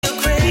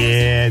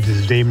Yeah, this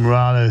is Dave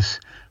Morales.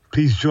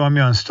 Please join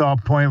me on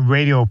Starpoint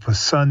Radio for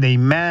Sunday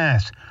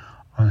Mass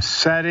on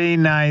Saturday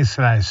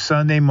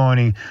night/Sunday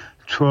morning,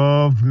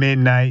 12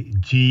 midnight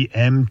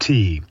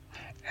GMT.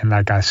 And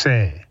like I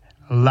said,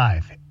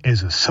 life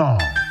is a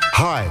song.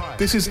 Hi,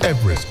 this is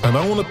Everest, and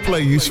I want to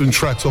play you some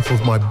tracks off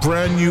of my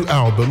brand new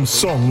album,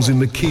 Songs in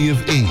the Key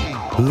of E.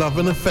 Love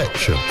and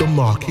Affection, the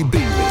Marky B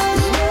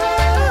mix.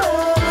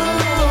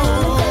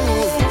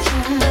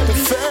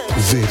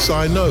 This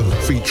I Know,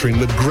 featuring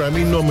the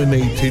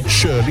Grammy-nominated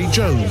Shirley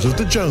Jones of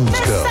the Jones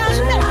Girls.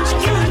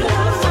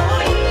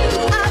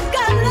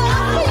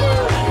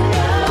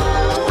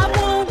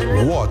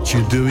 What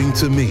You Doing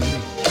to Me.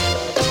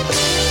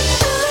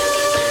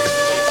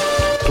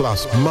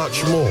 Plus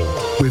much more,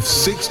 with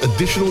 6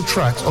 additional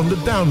tracks on the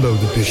download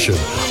edition,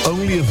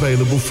 only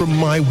available from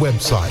my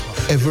website,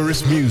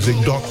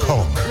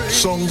 everestmusic.com.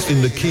 Songs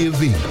in the Key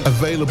of E,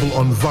 available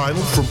on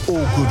vinyl from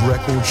all good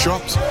record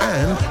shops,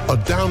 and a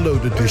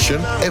download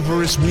edition,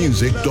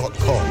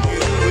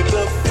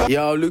 everestmusic.com.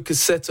 Yo, Lucas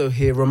Seto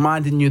here,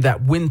 reminding you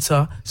that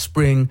winter,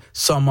 spring,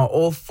 summer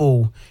or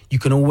fall, you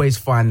can always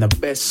find the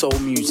best soul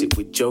music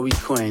with Joey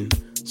Coyne,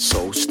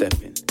 Soul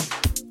Stepping.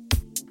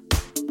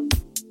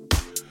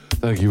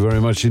 Thank you very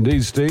much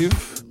indeed, Steve.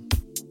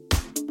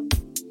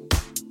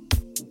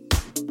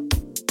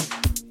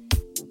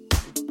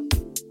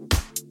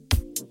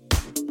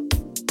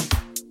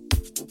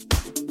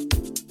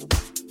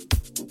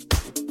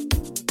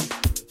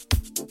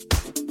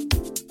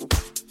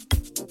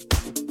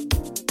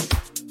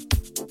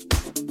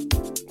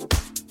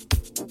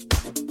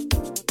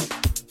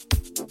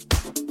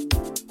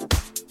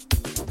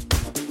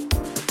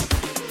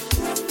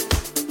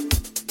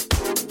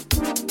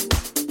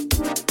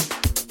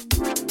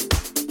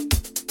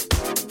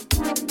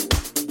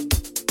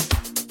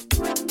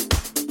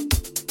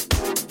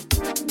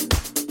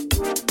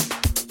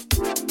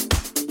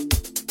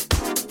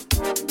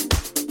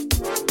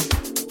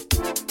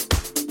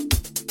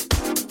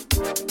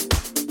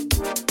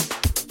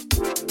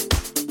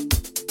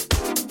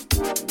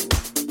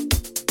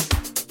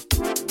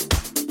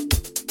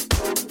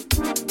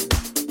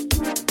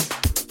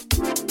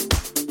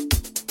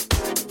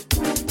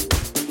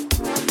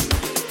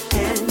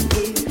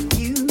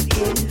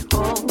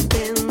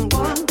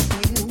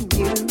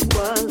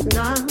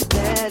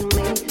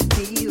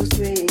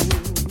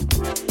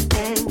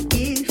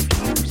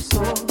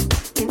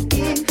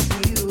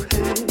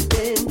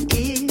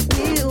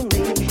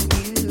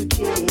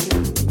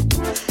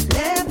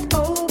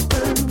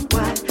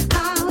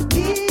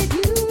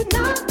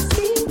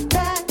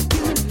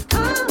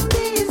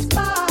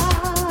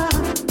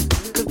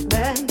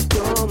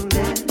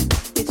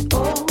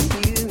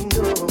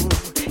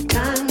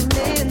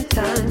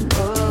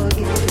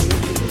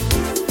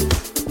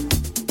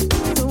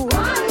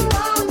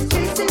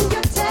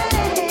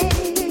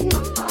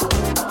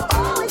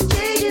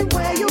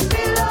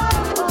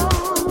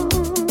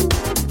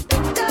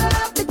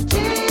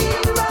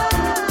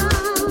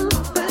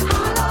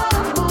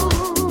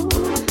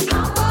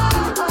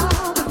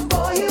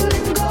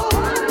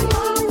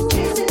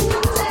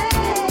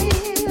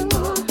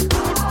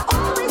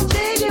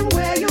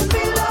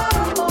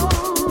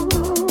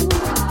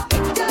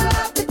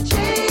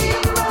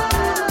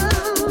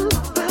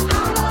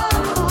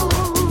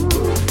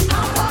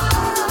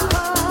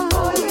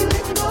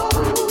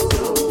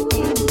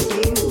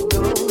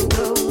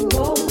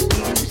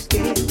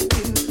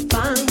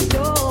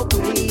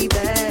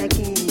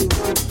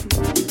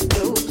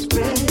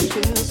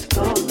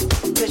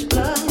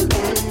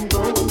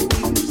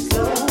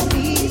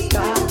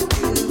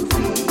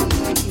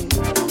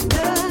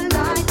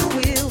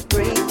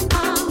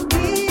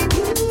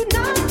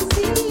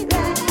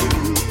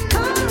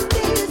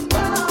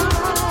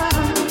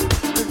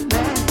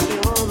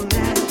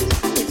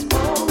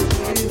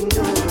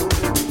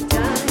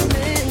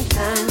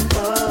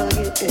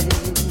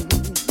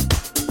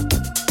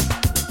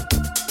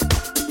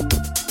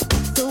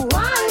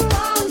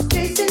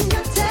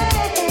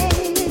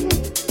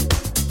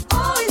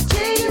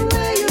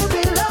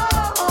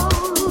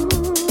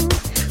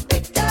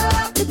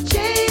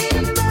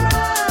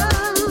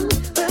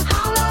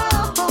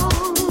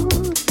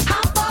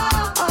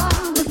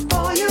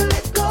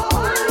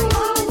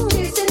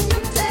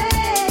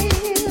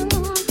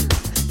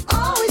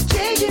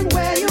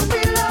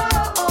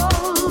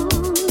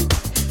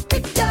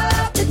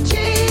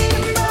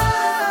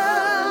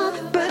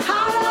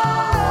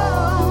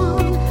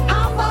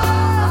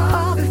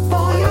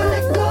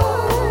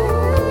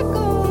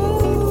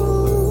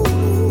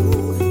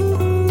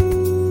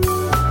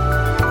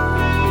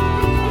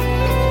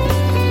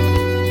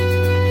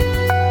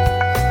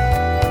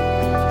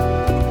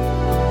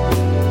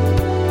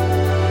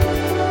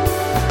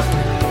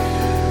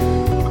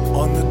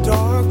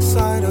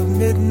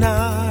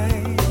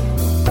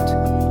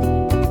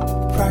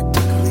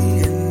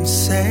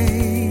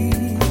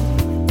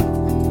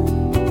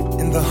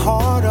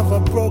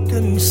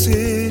 broken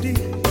city,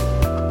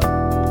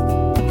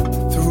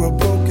 through a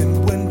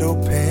broken window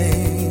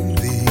pane,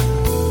 these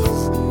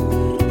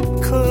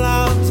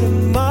clouds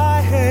in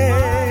my head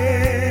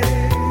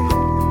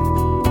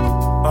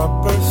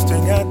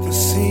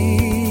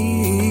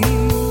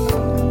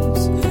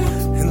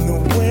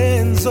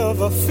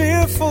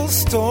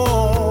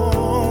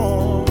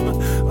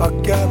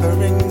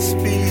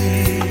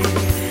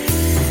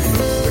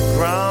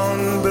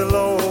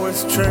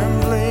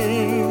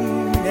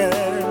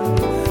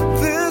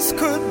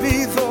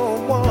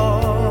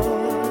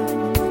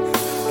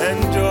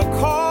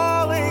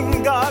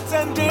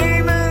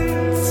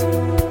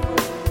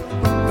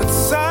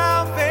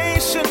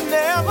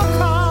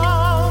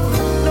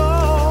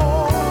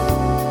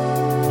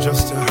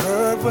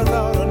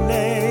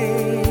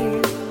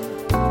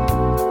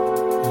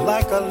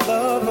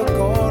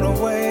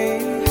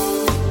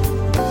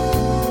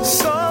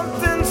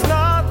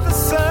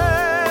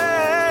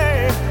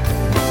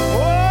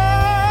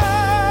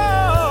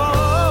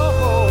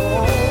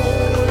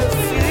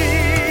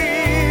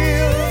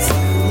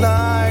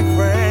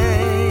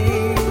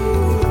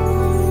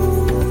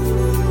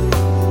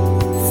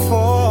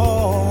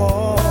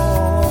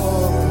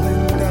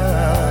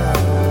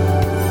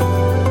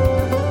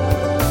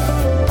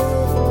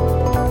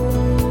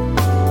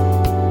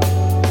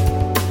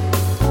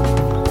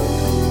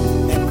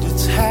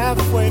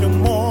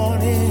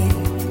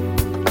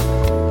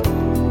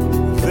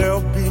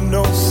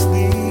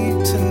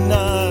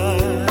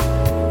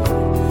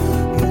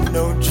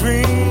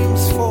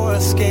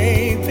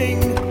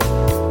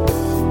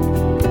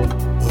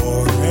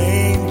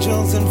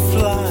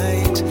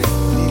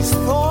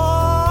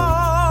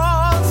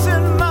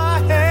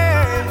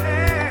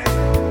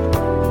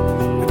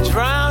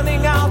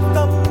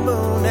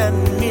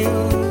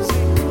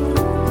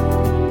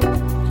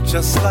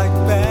just like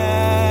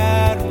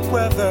bad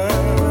weather,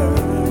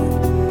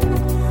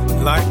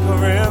 like a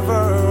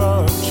river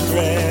of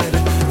dread.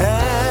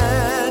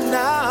 And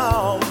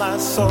now my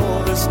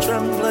soul is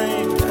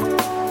trembling,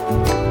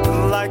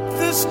 like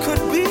this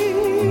could be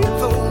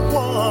the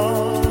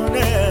one.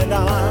 And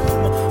I'm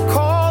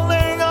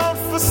calling out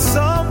for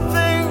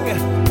something,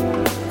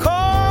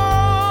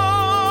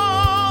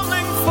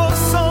 calling for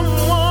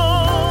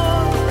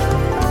someone,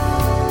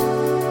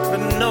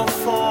 but no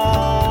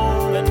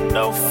form and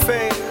no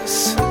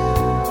face,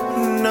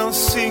 no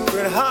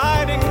secret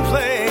hiding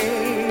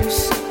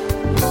place.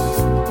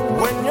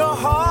 When your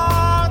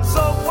heart's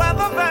a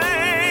weather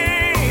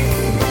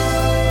vane,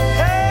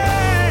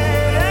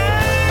 hey,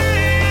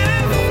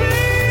 it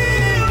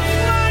feels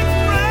like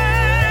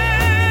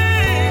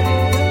rain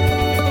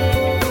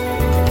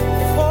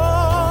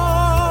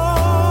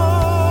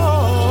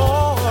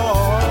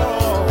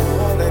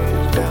falling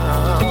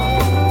down.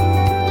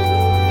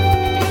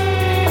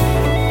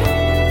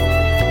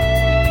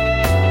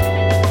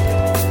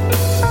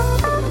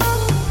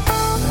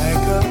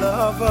 Like a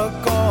lover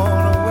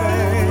gone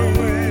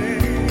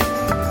away,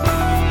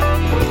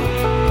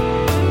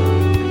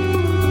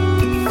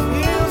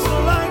 feels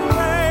like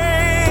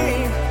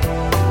rain.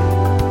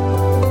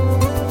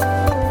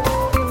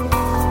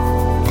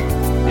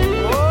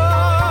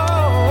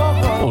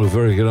 Well, a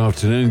very good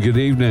afternoon, good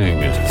evening,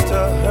 Just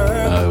a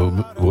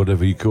hurt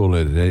whatever you call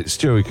it. It's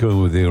Joey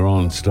Cohen with you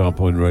on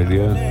Starpoint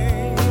Radio,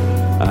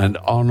 and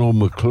Arnold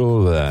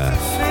McClure there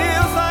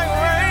feels like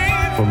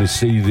rain from his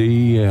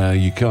CD,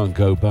 You Can't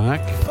Go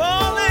Back,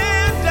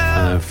 falling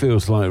down.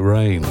 Feels Like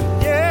Rain.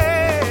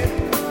 Yeah,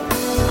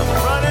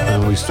 I'm running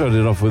And we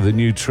started off with a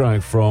new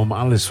track from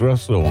Alice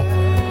Russell,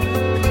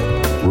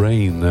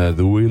 Rain,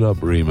 the Wheel Up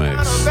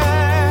remix.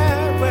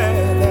 bad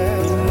weather.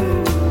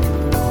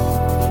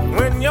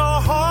 When your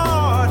heart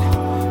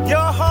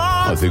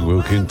I think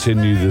we'll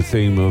continue the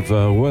theme of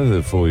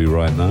weather for you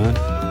right now.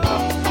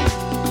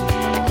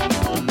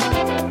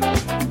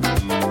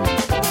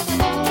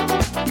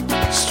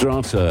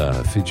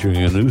 Strata featuring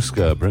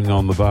Anuska, Bring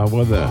On the Bad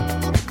Weather.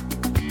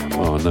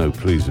 Oh no,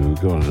 please,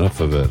 we've got enough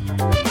of it.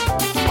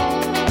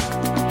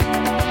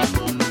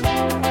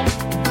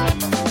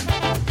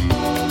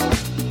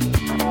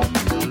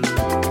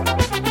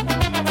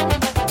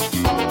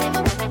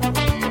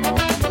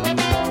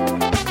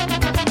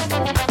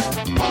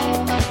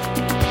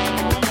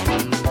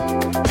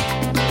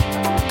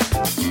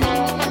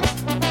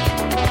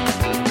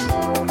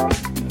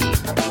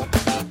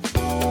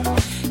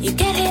 You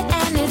get it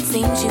and it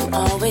seems you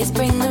always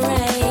bring the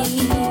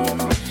rain.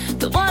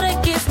 The water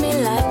gives me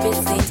life, it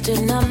seems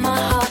to numb my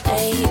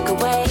heartache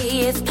away.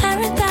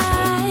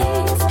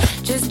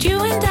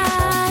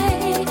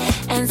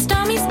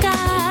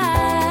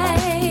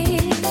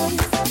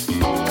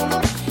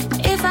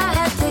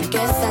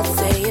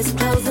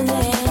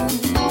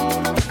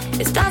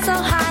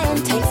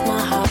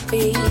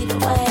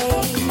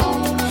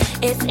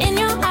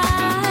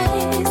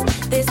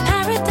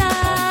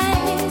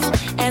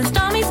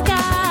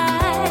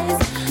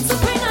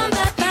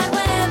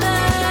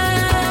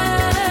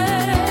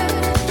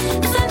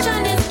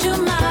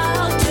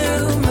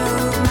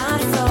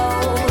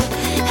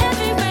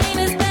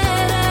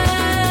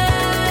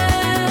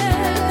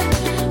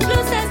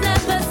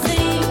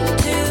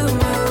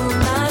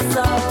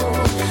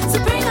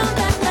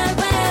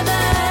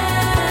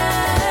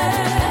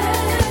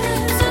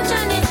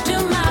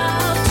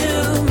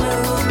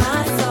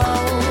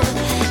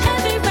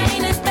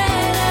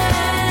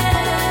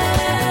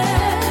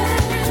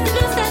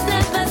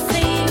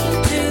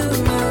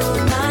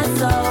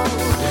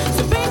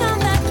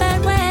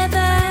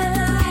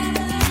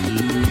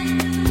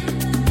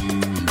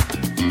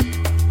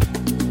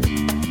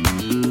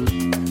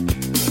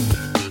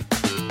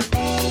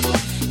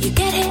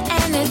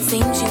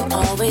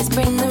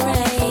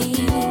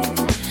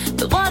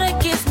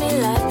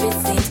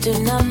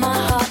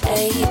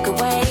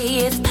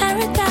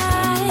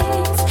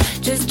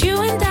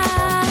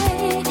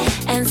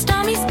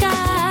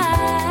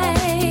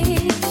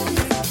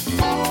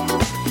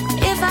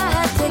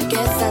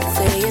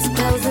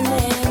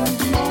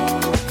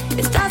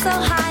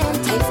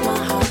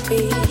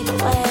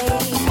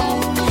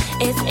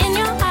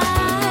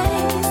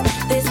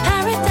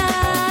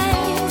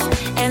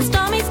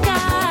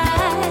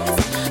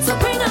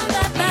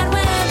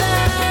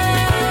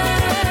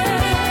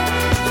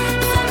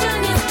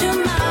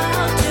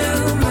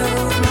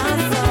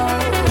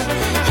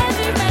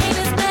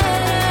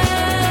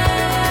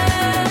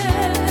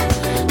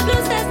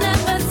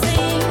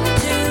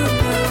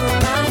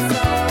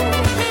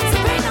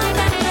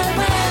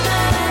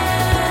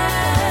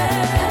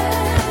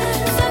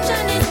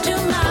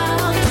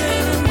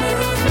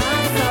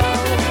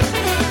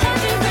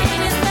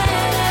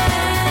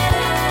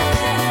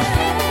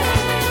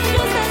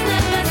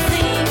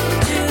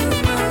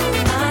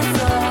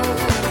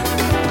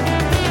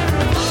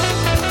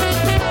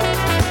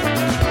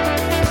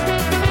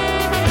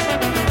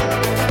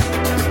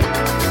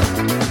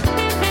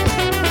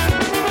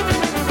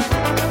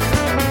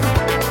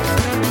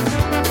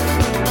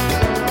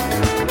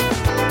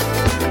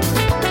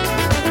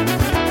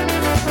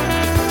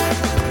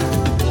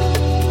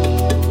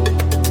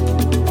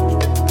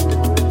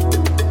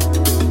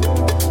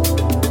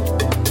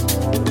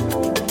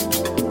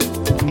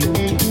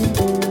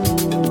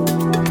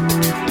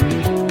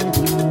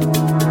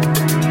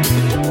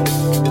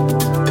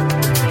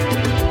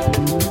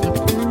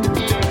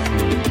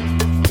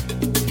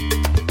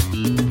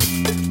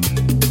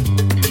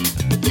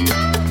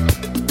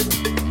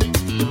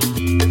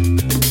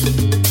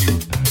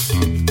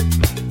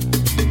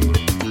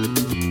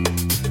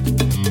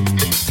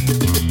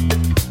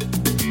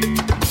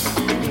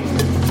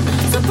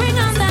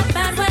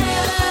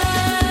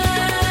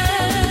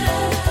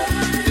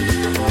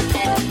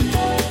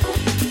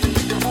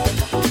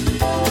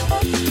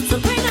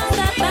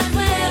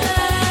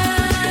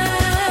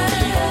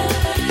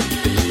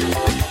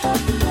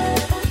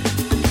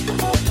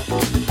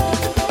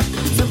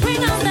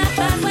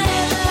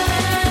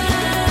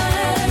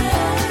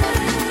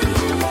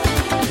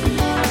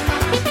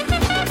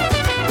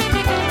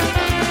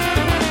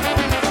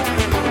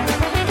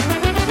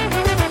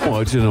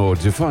 don't know what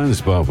defines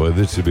bad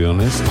weather, to be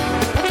honest.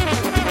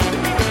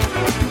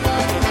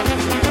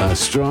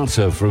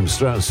 Strata from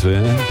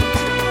Stratosphere,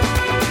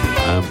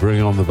 and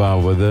Bring On the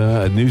Bad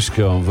Weather,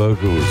 Anushka on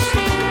vocals.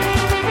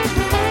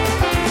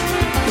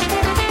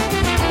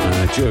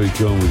 Joey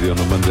Cohen with you on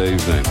a Monday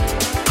evening,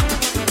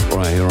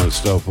 right here on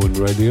Starpoint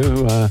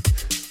Radio.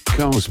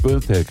 Carl's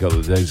birthday a couple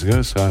of days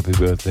ago, so happy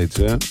birthday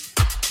to him.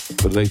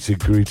 Belated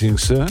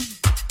greetings, sir.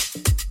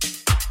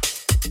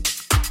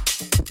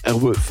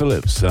 Albert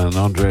Phillips and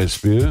Andreas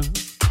Spear,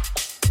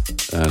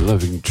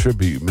 loving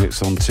tribute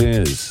mix on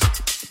Tears.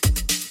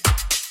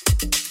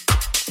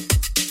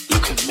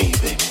 Look at me,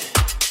 baby.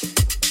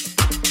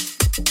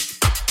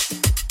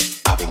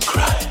 I've been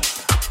crying.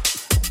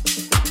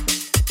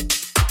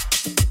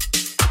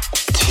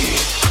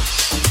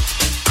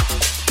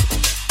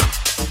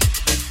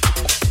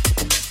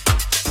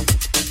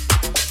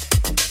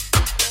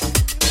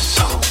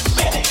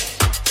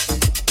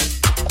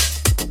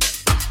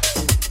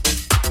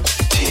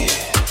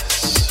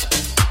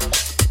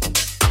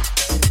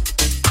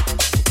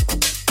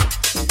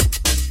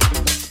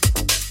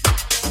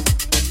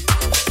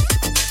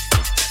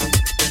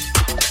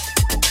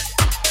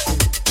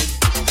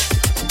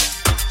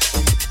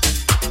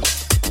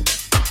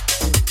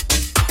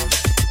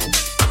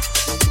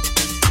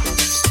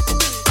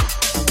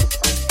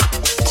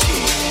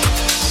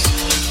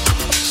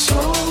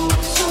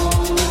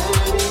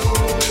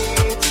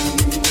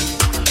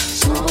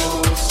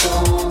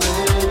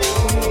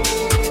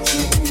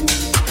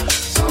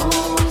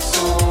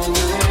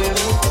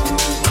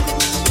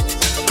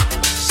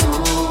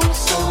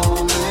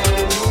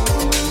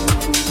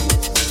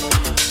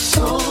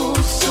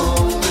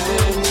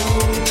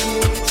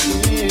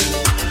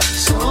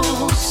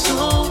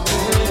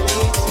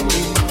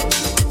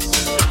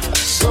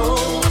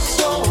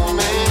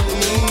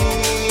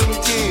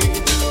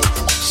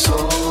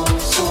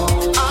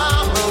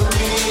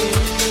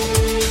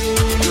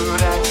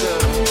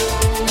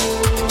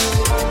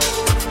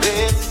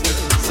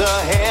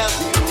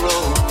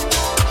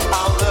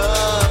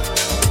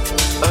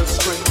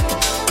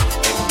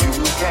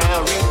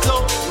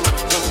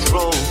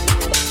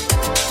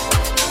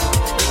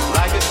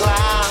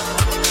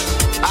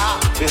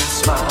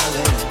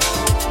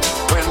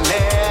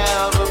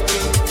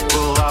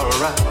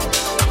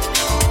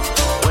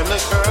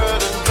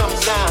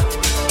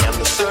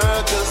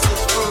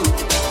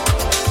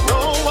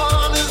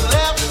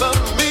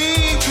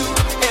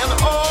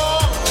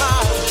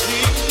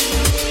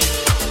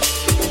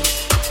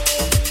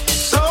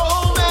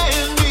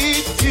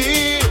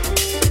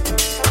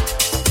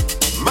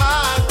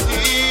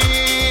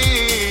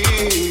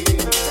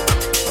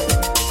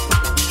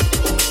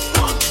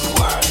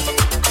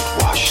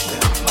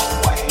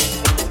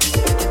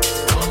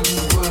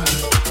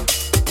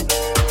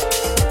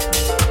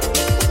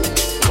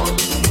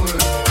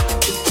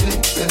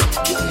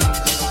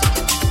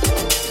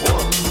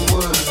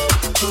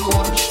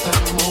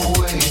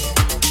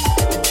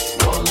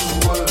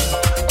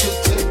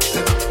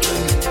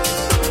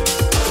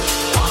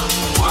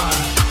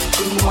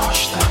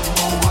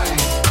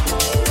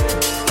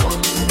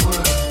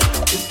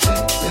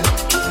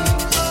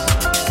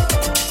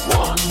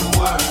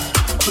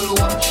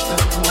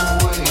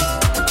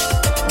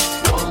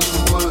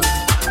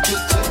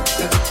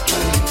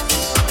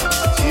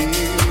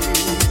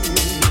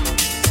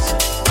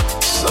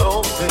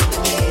 So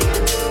many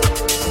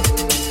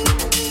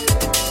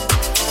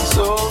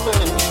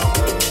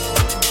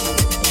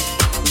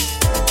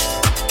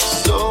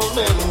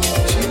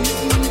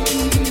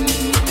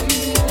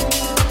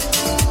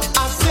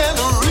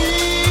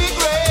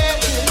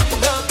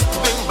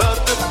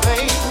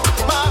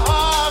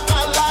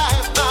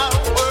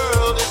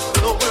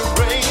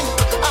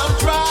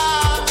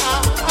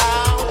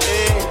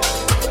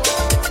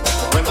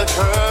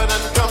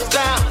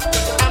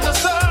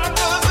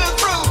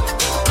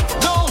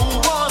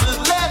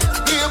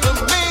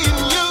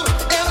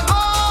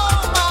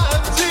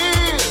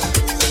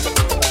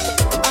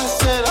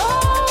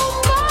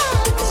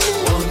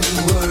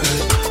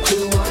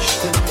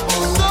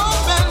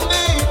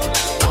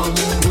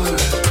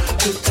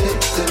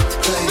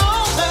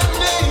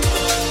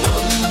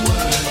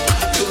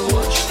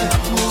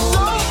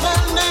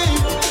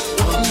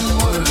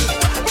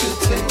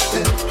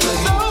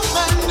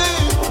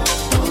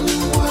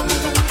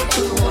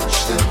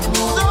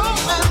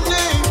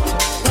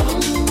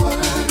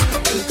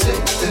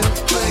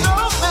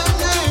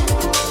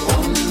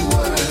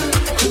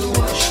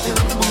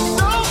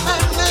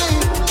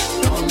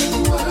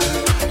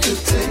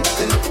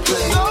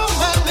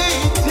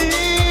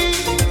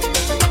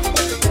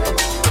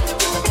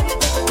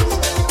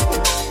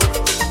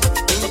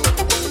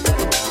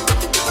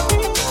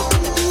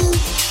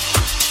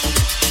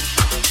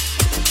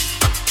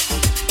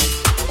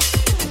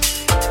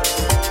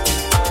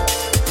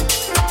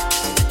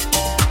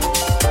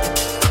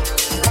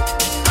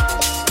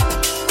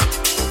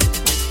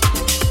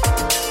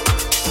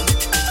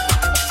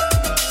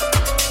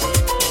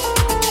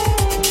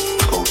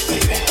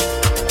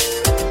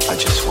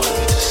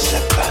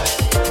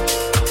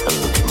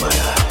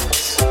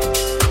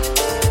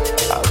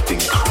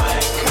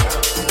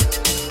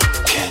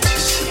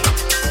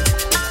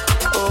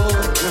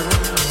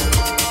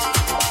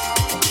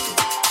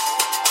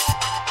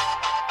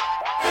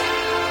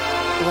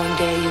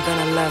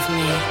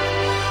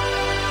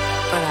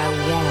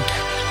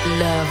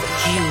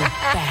you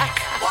back.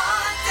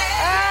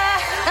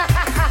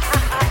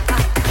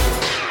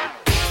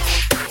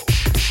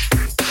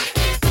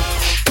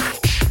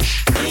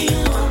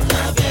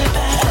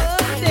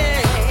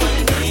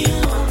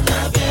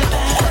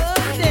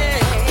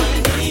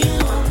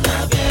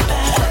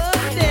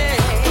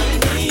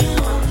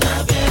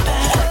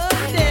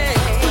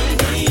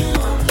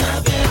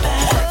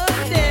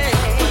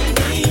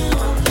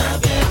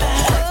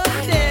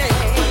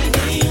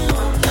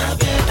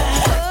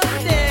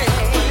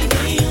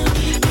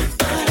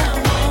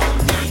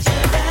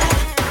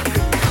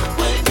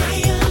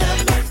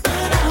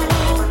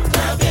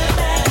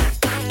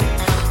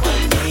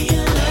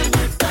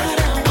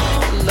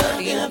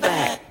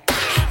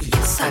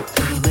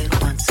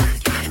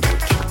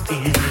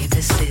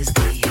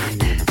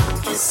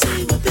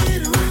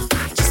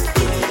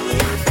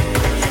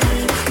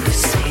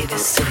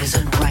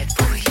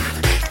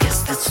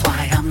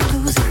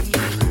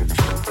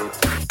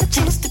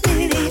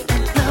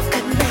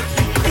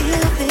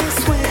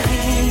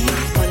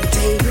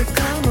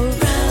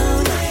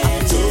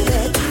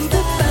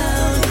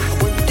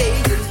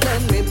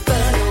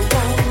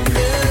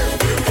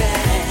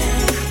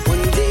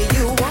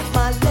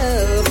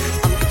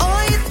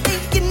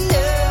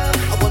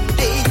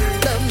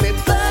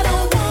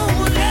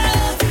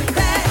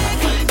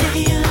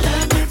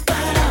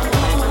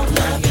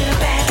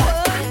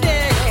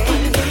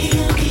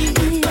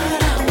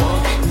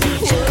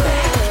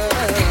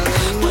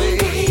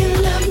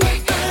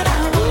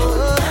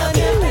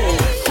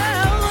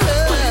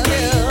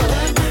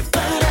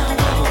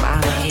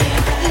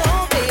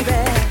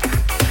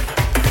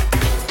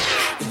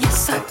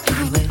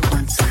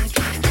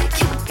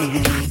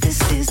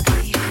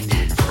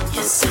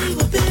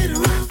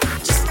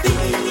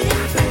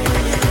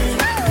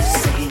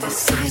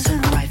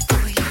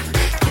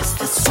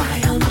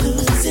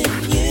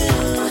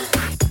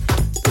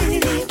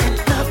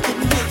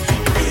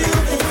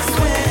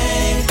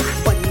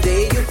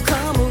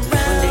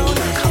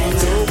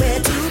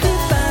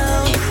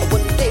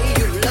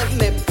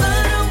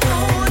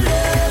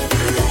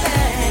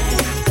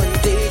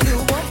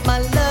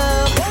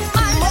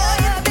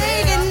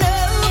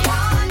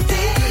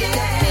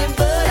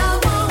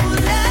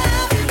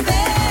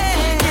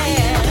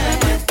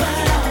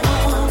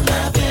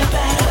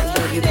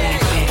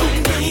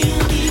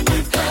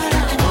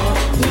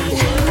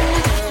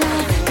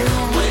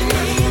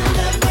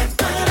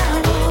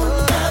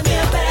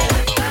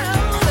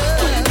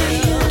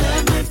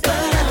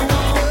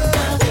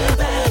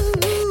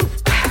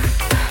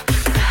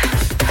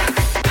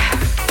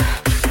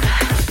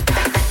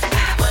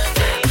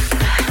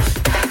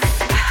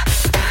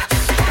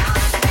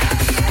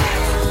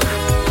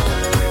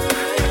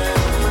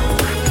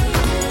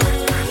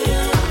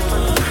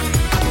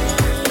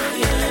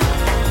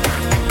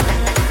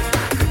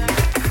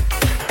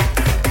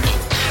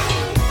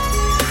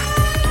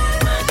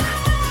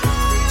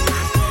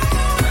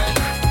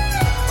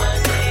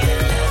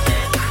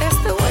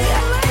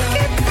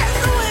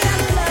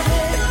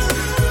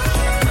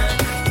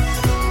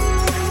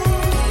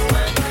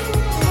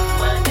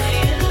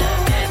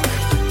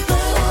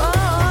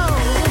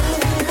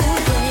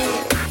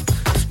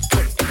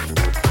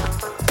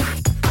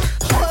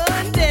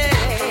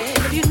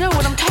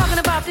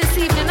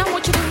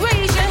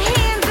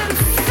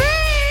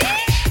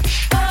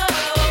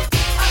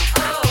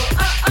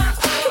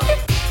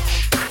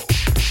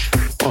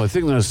 I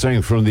think that's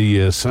taken from the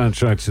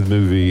soundtrack to the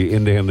movie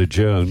Indiana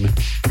Jones.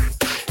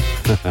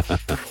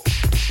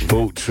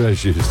 Vault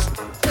Treasures.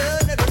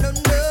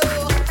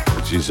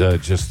 Which is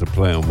just a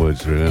play on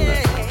words, really, isn't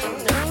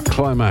it?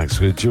 Climax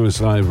with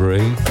Joyce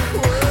Ivory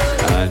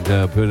and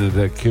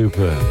Bernadette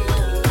Cooper.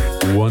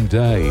 One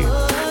Day.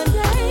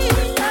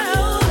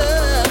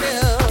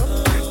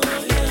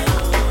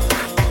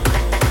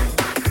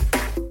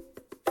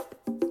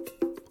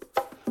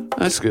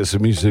 Let's get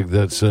some music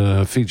that's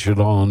featured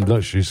on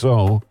Luxury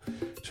Soul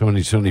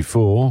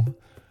 2024.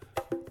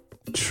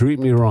 Treat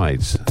Me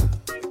Right.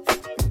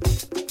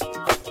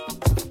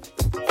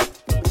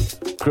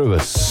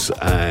 Crivas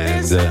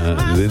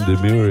and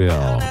Linda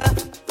Muriel.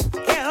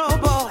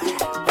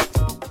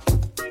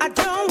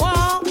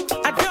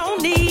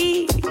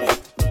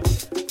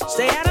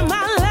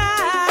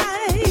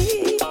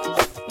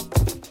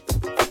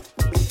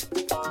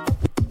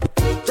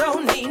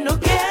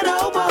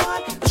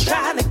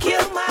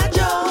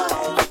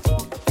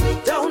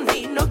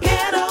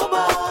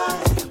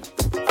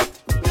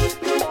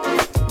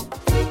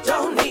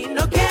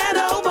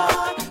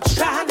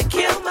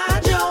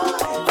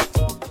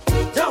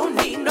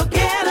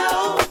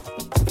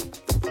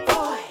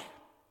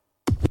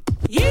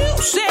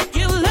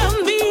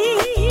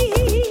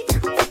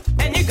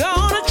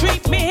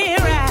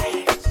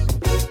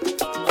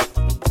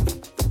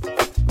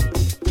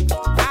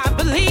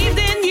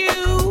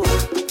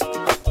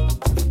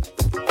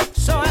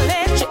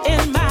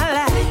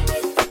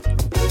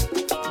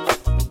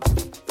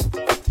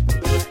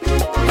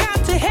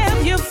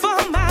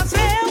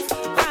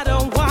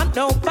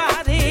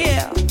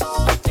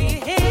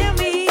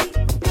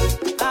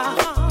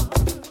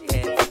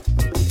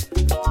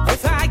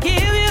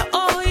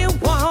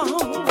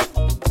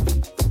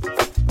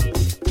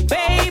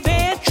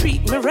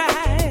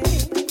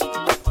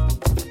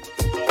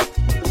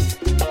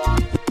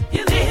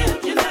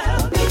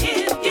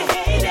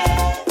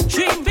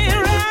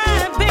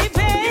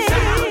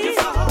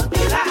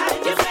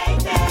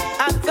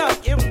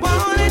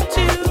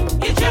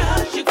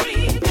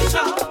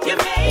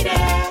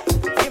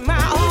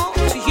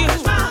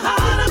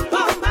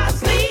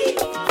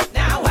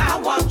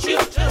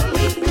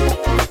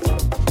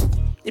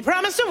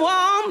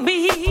 want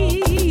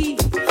me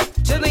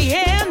to the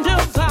end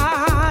of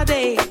our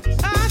days.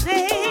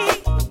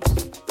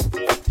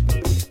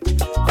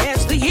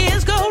 As the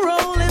years go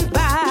rolling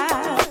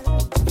by,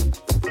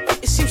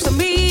 it seems to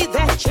me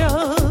that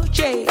you've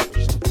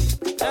changed.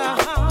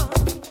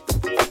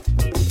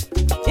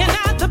 You're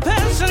not the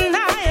person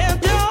I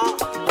adore.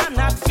 I'm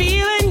not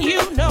feeling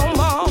you no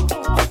more.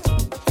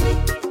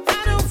 I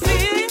don't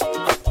feel it,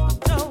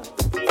 no.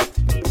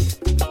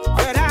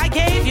 But I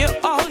gave you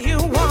all you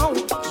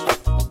want.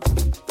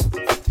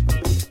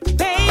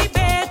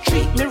 Baby,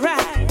 treat me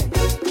right.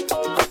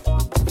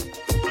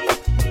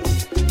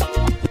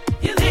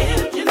 You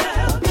live, you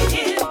love, you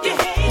hit, you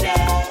hate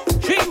it.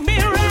 Treat me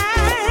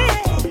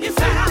right. You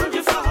found,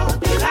 you fought,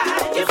 you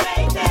lied, you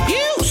faked it.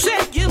 You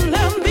said you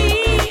love me.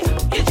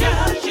 You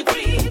judged, you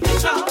grieved, you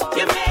talked,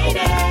 you made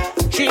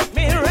it. Treat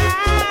me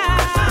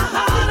right. My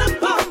heart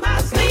upon my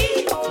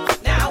sleeve.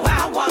 Now I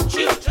want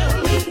you to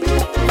leave.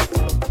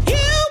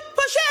 You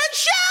push and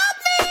shove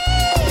me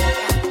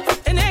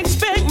and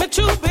expect me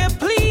to be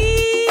pleased.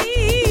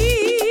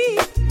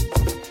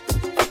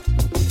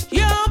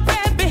 Your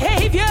bad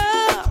behavior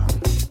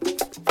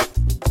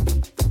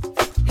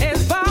has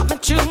brought me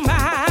to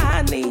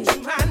my knees. To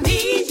my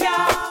knees,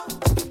 y'all.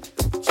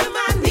 To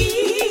my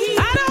knees.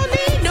 I don't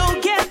need no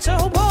ghetto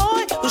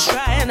boy who's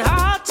trying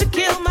hard to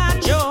kill my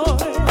joy.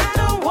 I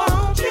don't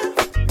want you.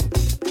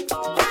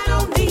 I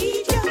don't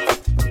need you.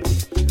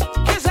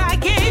 'Cause I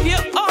gave you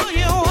all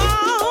you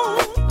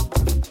want.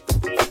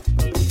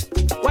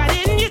 Why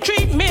didn't you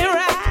treat me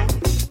right?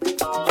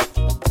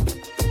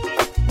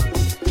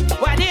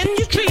 Why didn't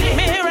you treat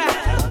me right?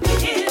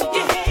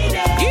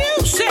 You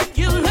said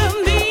you love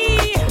me.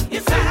 You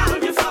found,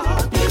 you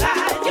fought, you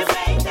lied, you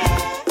faked it.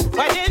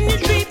 Why didn't you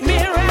treat me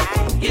right?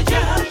 You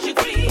judged, you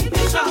grieved,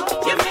 you talked,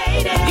 you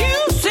made it. You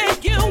said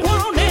you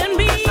wanted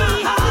me. My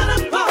heart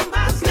upon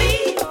my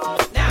sleeve.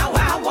 Now I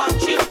want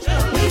you to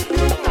leave.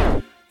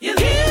 You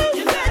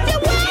said you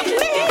want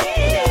me.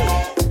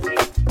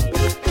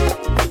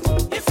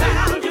 You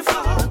found, you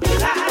fought, you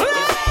lied, you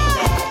faked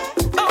it.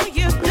 Oh,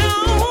 you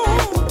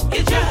don't.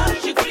 You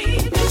judged, you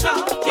grieved, you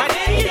talked, you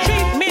made it. Why didn't you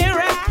treat me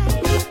right?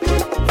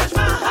 That's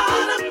my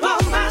heart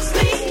upon my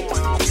sleeve.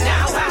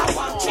 Now I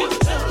want you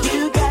to leave.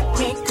 You got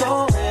me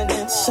going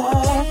in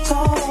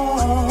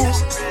circles,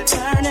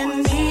 turning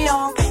me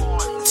on,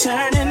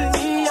 turning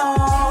me on.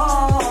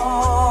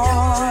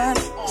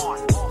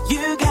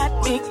 You got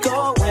me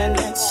going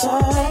in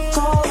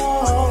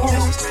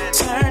circles,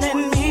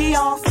 turning me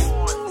off,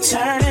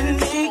 turning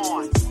me.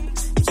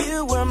 You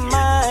were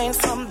mine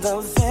from the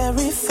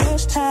very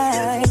first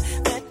time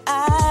that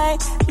I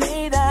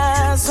laid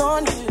eyes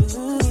on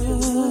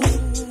you.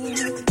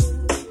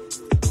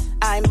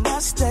 I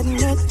must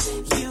admit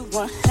you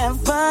were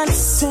heaven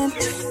sent,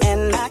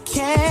 and I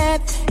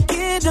can't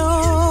get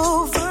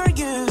over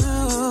you.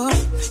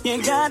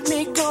 You got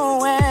me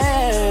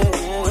going.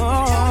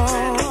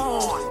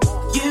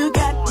 You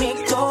got me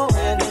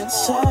going in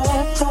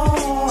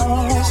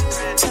circles,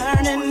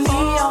 turning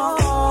me on,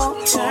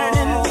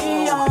 turning me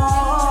on.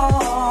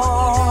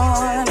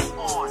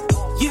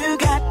 You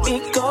got me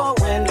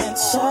going in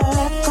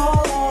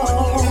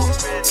circles,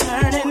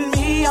 turning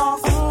me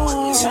off,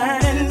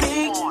 turning me.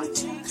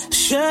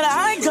 Should I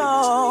go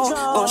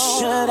or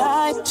should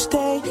I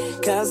stay?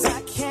 'Cause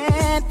I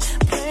can't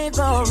play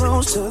the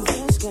rules to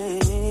this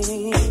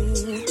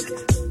game.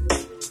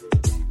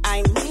 I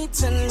need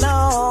to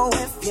know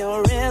if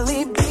you'll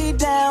really be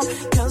down.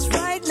 'Cause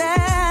right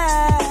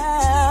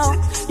now,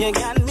 you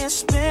got me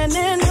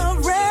spinning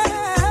around.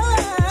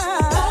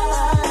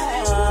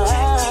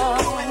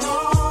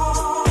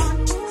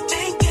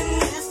 Thinking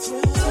this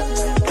through.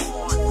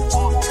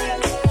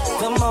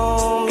 The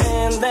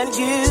moment that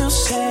you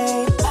say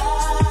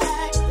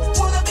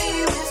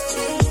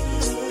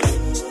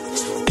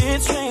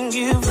it's when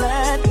you've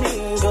let me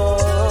go.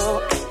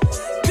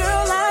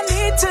 Girl, I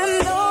need to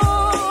know.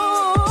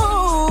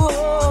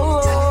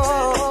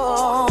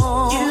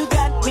 You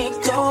got me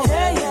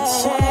going in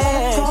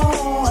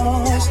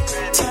circles,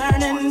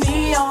 turning me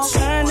on,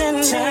 turning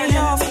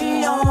me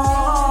on.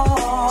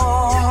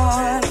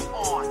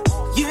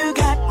 You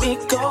got me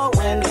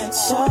going in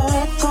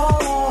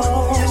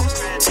circles,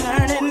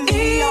 turning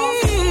me on,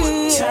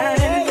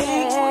 turning me.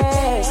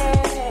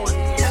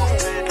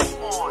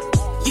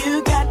 You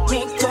got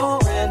me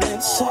going in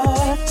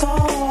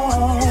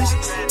circles,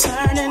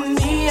 turning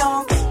me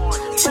on,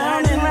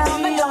 turning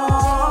me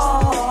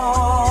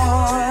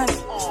on.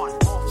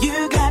 You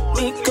got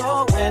me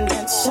going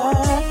in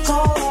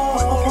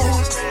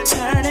circles,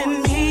 turning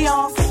me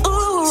off,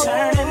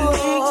 turning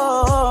me on.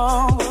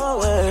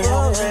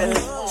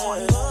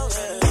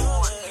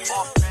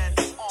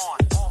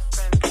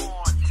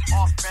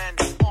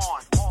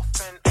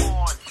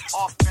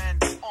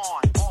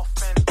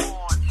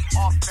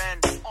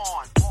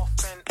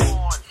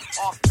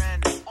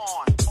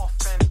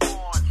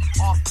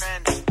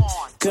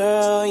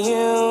 Girl,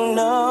 you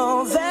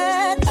know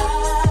that I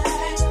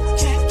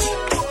can't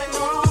keep going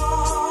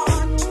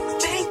on,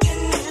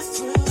 thinking this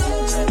through.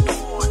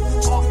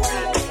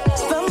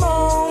 The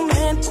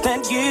moment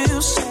that you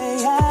say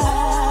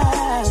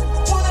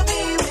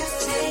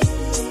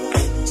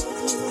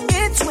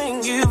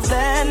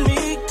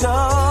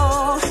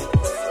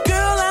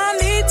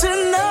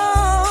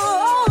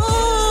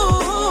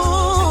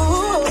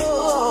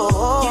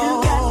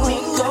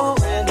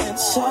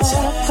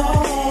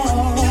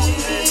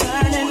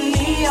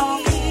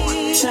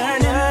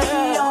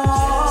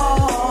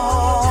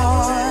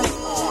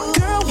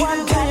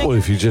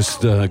you're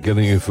just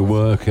getting in for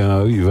work,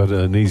 you've had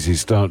an easy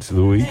start to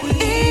the week.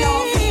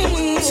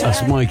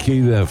 That's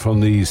Mikey there from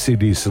the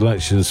CD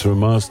selections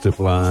from Master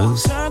Plan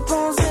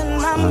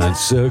and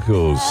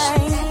Circles.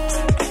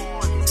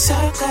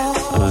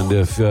 And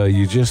if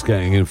you're just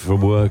getting in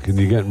from work and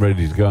you're getting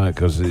ready to go out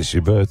because it's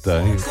your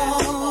birthday,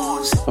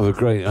 have a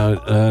great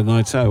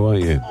night out,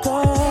 won't you?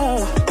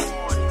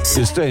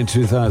 This day in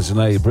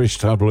 2008, British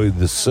tabloid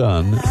The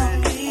Sun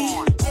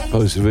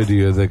posted a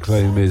video they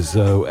claim is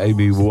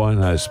Amy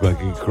Winehouse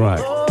smoking crack.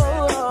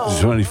 The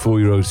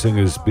 24-year-old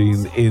singer has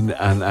been in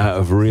and out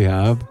of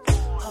rehab,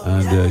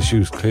 and she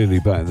was clearly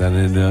back then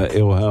in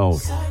ill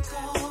health.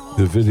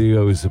 The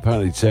video is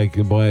apparently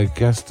taken by a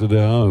guest at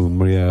her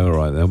home. Yeah, all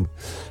right then.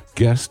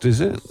 Guest,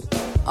 is it?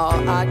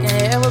 All I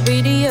can ever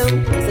be to you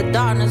is the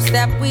darkness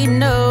that we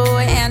know,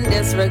 and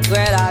this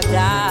regret I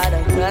got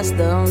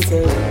accustomed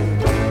to.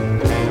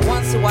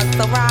 Once was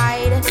the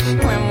ride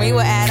when we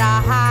were at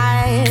our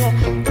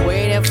height,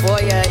 waiting for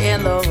you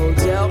in the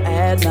hotel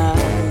at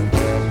night.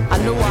 I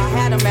knew I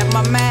had him at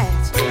my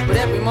match, but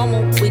every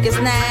moment we get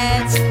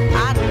snatched.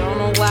 I don't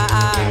know why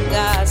I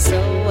got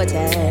so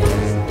attached.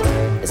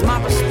 It's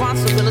my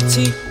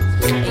responsibility,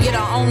 and you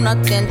don't own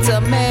nothing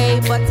to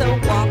me but to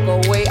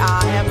walk away.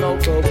 I have no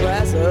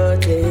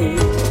capacity.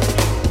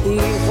 He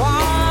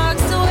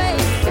walks away,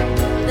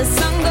 the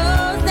sun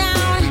goes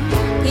down.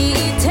 He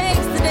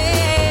takes the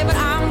day, but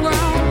I'm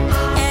grown.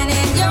 And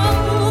in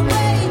your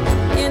way,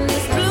 in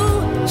this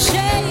blue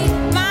shade,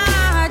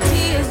 my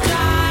tears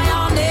dry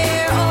on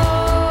their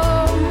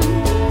own.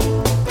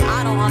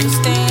 I don't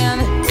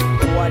understand,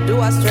 why do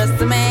I stress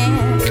the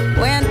man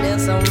when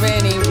there's so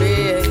many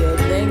real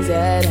things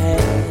at hand?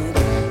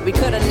 We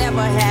could have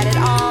never had it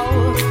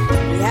all.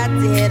 We had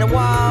to hit a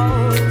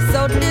wall.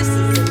 So this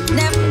is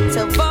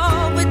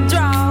inevitable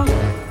withdrawal.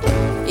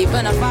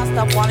 Even if I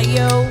stop wanting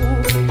you,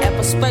 that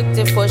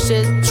perspective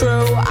pushes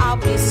true. I'll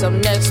be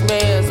some next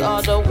man's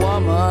other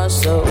woman.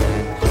 So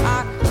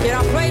I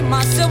cannot play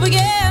myself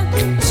again.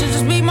 I should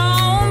just be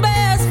my own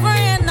best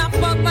friend. I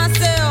fuck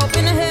myself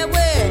in the head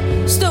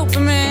with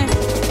stupid man.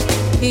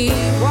 He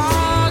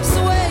walks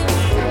away,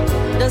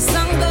 the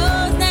sun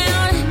goes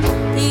down.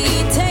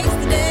 He takes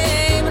the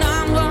day, but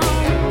I'm gone.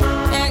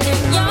 And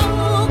in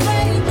your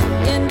way,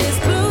 in this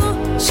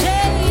blue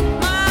shade,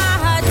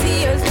 my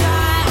tears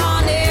dry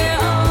on their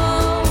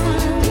own.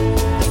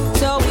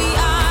 So we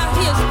are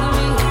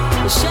history,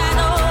 the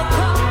shadow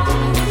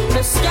comes,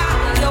 the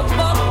sky, your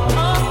boat.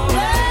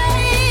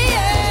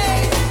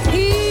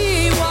 He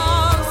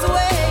walks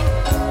away,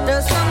 the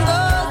sun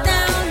goes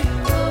down.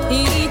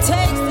 He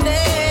takes the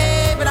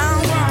day, but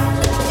I'm gone.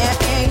 And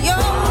in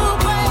your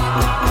way,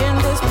 in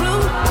this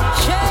blue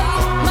shade,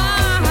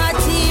 my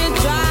tears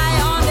dry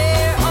on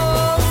their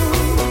own.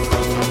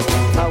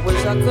 I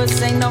wish I could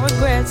say no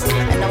regrets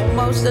and no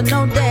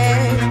emotional day,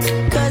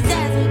 'cause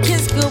as we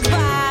kiss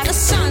goodbye, the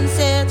sun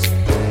sets.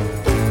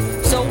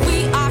 So we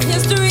are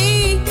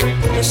history.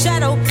 The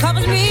shadow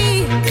covers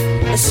me.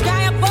 The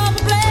sky above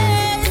the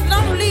blaze,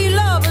 lonely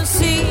lovers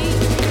see.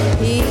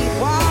 He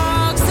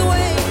walks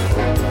away.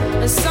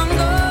 The sun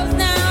goes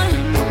down.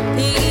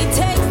 He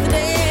takes the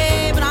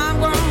day, but I'm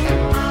grown.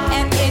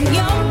 And in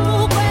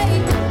your way,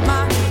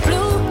 my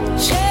blue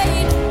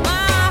shade,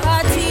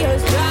 my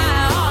tears dry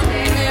on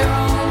their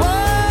own.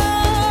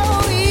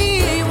 Whoa,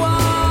 he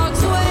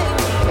walks away.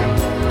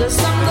 The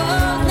sun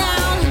goes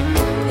down.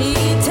 He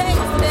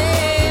takes the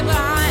day, but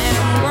I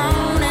am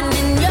grown. And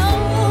in your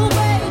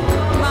way,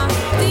 my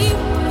deep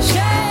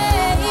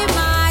shade,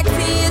 my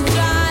tears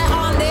dry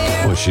on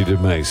their Well, she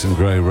did make some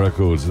great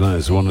records, and that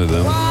is one of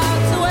them.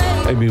 walks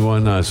away. Amy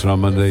Winehouse on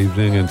Monday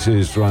evening and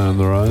Tears Dry on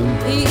Their Own.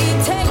 He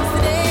takes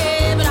the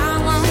day, but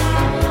I'm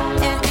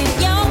grown. And in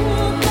your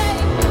way,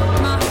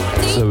 my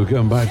deep So we're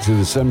going back to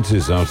the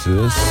 70s after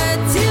this.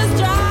 tears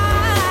dry.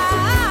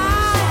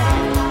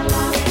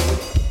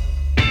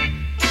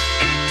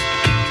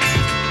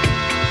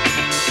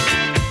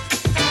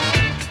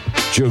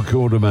 Joe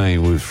Quartermain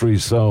with Free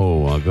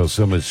Soul. I got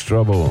so much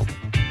trouble.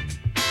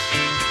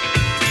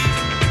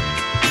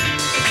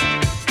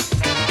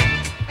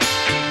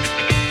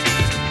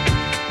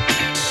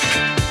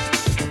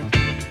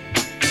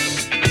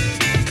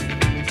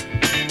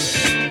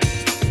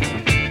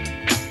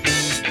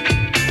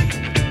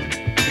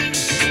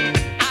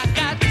 I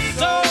got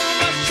so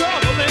much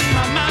trouble in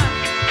my mind.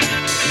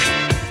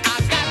 I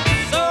got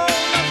so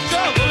much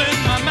trouble in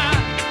my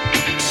mind.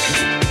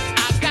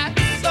 I got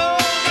so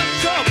much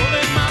trouble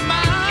in my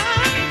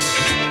mind.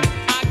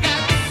 I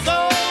got so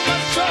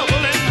much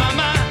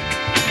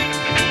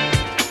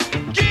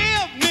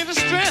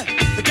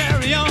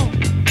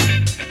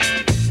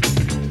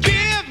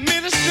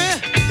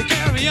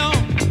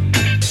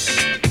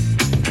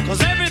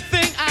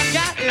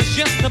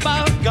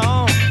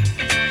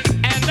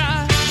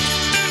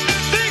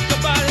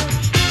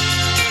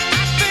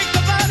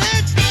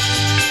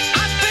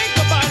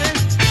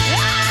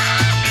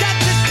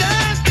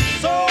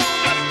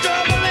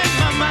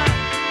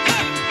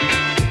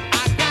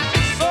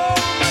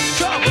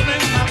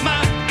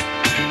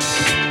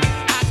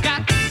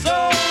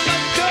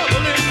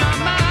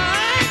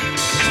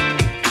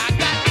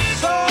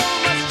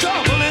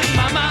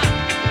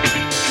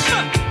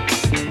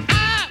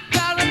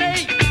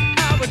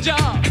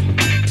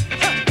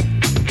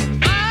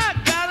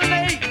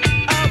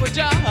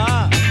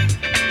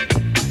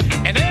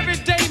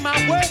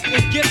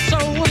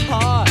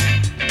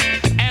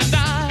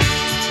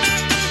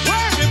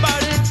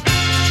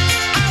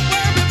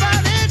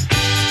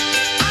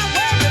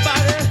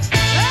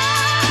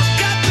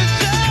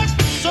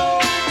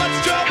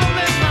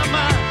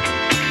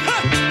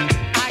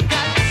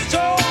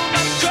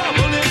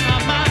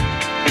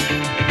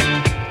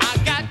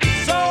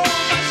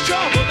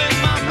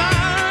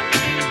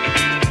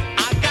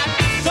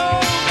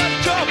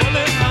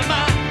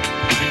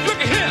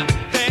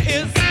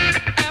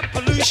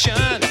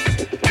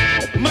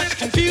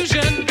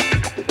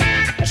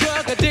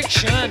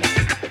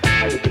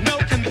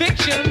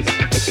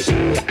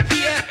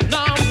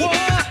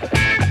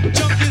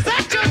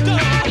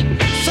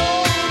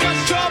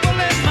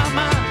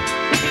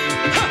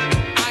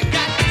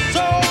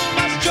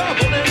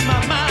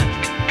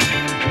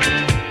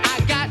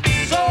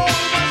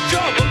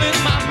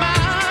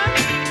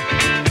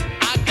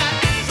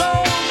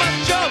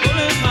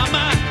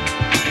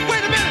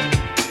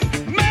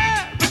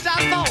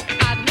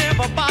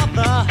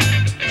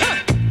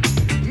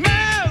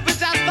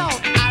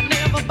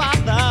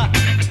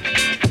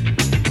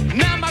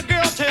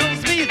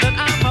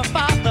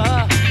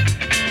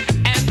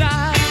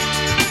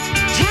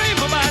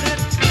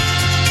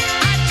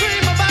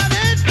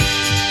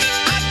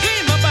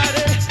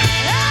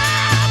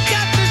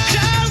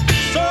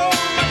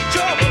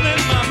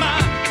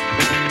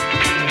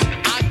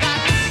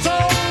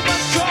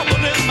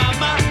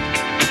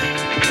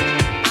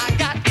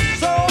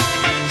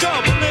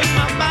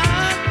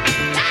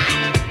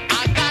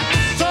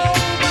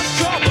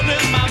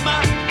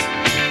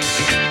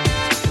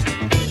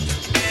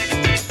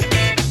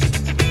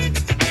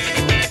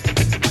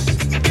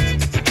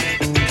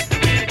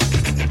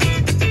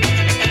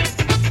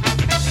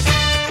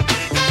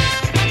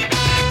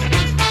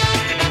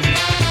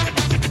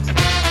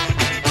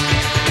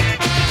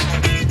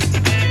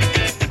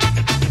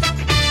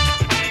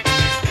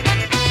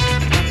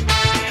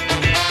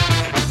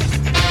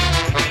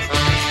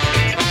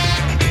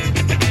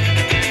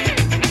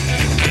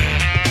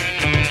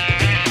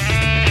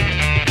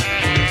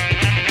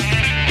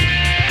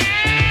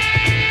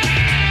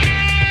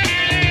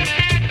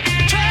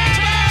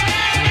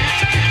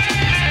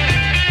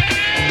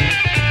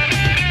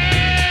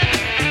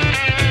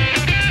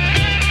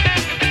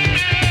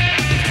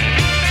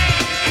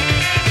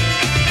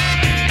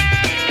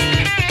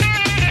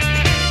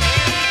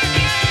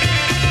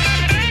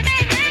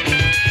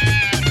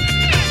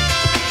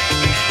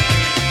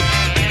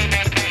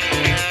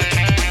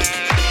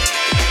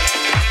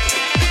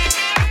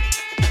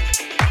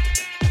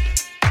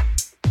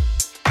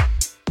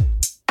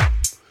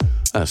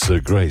That's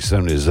a great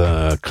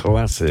 70s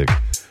classic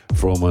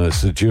from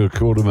Sejur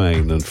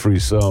Quartermain and Free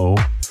Soul.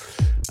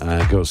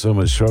 Got So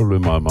Much Trouble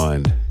in My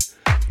Mind.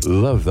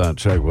 Love that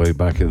track way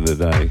back in the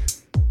day.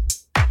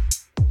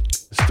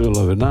 Still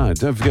love it now.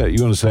 Don't forget,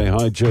 you want to say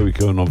hi, Joey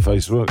Cohen on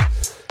Facebook.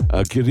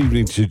 Good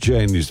evening to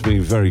Jane, who's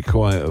been very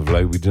quiet of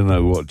late. We don't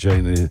know what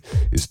Jane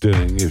is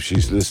doing, if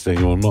she's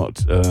listening or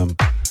not.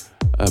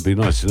 It'd be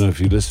nice to know if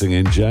you're listening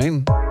in,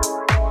 Jane.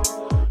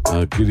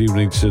 Good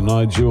evening to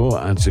Nigel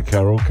and to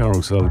Carol.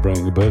 Carol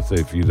celebrating a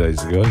birthday a few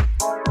days ago.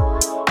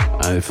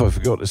 And if I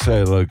forgot to say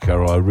hello,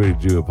 Carol, I really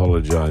do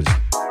apologise.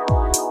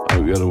 I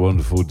hope you had a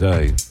wonderful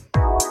day.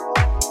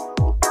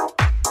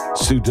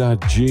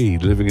 Sudad G,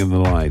 Living in the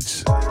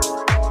Lights.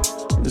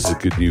 This is a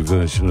good new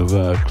version of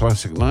a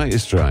classic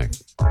 90s track.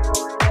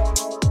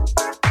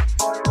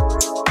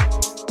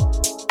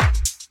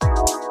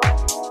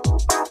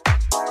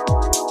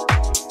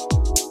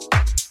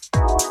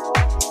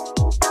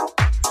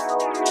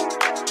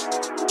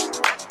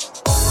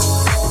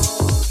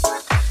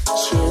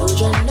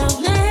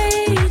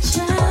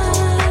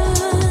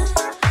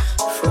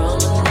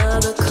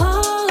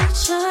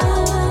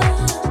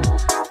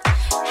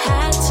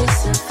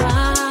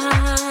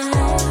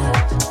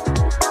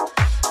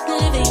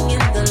 Living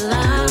in the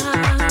light.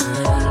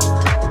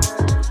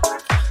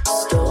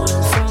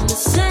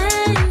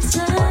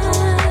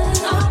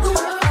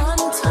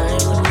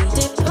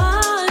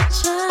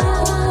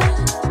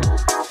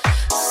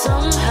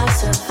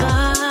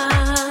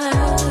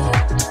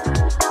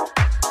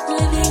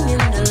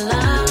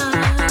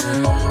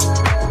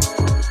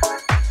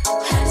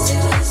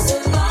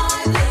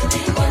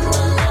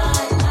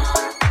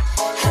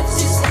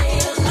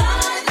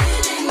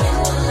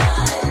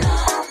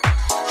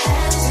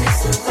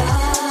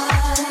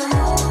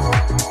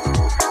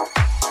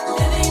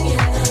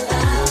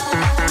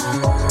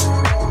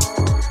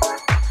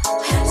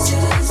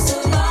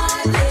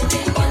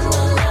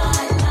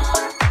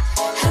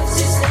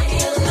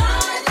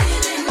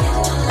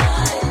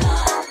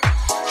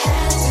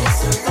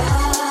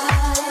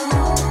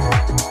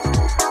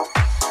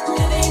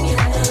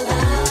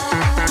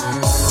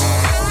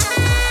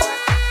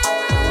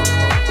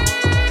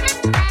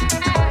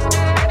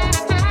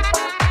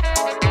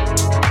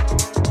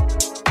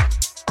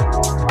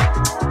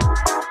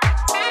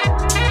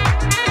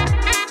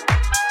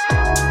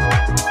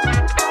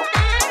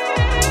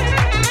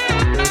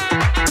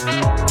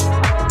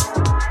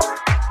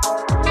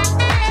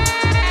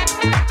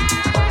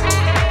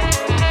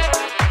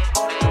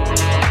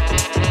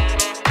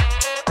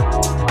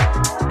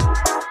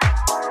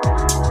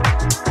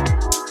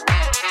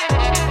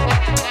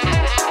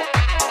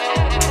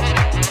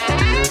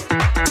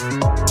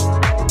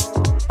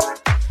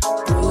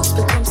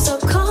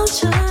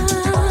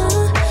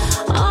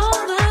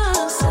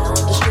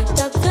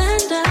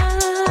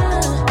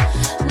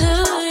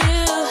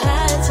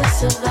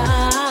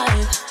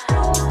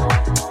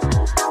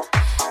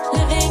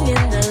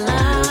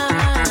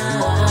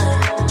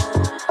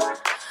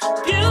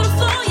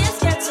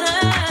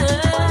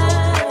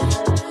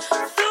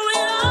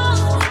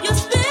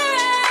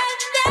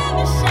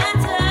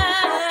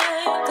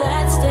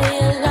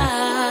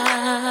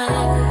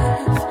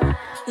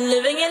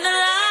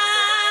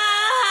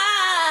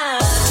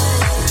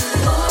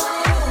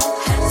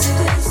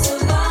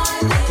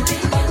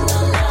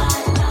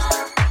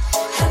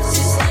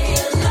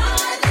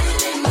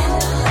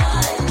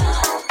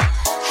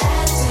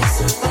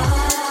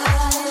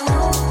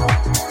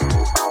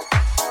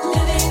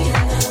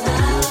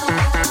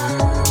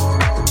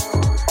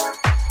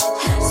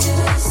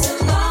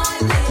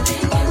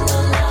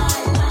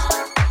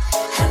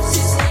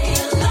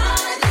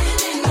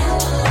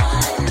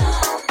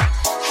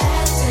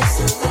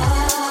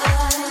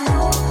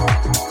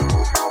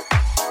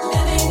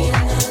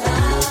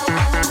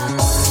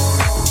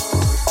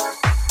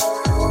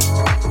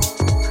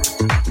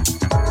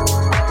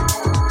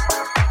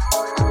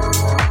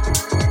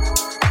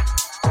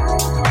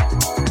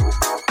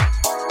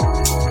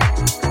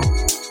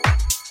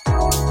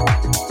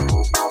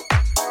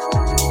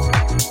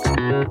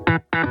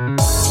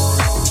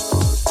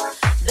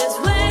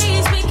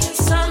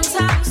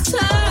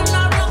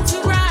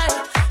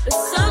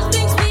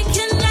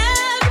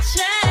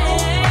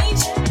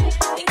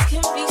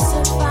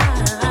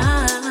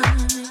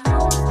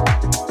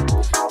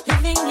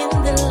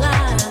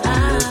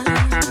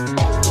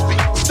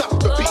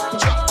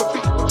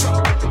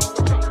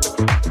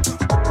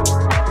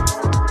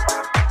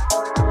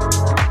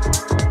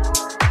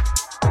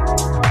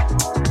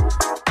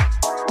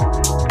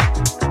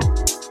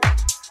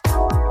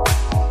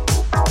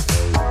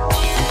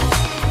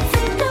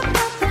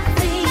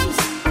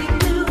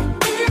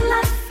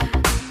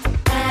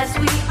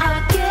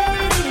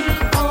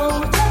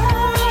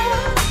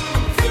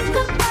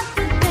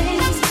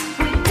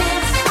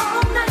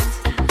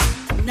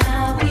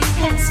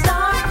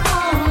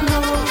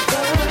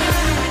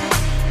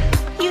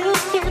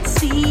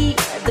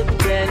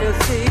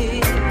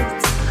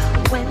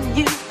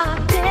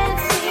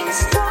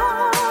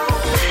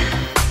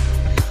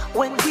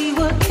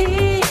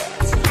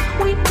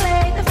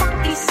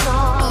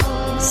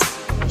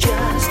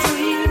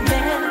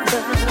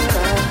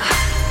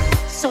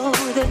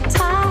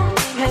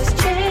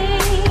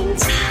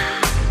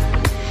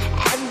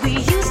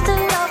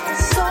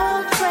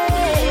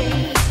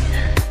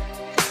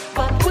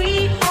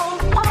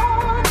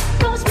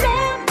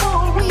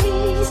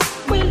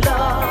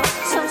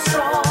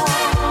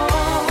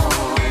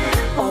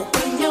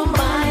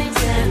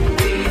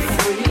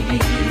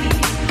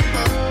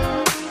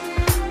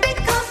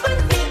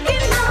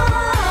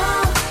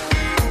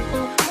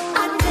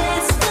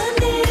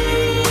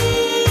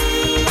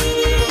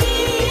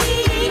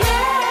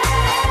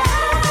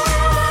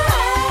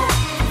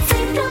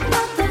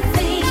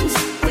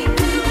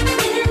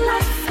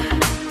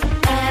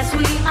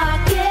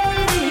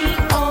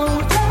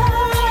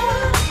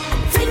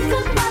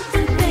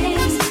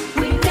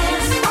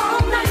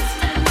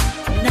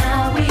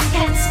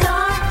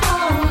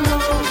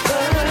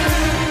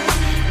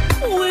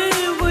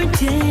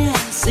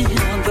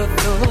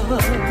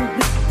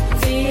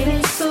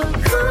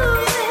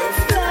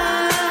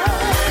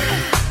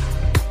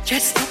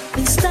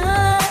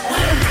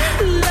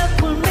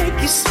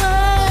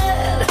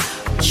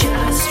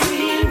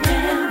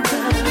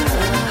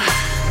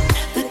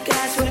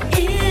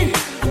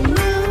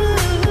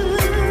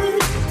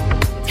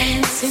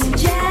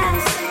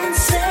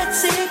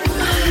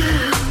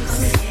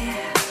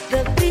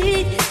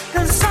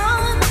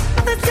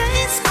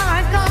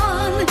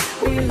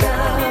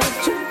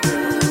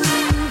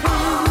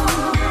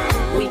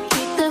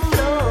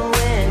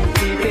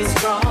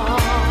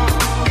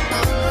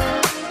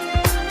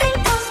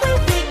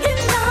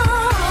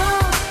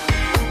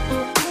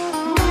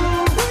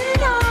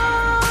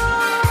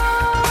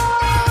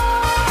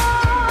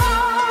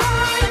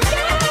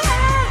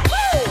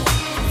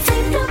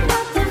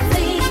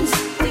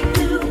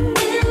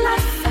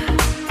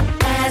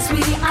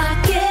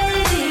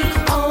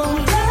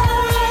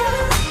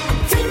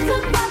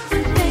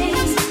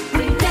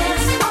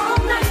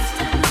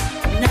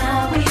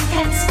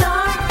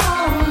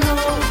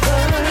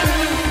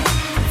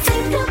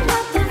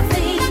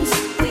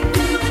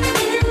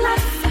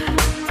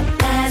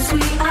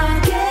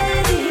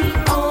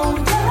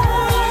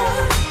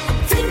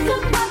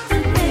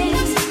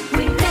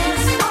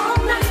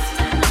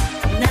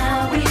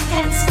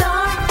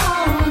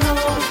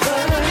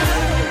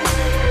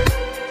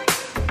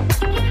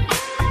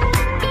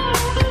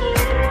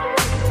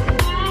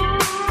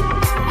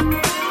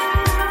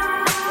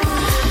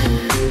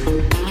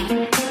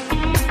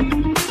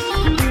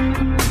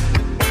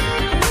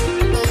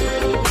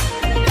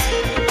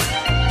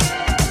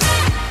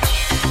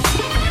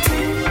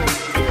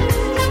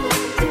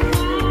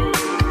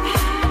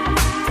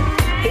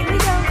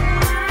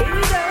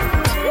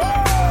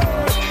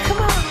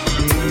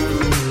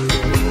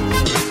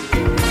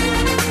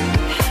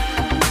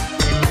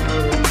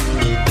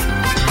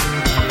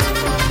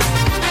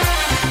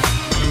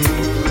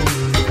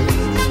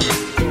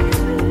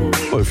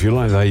 if you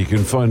like that, you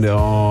can find it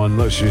on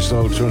Luxury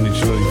Soul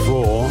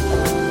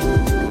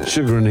 2024.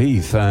 Sugar and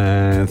Heath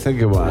and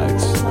Think About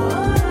It.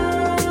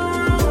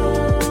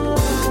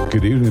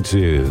 Good evening to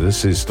you.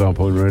 This is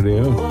Starpoint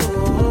Radio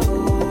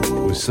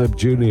with Seb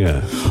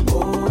Jr.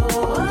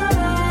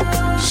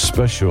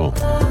 Special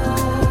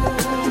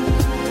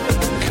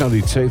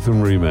Cuddy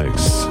Tatham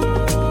remix.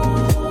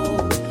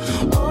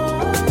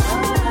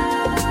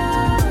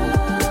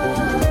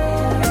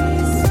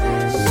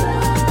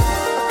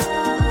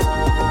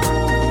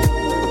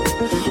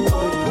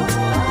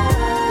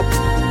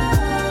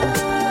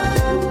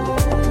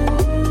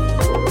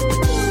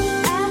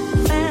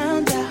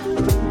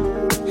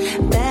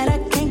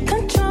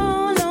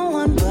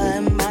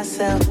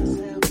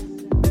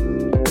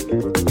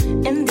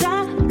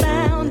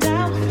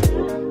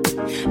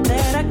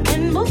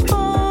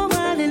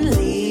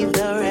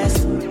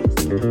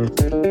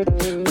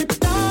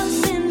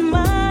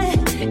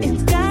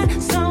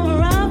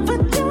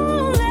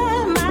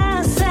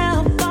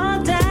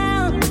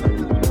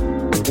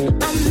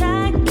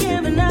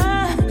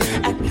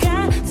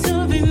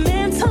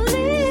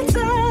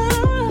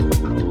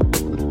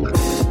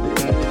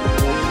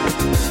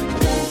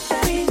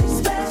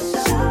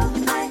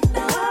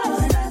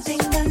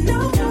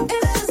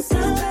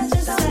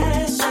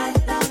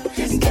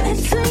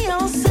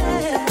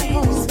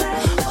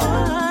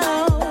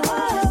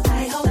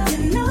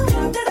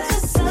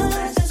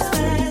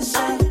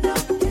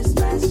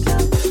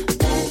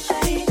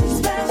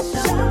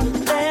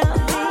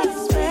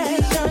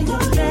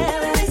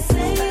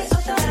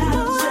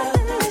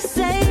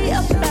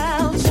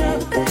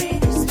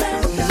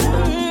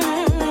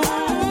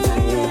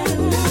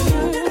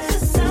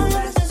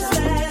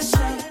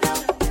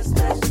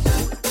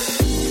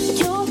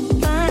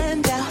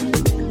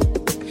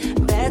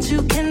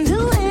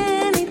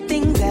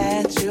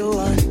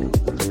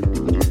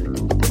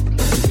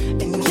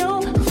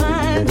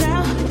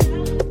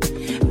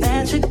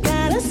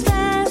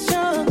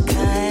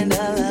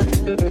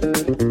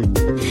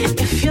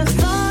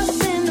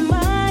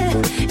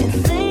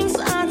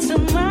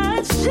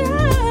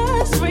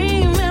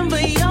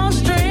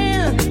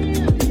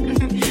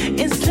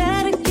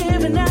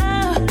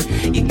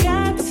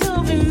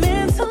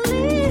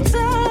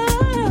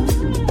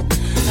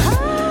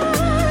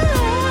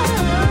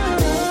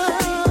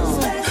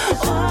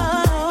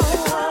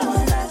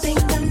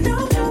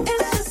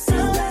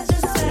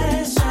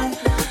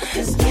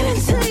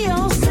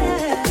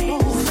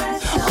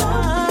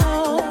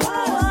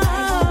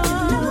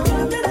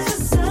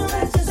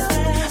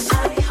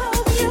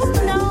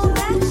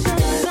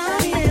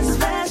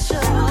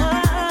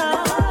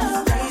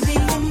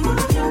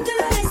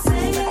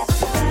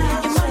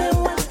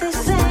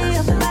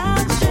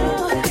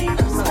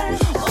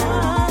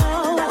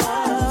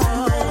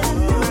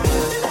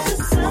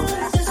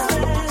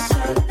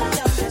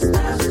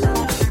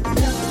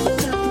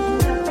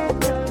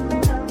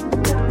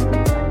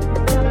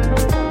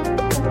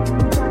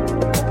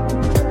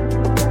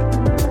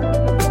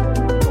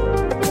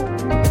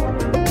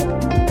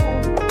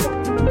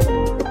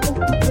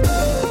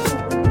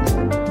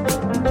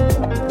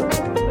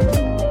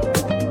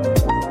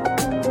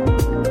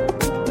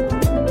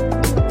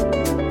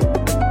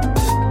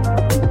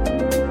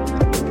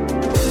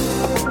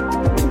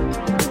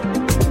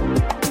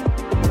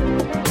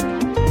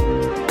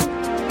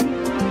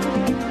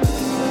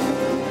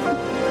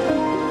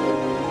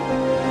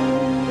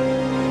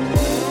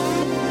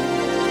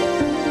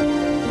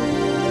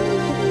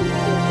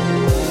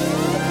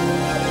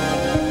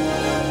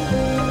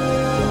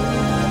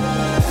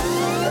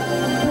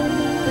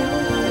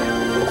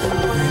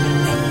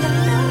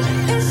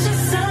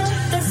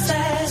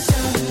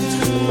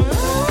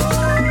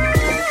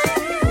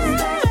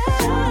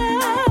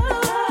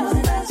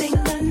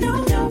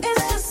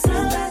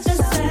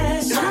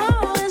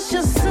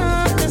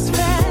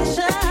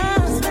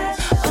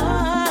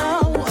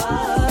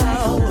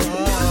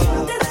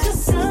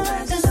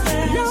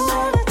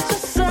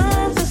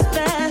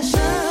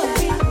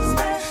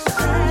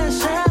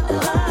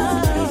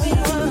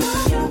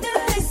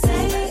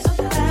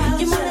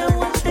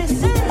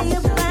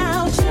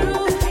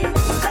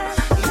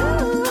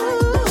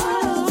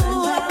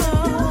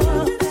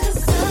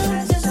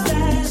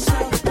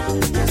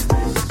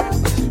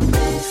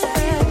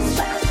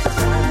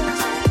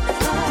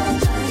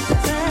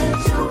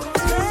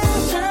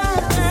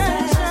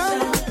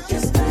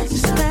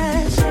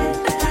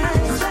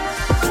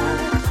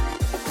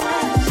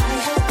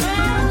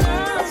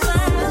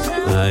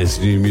 Nice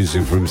new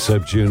music from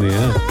Seb Jr.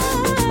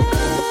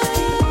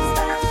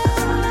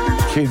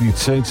 Katie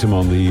Tatum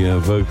on the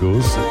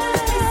vocals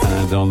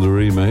and on the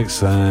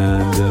remix,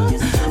 and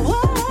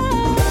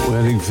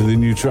we're heading for the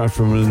new track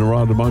from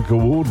Narada Michael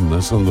Warden.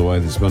 That's on the way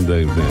this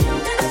Monday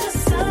evening.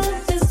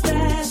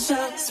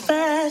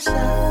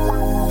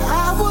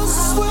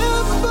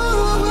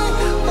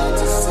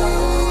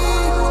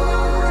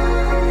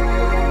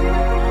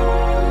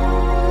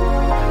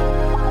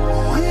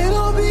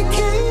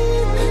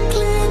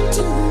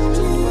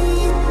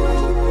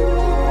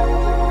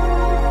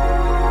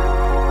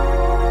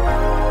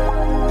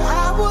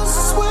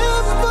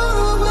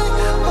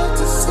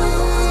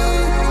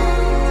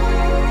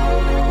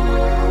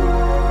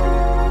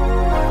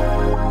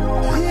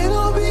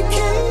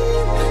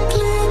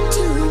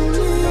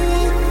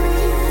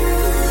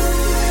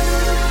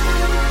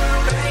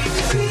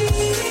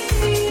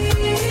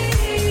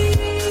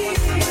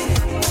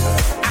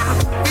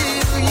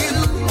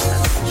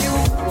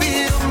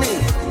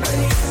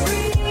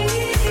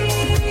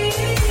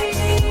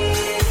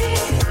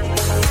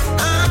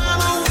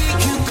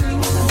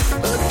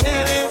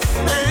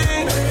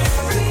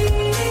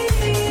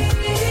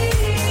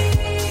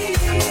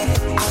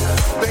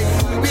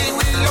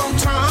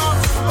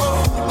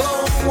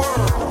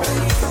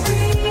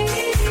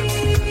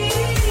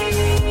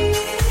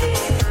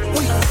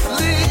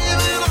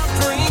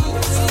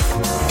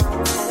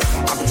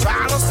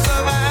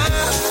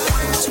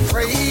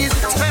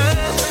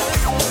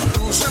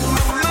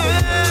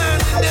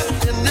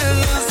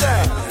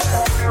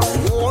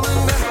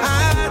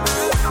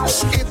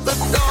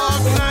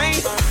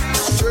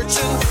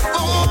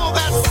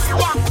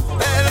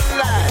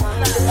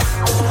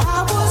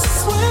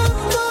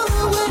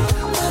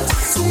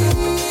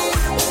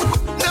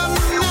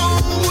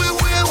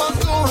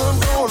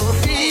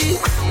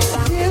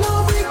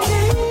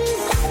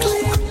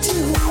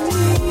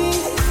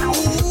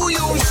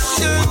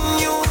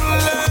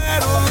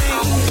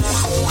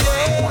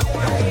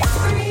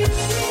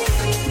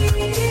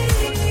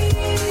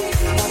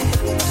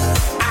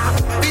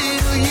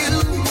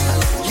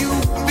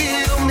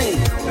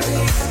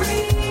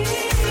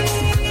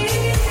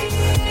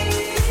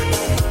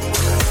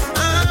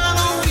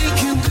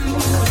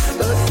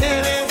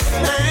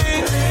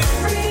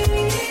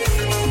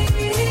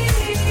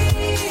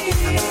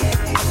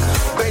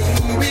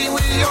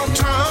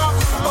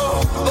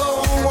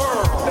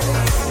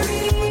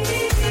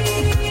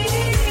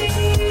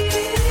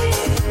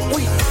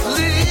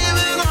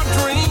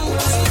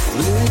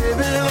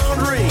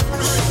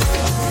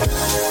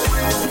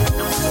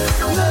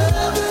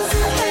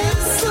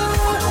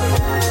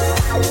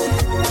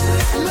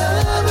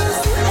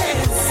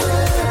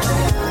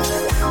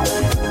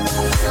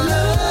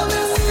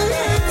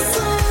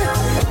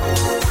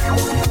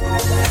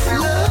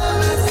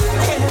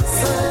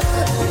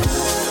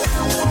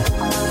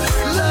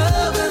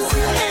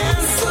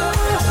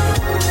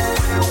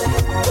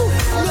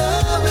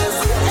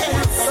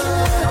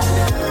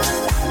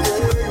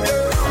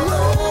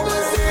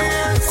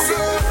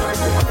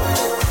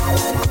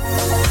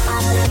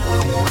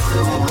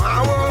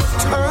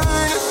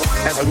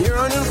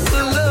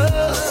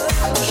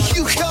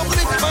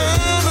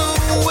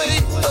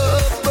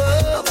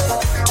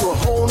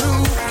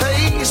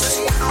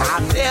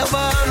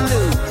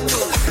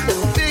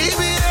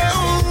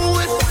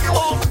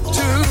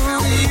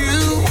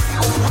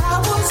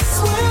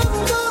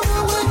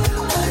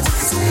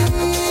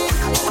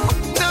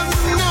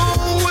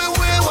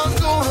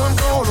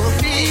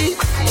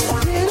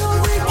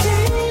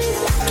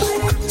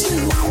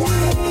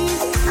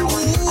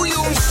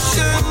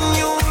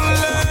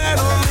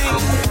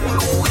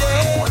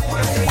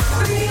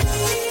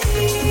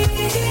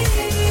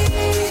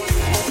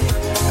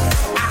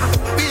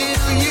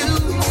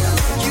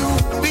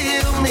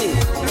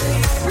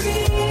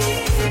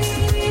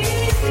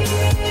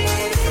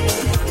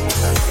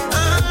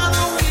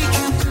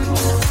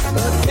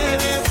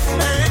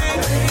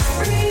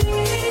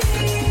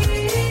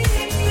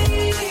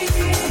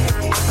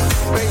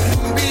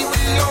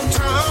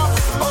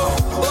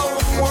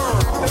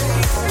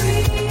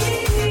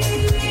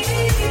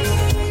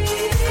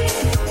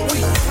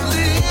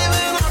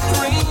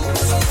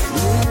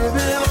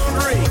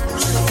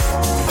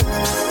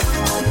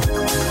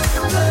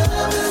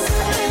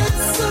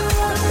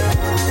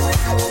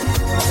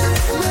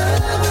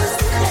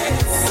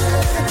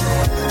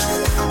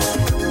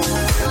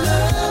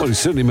 we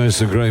certainly made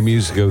some great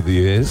music over the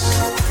years.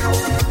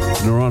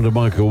 Naranda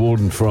Michael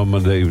Warden from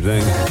Monday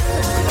evening.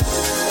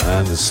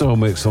 And the soul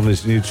mix on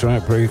this new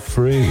track, Break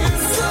Free.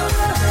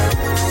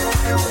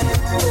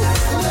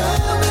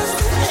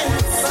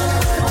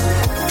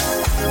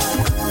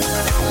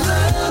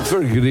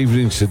 Very good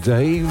evening to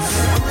Dave.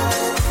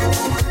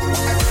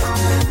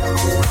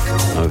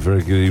 A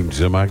very good evening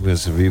to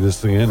Magnus if you're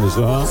listening in as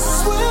well.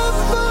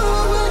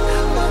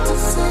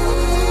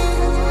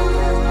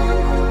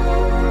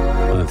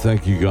 And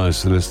thank you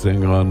guys for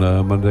listening on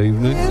Monday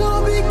evening.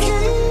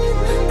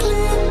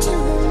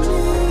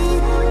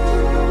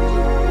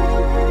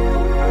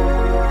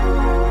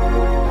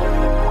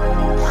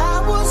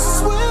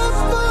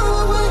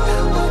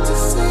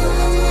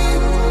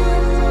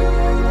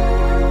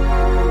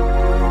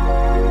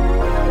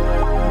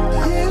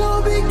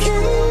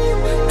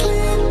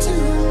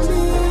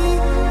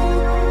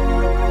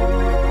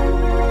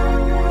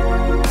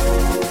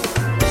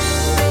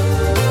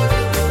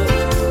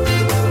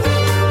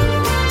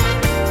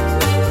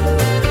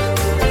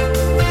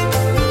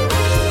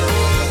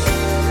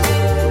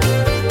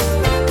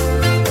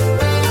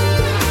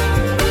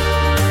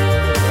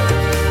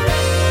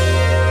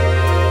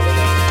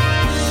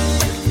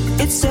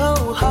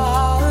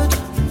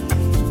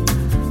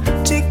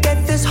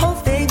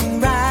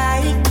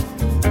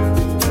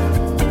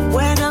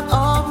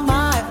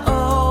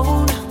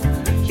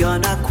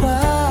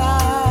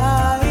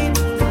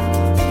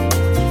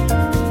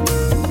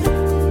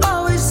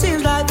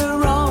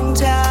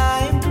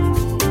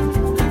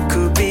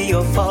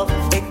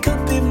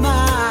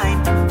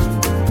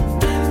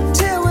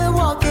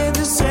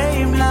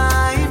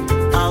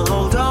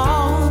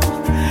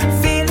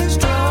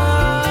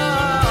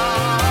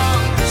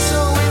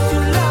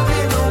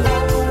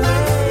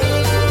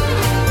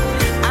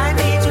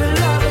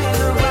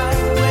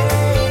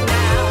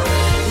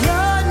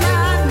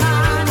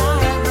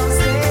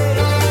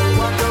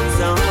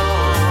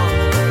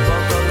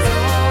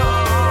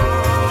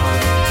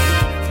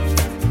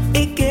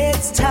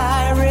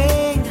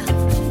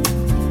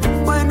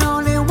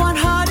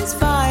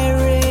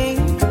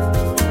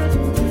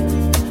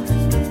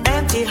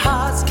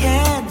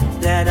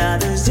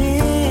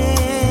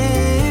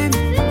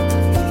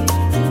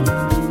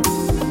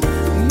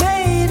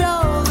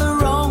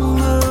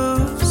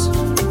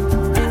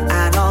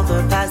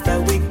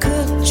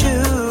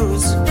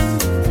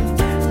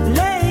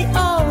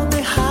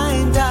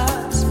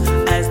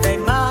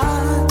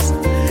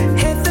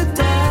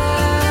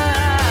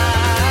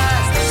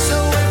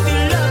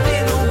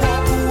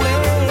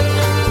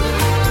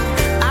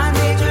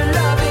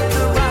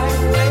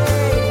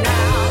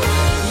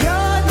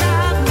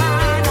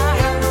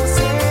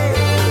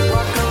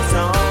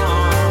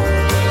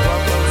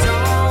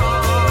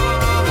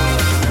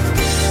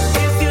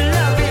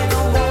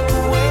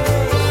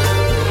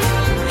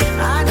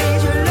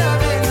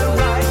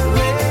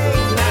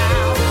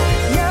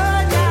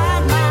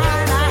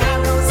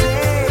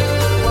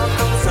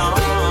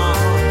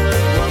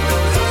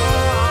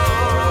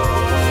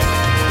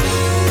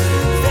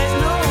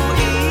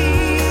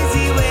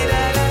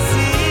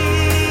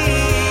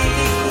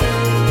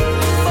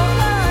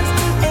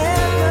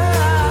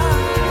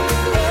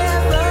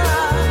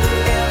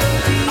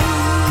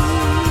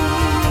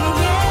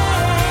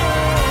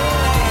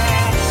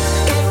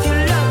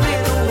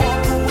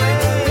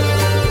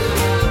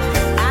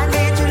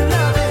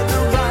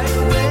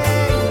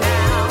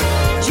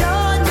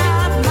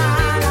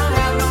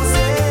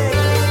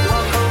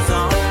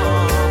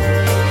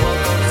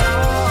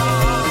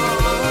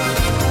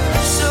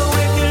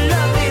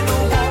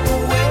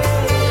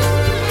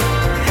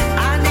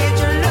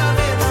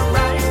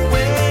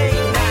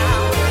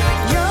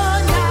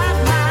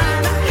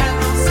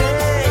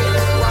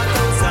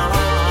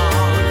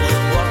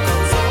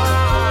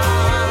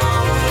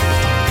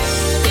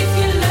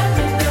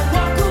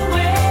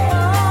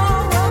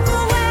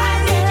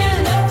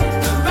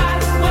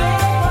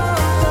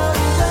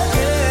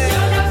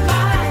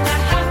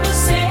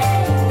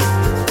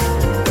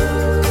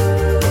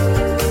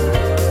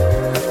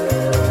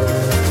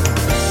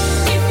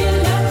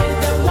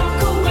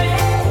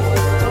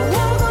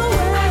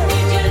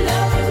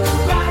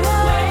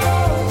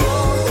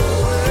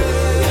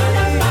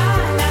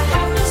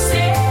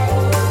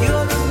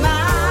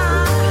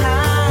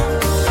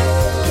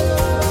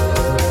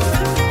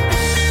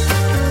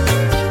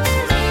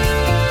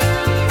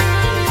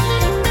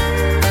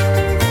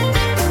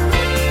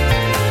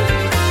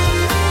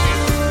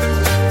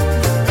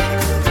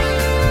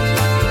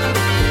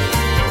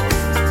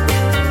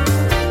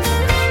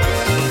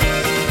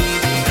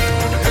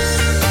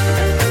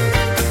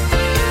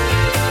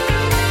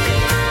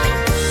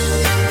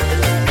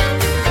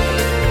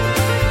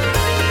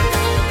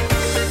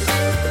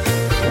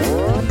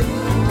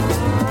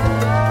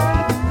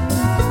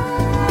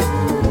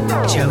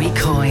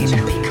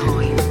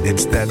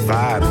 It's that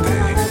vibe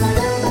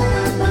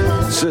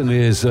thing. Certainly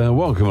is.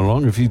 Welcome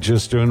along if you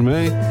just joined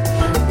me.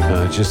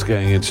 Just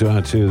getting into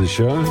our two of the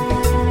show.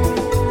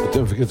 But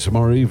don't forget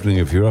tomorrow evening,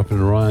 if you're up and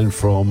around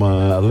from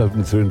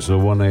 11 through until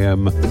 1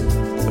 a.m.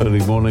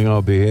 Early morning,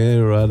 I'll be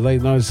here.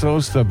 Late night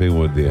soul stepping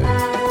with you.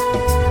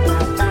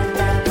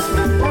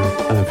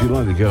 And if you'd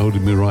like to get hold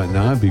of me right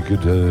now, if you could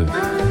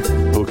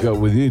hook up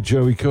with you,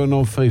 Joey Cohen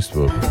on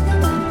Facebook.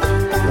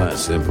 That's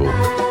simple.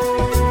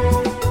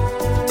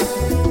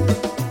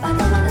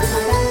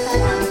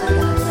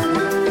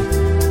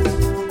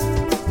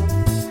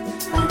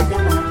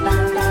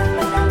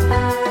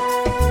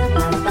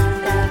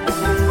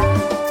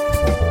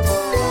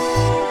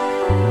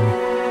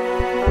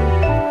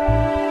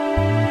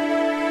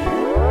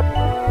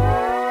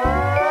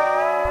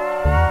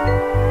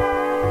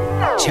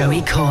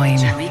 Joey Coyne.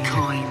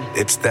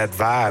 It's that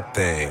vibe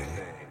thing.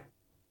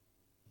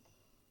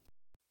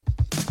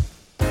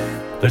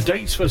 The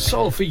dates for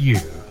Soul For You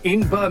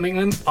in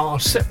Birmingham are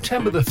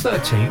September the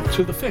 13th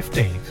to the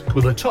 15th,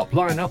 with a top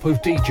lineup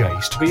of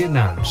DJs to be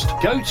announced.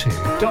 Go to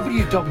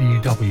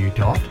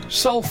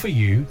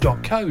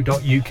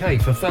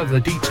www.soulforyou.co.uk for further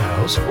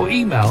details, or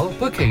email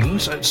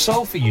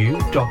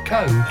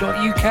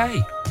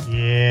bookings@soulforyou.co.uk.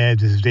 Yeah,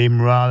 this is Dave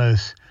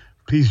Morales.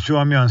 Please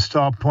join me on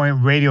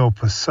Starpoint Radio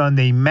for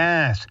Sunday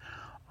Mass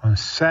on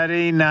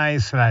Saturday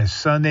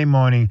night/Sunday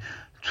morning,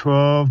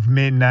 12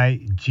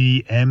 midnight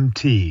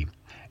GMT.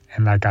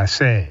 And like I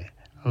said,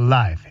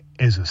 life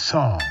is a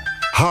song.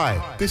 Hi,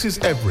 this is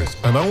Everest,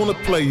 and I want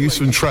to play you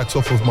some tracks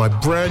off of my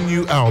brand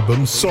new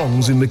album,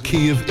 Songs in the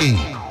Key of E.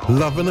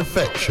 Love and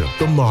Affection,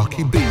 the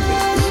Marky B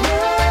mix.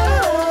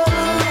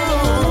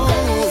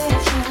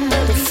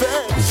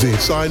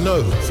 This I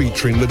Know,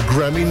 featuring the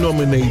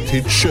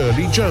Grammy-nominated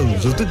Shirley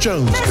Jones of the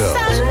Jones Girls.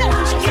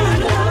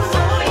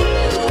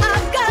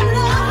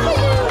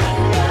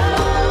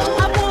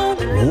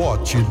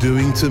 What You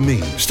Doing to Me.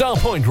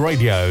 Starpoint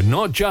Radio,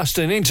 not just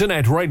an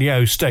internet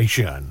radio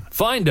station.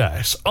 Find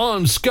us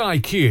on Sky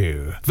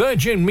Q,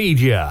 Virgin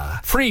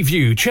Media,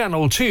 Freeview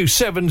Channel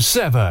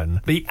 277,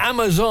 the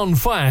Amazon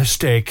Fire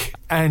Stick,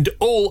 and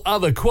all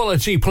other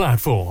quality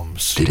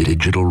platforms.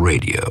 Digital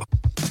radio.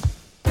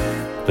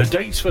 The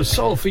dates for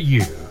Soul For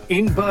You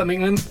in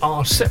Birmingham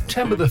are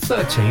September the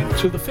 13th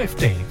to the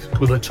 15th,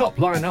 with a top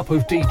lineup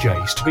of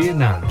DJs to be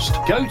announced.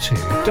 Go to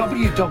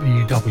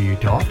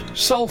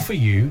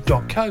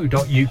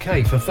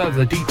www.soulforyou.co.uk for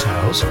further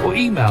details, or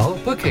email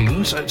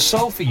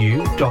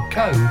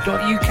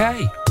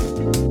bookings@soulforyou.co.uk.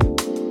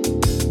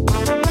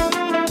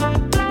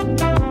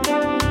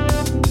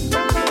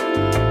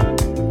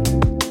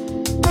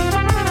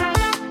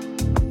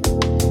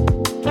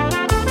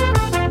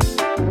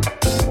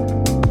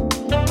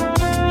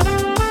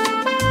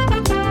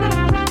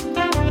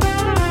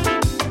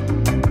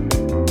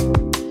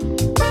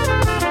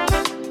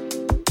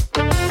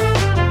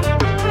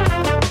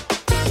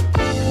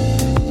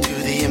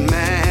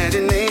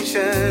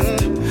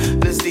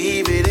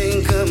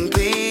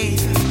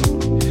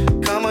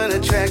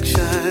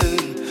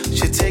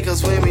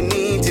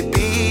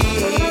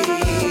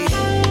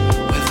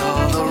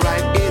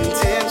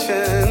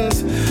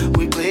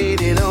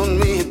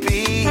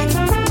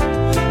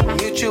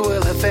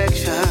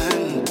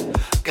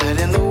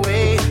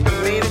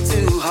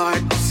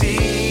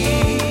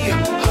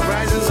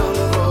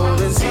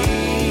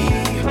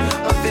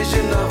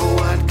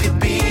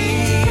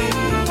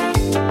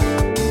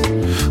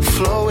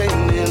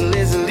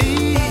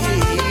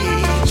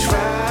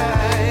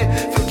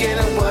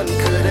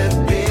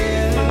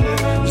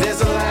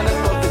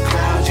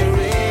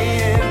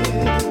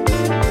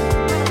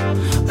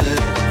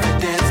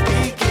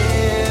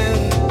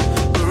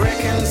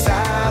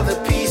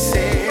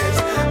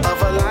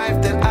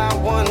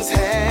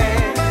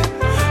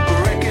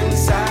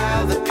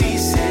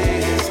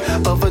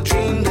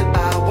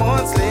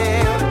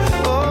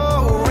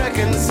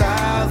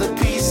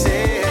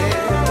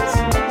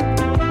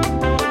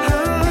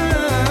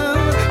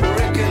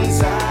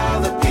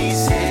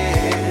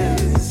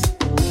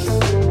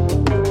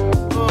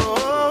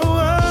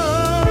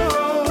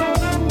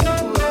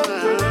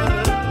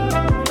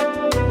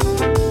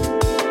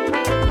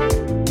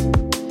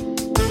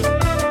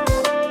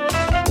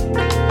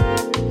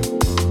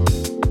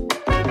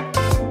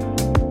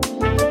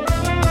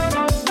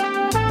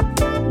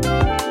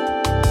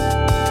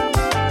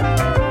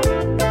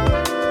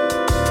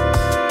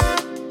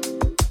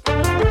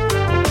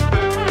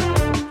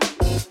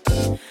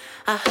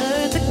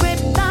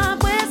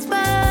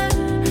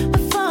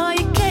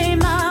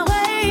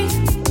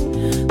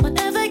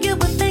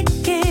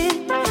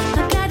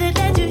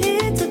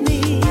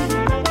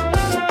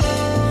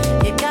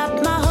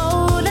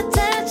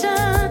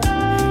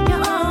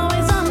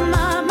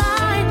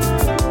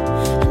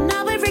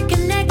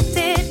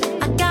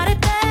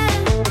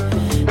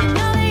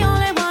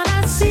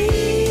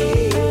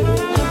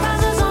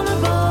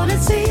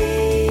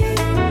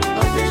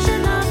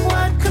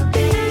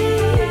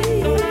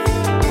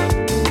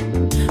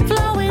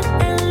 Flow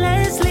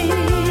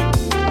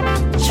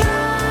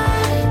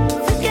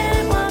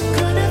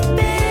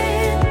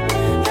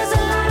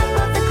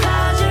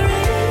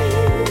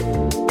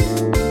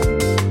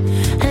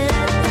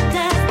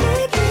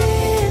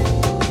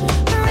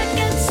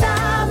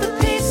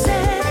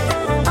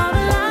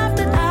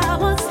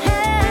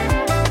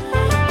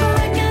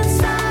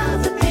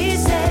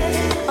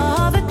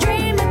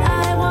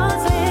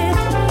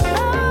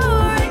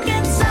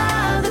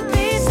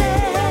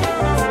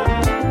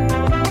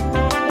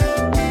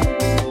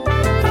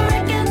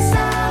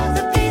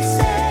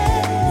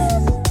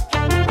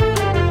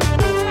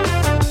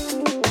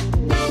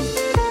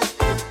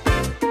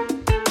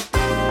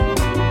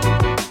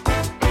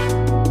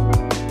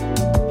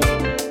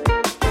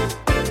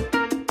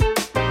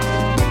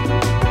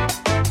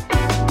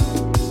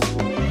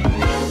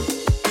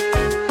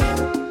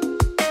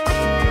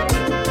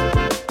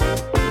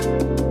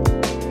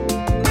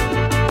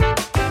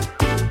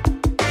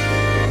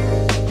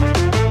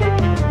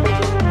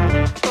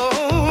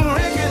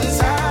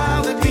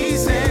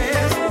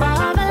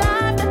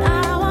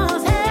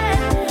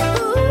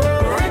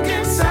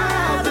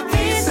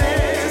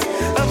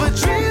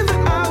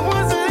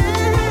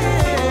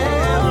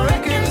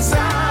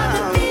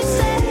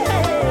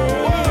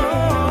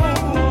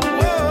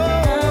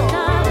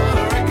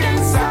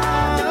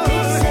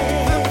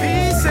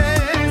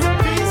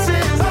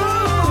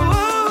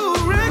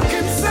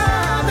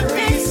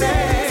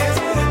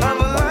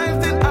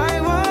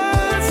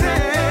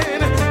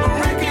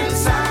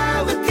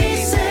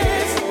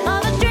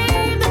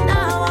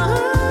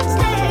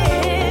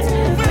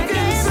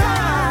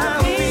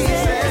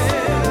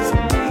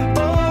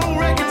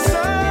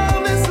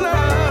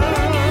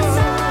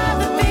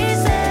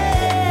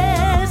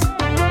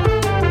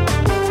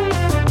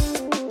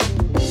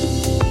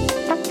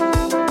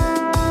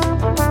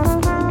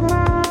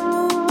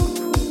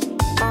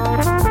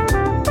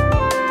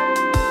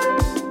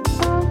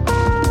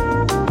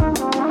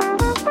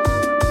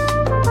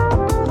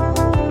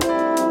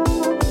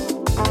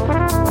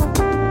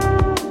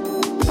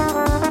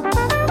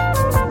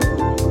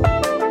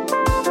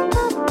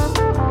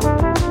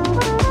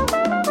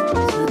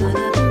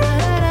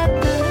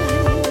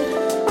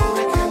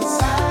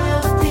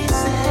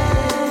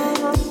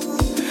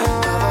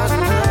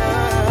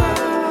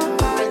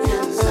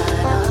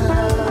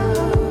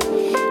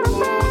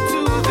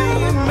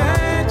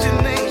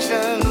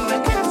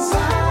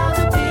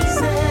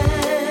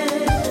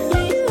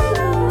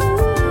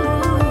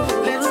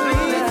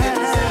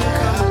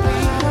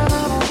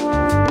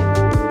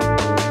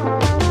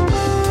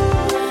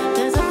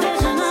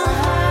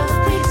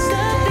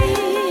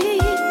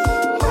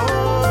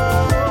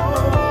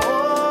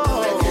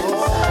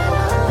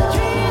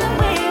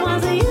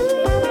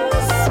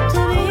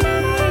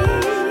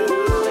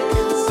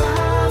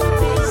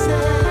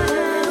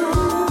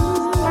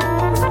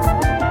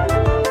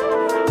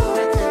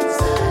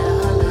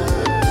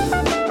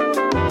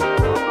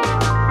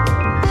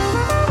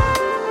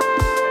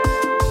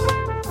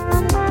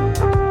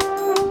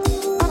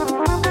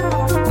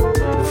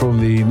from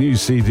the new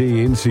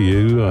CD Into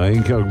You,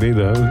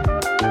 Incognito.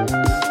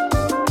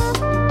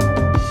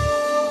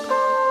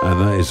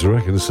 And that is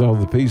Reconcile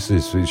the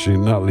Pieces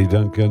featuring Natalie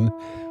Duncan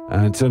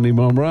and Tony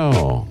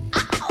Monreal.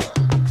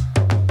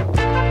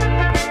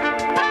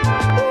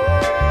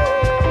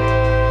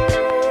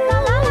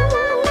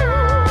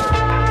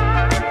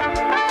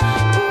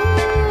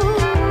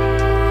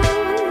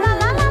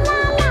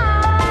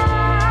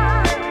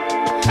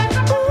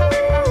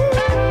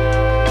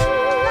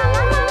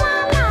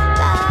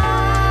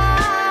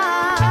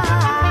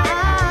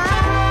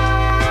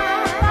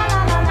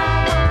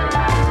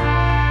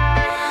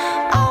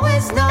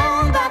 Always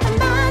known about the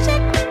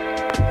magic.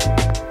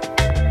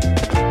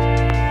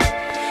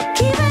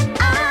 Keep an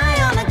eye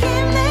on the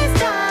game this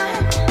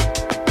time.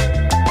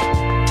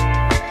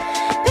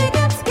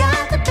 Pickup's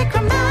got to be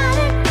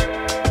chromatic.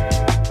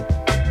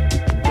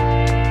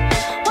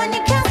 When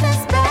you cast the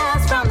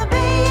spells from the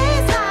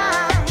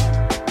baseline.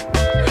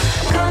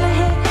 Gonna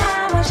hit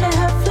high, watching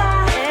her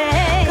fly.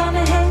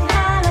 Gonna hit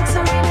high like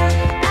Serena.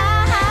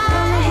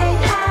 Gonna hit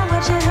high,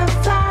 watching her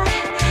fly.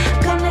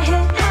 Gonna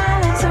hit high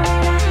like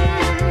Serena.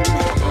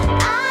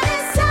 I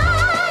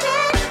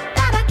decided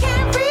that I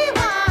can't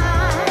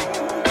rewind.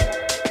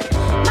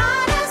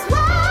 Might as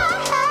well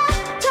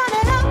turn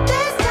it up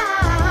this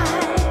time.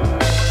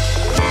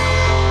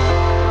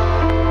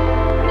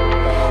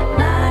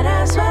 Might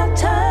as well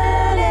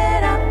turn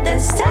it up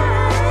this time.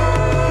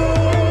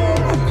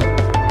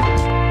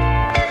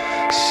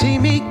 See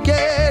me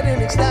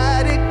getting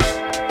ecstatic.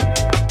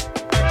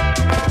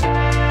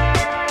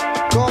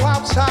 Go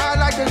outside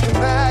like the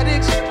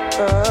dramatics.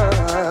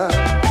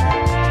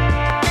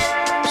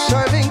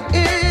 Serving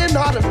in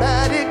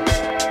automatic.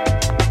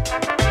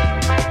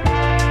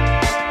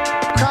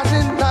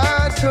 Crossing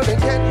lines till they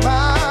get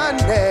my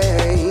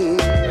name.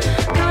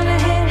 Gonna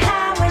hit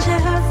high,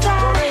 watching her fly.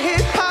 Gonna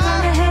hit high.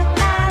 Gonna hit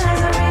high like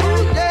Serena.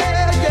 Ooh,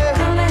 yeah, yeah.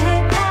 Gonna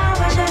hit high,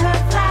 watching her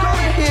fly.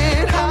 Gonna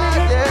hit high,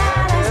 yeah,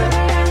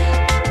 yeah.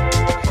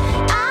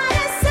 I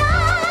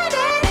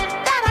decided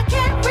that I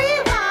can't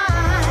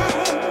rewind.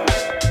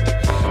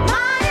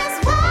 Might as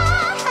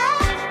well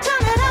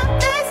turn it up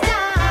this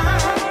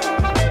time.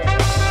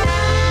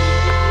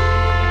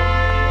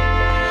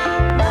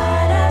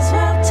 Might as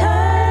well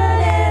turn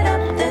it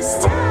up this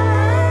time.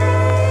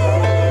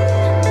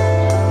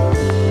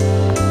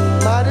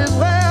 Might as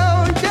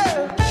well, yeah.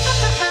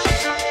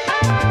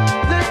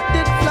 Let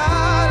it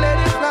fly, let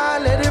it fly,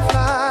 let it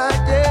fly,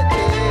 yeah,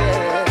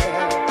 yeah.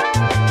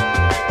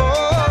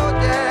 Oh,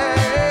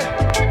 yeah.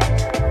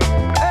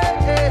 Hey,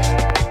 hey.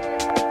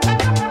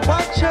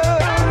 Watch her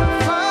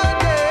fly,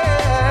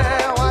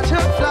 yeah. Watch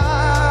her fly.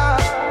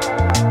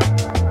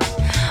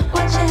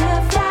 Watching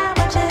her fly,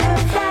 watching her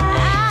fly.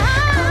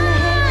 Gonna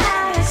hit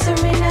high like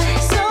Serena,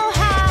 so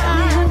high. Got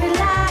me hungry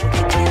like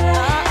a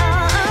killer.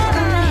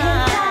 Gonna hit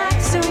high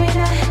like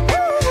Serena,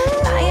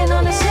 lying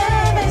on the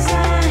surface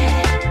line.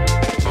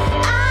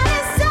 I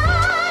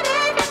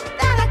decided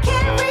that I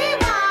can't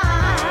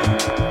rewind.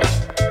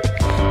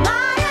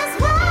 Might as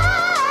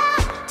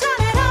well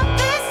turn it up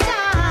this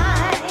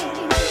time.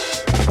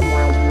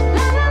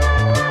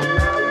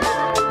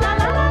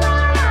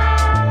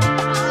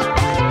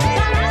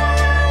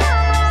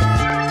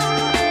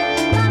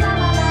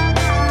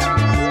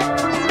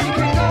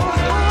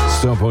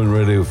 Starpoint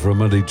Radio for a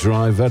Monday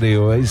Drive, Eddie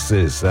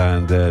Oasis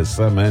and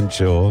Sam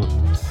Henshaw.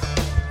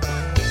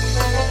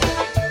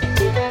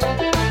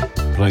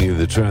 Playing you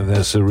the track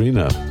there,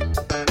 Serena.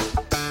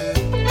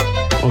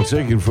 Well,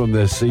 taken from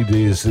their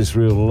CD Is This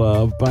Real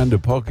Love, Band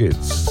of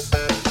Pockets.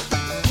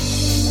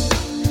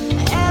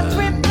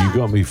 You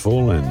Got Me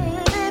Falling.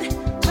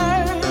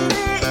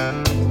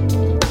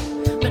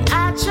 But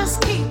I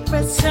just keep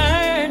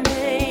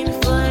returning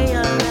for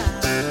your love.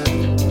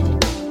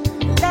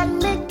 Let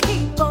me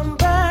keep on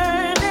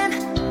burning,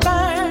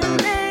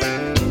 burning.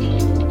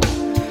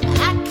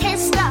 I can't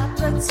stop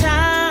the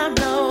time,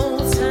 no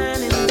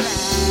turning back.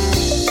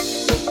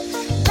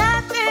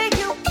 Nothing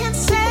you can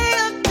say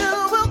or do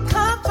will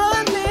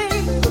comfort me.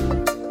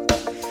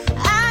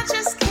 I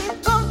just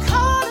keep on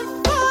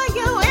calling for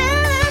you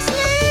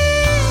endlessly.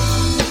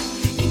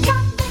 You got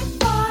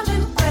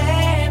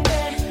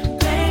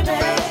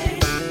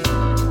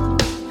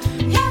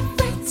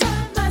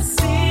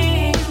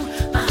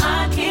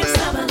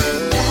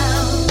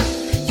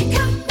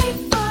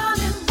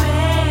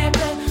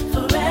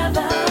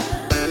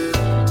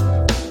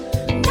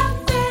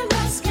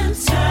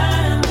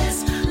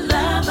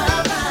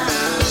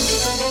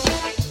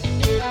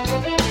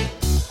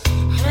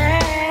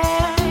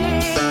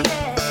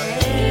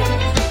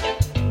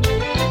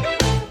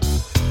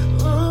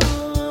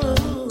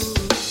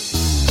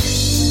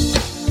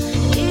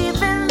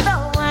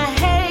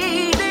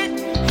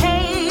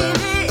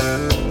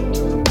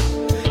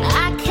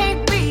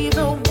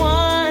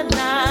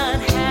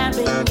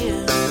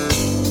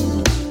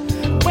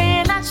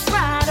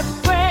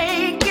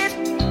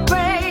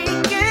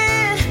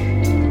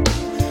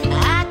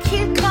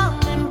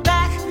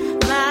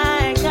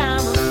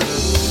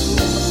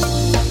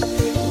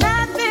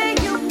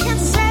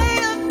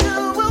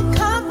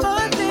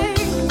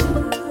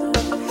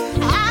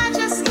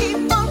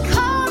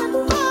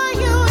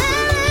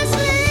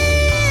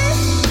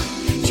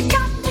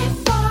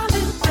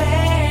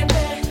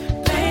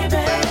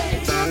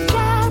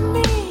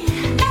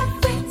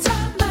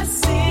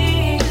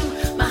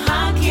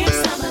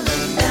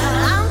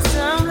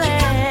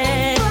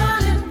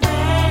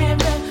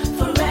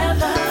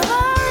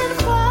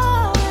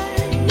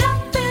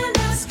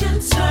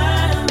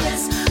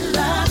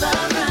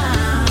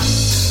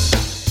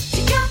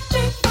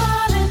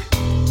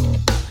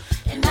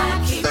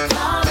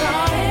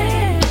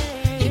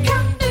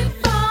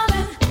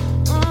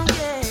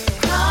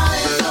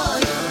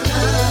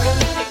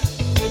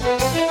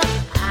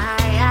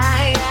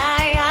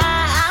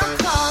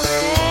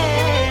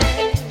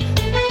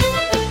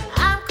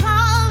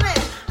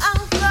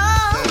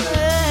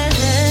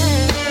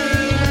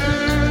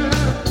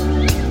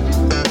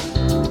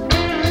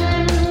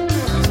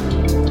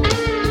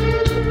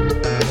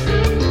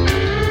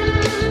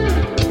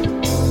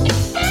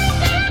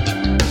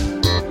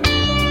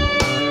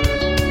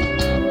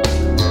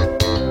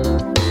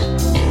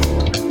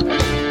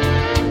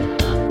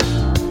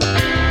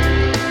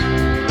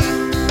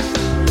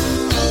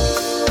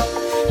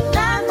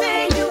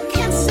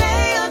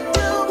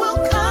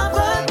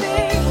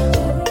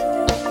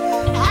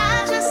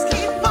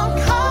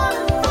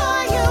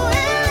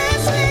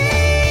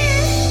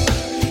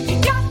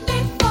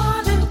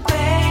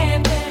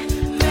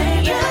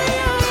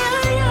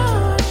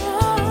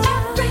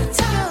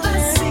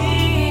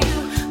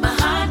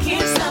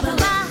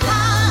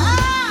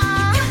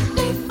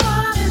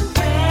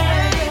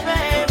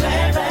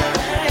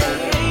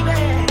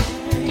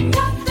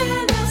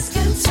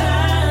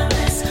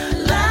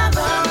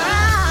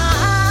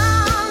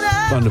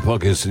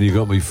pockets and you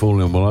got me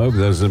falling. Well, I hope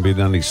there hasn't been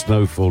any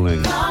snow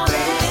falling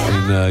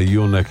in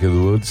your neck of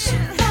the woods.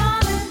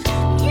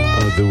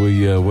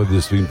 The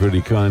weather's been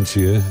pretty kind to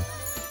you.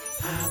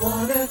 I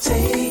wanna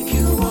take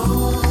you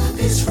on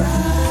this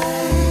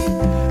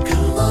ride.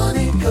 Come on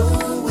and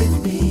go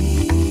with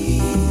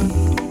me.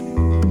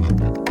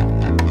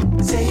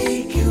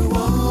 Take you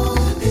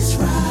on this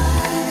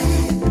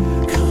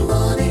ride. Come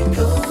on and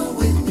go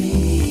with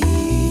me.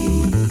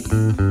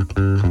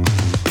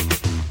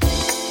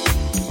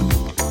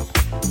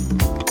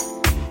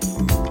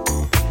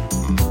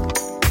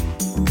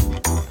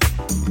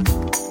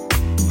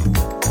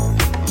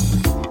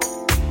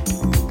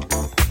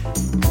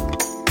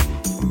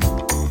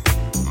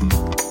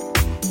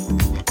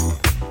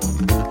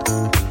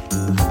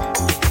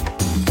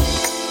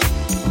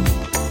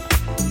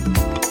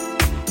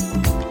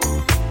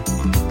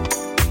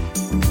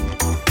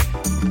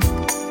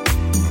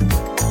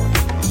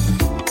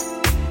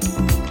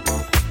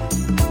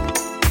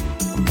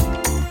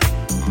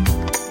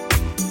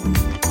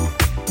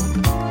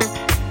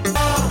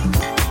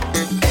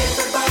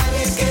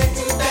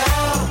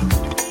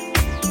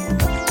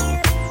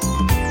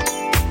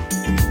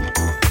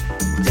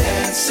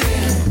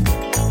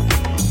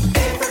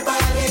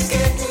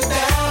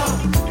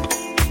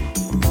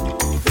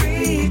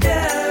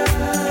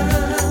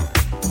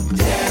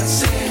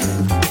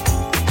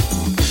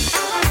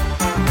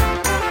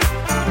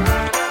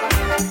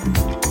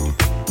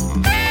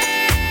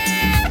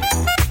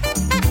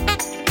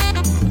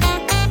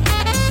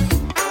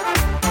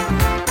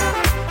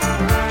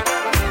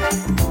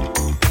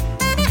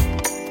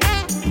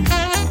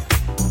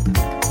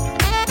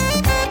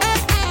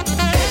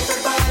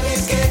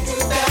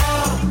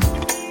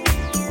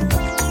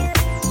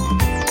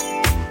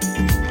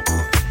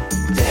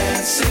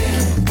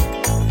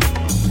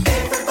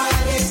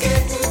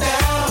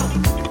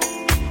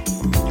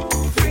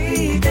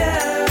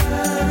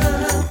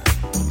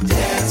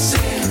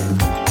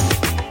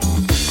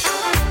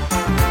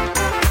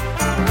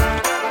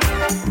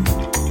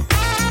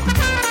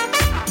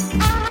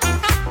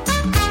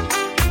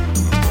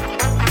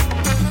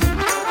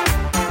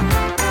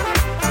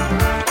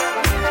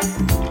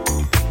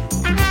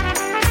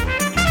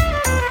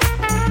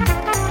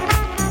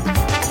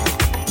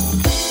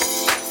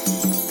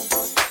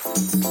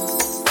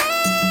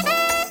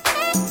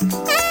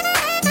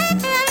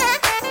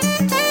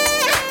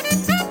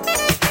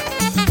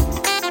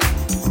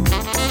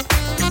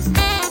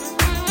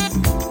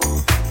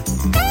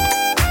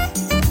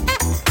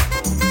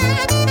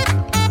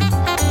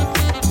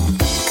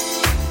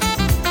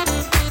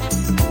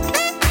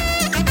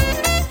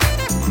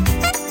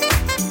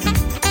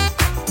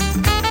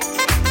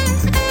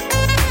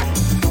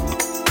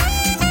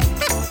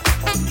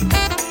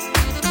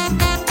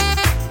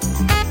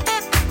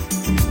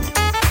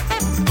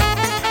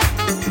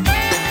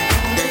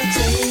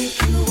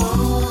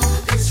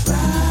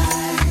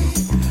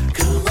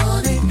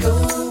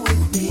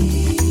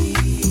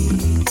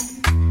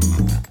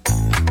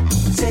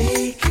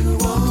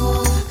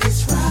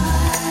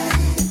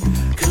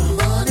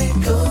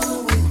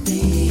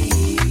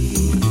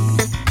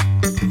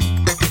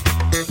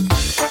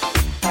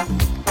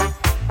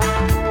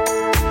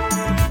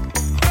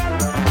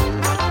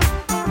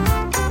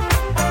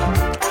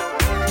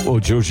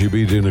 Georgie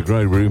B doing a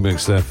great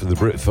remix there for the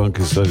Brit Funk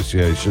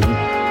Association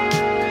and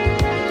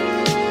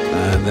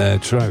their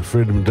track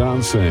Freedom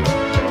Dancing.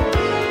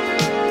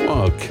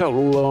 Well, a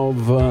couple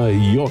of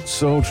yacht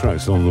soul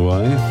tracks on the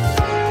way,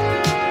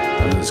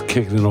 and it's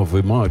kicking it off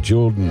with Mark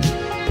Jordan.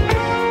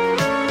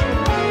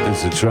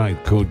 It's a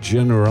track called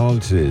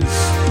Generalities.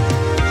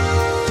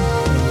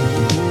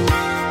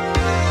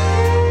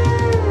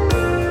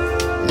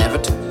 Never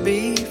to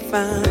be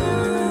found.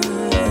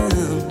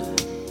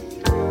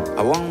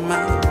 I want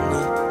my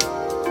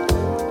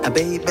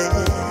baby,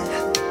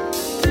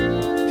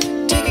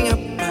 taking up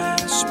my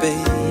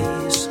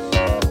space,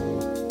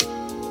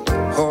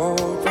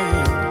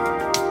 hoping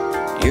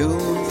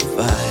you'll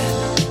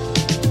provide.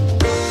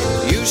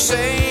 You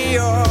say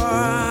you're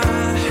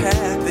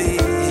happy,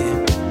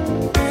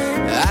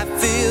 I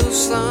feel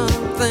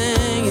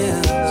something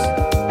else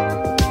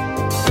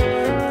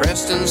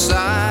pressed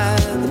inside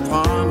the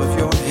palm of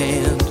your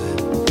hand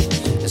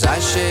as I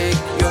shake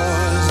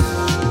yours.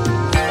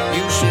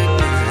 You shake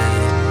mine.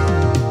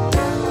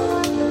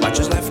 Much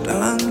is left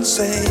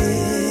unsaid.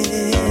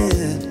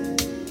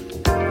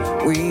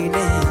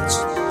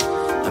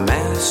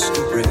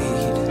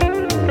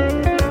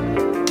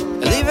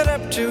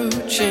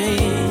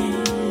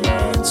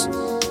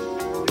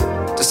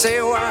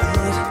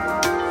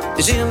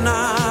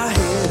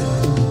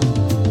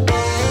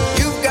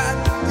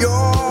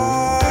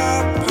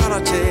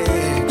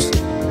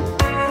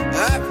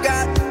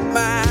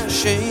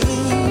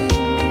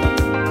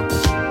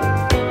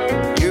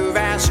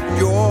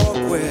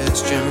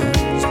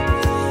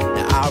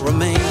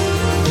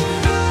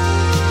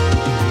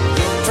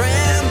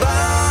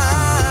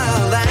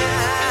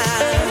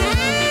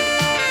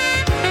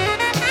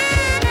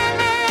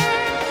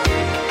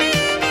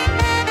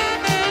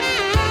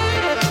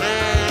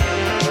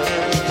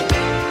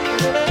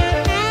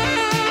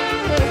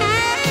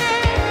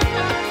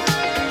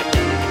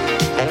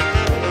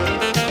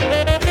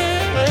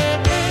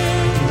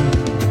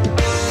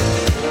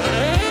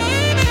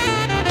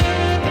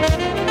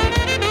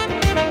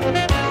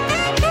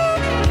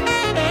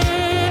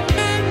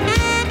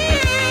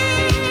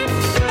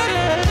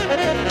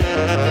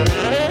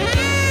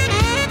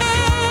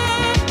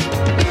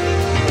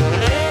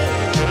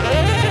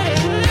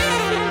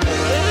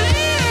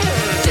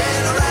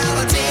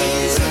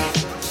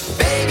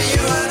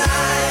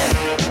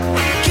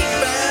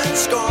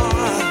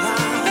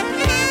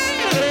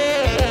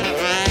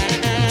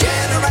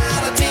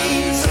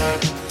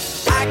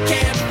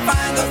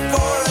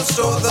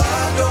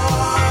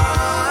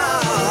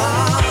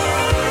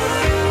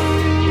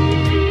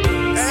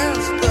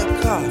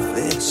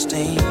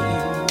 steams.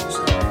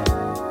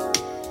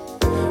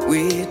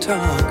 We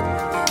talk,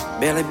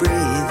 barely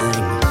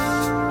breathing,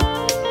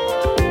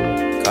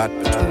 caught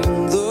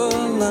between the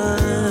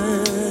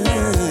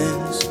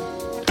lines.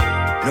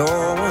 No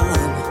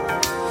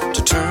one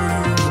to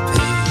turn the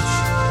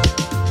page.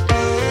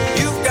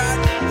 You've got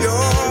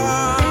your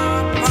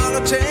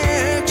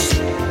politics,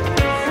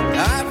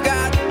 I've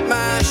got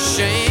my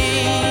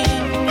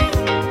shame.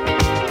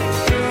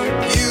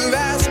 You've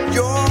asked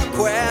your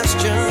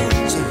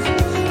questions,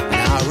 and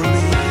I'll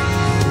remain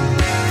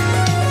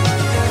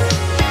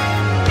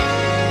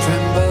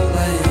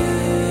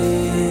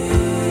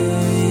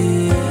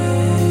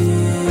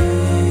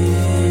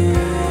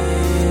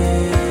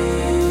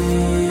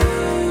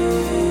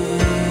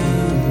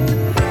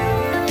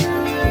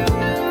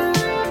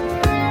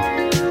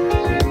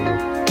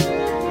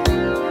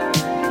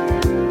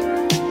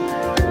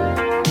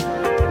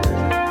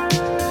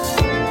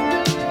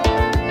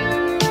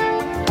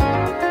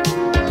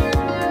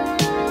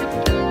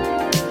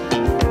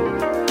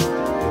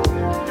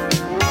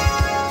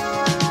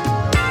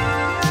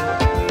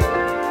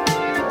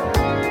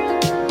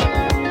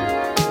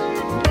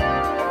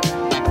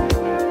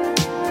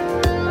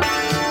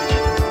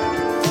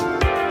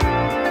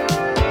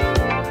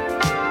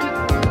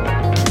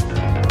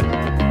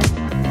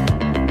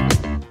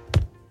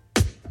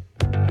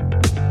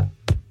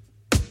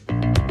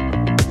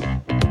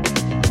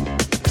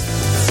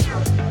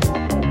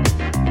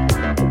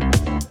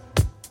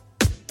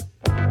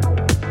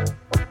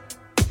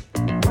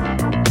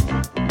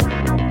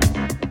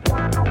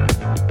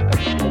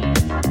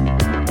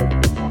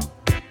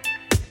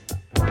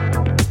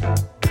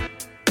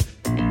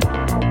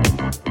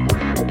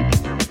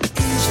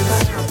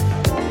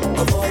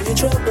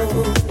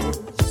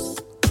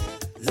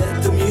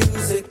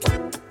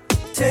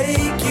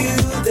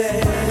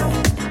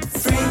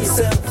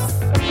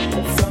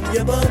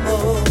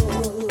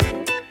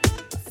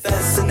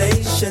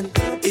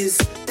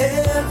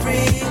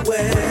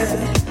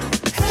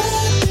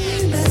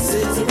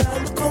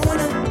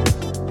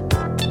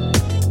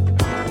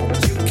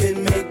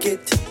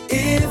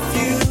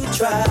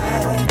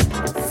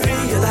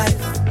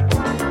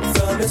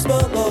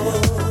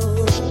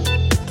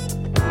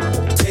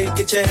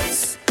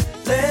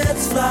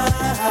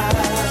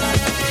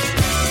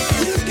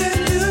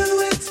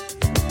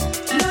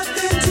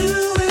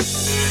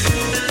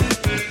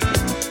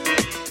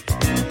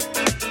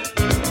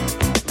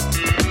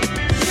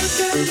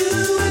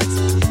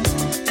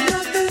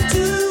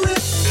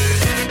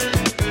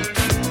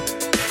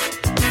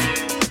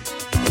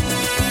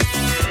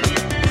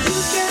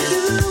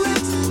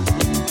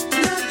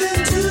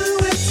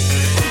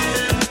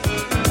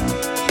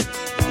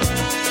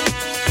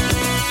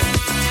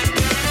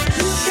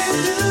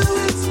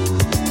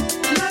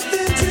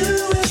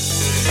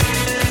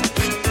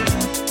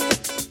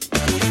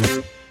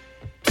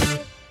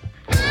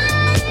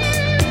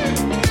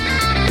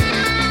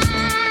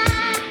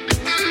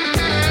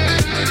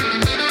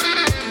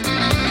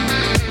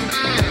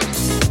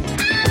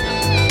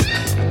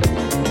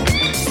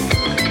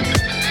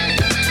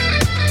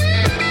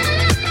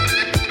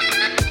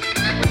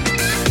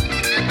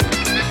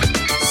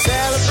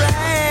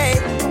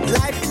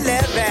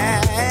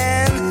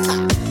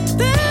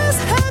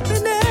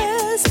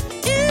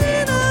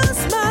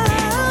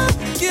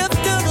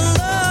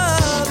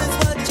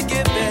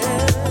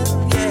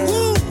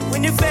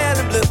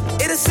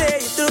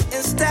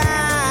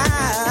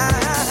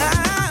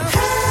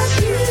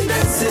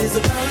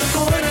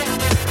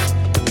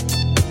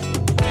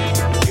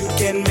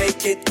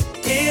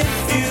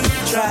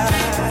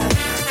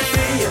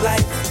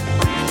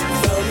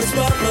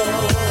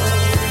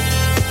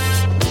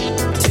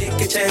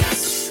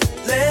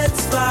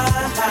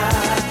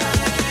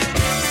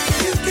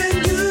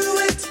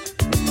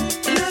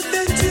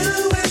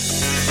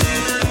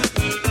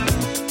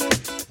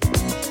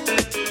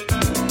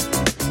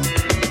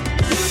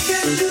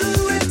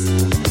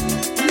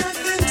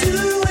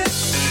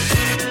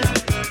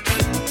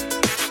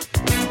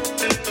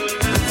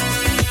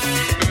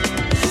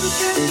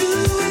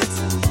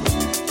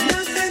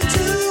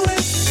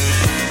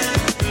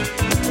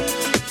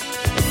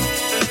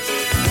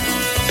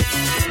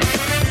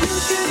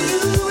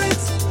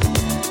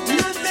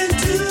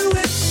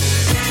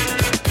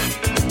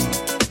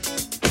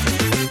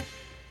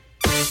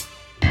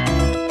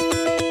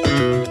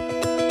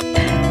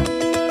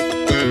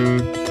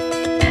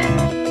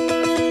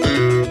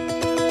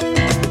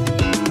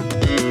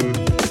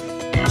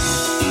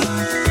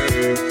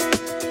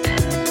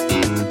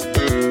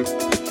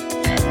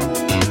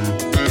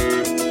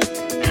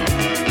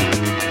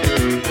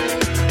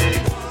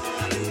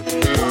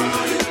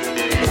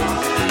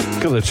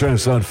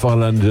Transide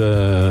file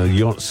under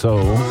Yacht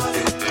Soul,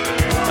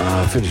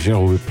 finishing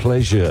off with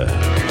Pleasure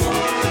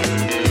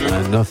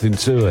and Nothing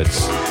to It.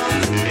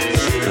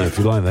 If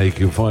you like that, you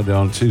can find it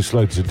on Too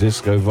Slow to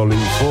Disco Volume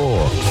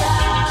 4.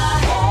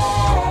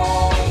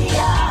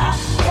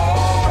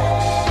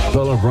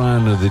 Bella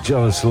Brown and the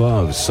Jealous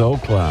Love, Soul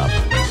Club.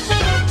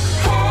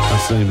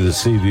 That's the name of the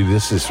CD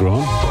this is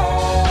from.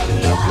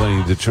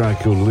 playing the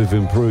track called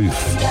Living Proof.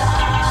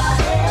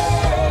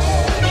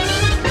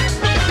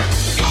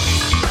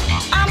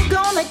 I'm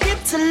gonna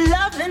get to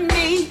loving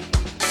me.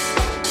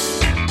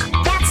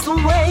 That's the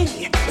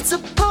way it's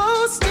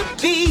supposed to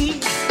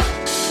be.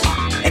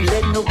 And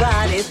let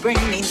nobody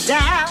bring me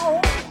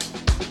down.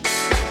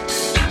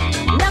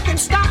 Nothing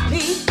stop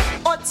me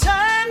or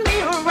turn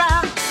me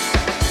around.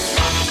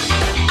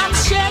 I'm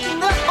shedding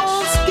the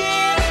old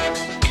skin,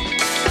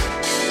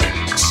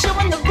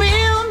 showing the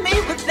real me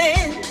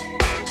within.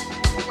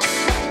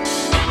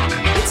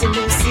 It's a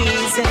new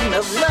season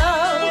of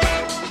love,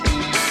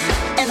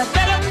 and a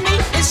better me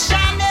is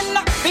shining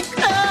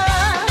because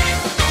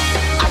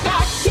I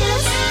got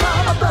gifts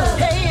from above.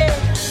 Hey, yeah,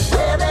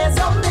 where there's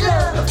only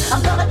love,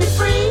 I'm gonna be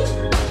free,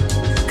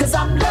 'cause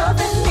I'm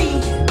loving me.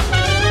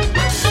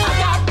 I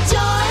got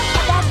joy,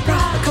 I got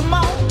pride, come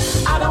on,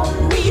 I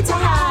don't need to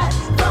hide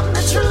from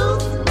the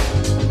truth,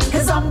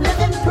 'cause I'm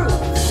living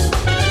proof.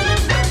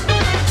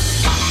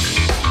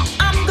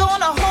 I'm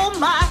gonna hold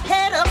my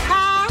head up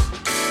high,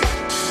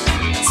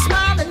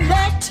 smile and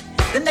let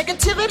the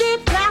negativity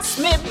pass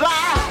me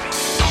by.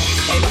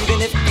 And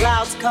even if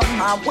clouds come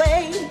my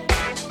way,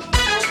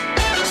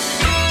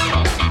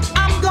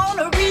 I'm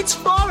gonna reach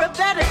for a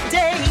better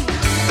day.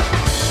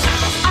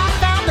 I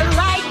found the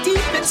light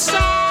deep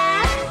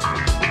inside,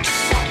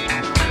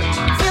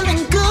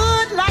 feeling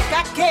good like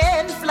I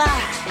can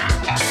fly.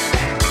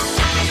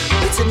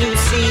 It's a new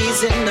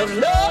season of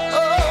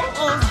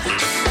love,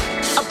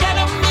 a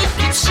better me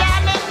keeps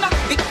shining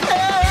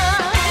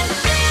because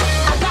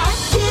I got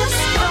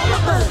gifts from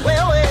above.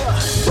 Well,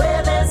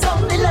 where there's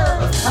only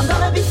love, I'm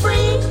gonna be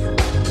free,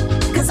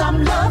 'cause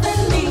I'm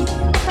loving me.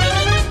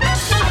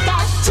 I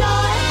got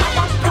joy, I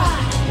got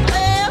pride,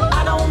 well,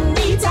 I don't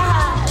need to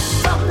hide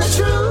from the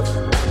truth,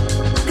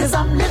 'cause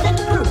I'm living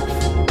proof.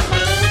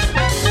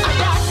 I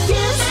got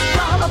gifts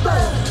from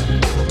above,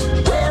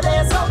 where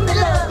there's only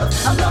love,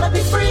 I'm gonna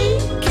be free.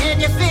 Can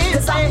you feel?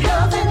 'Cause I'm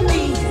loving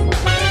me.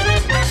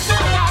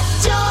 I got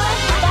joy,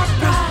 I got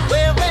pride,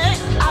 well,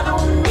 I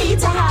don't need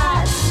to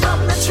hide from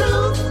the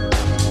truth,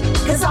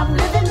 'cause I'm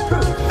living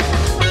proof.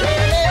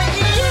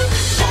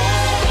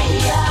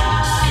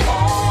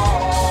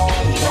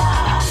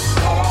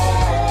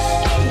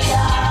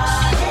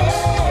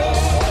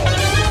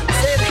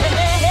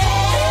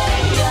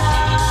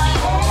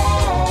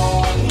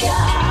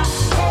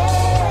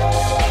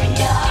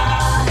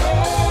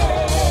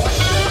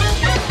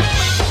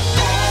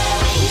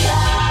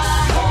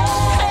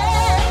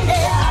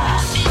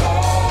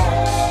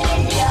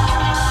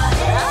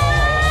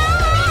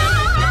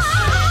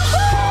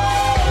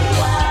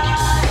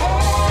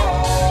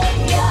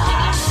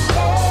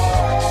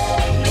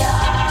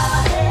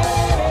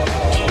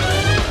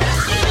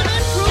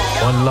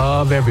 One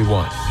love,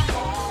 everyone.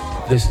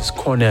 This is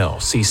Cornell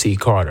C.C.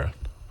 Carter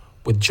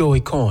with Joey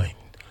Coyne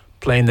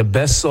playing the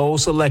best soul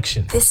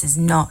selection. This is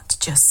not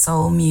just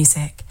soul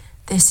music.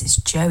 This is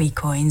Joey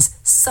Coyne's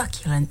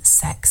succulent,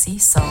 sexy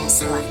soul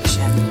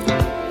selection.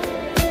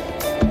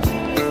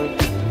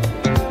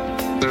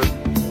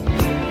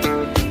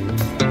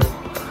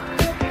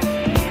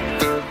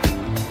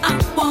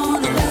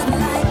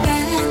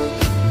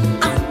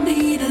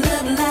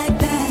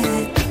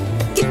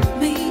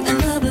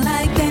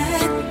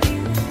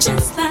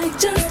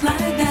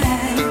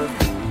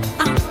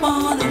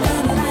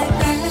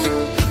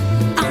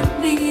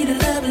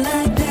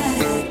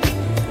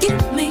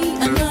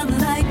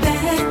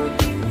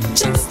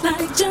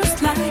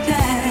 Just like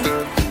that.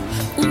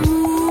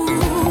 Ooh,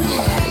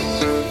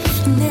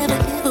 never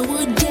ever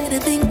would dare to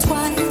think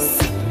twice.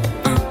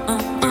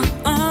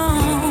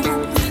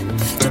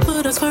 To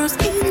put us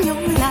first in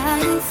your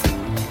life.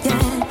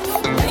 Yeah,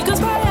 make us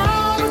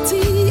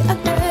priority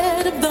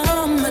ahead of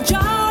the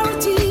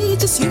majority.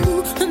 Just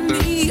you and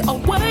me,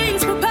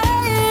 always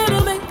prepared to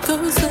make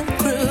a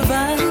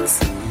sacrifice.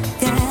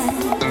 Yeah.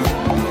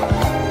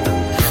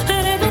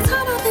 And every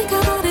time I think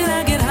about it,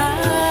 I get high.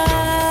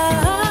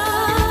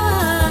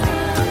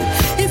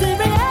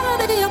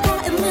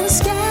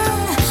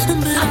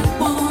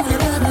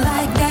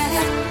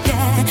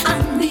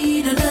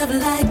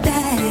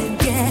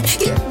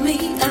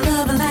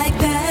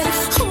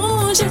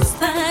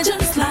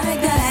 Just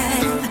like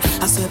that.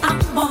 I said I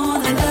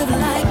want a love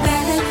like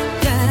that.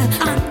 Yeah,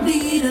 I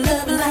need a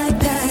love like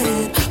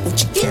that. Won't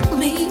you give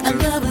me a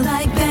love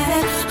like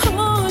that?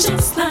 Oh,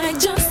 just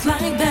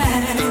like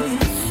that.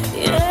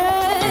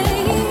 Yeah,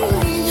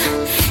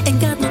 ain't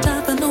got no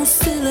time for no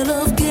silly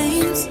love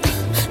games.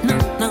 No,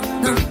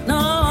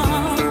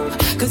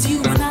 'cause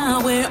you and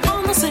I, we're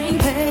on the same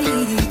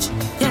page.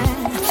 Yeah,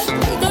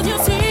 because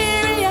you're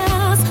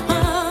serious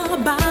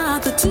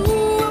about the two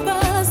of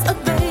us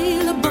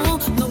available.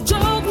 No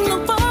joke, no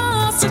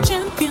fuss, a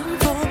champion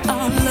for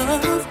our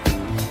love.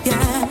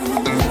 Yeah.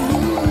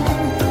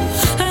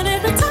 And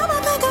every time I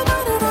think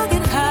about it, I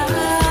get high.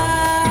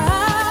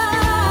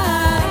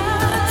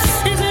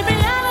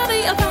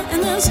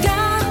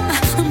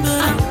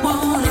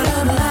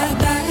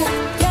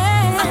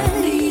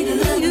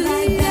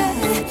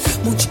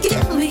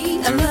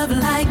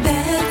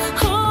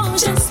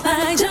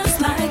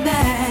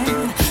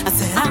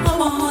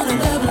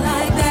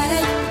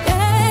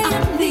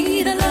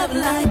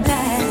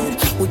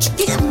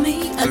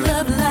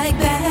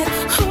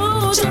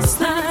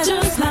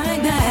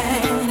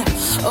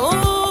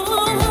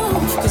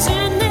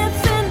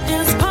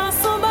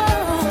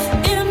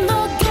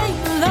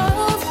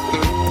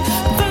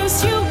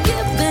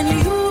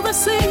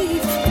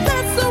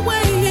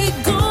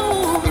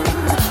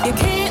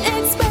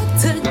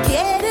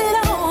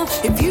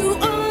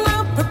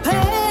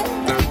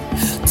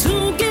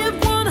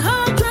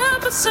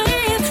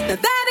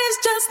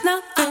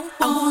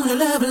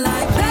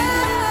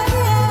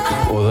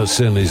 That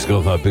certainly's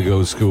got that big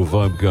old school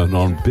vibe going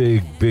on.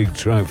 Big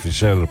track for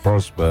Sheila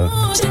Prosper.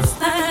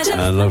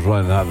 And Love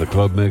Like That, the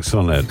club mix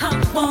on it.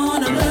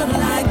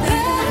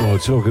 Well,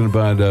 talking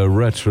about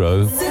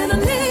retro.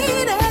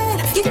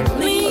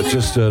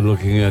 Just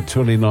looking at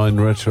 29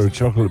 retro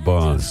chocolate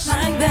bars.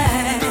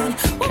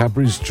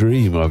 Cadbury's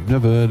Dream, I've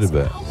never heard of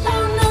it.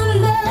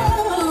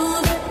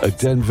 A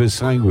Denver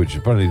sandwich,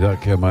 apparently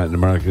that came out in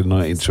America in the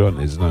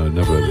 1920s. No,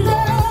 never heard of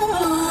that.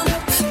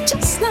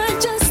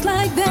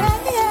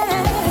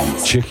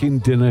 Chicken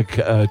dinner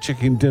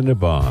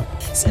bar.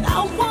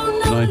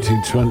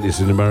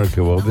 1920s in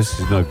America. Well, this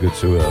is no good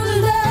to us.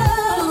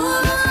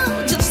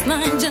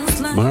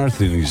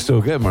 Marathon, you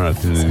still get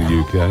marathon in the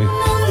UK.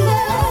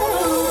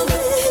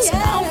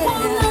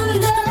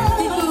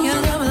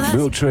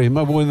 Milk tray.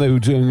 Remember when they were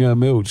doing a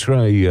milk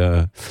tray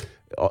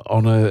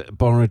on a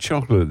bar of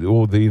chocolate?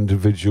 All the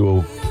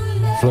individual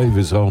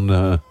flavours on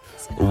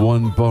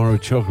one bar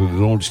of chocolate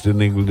launched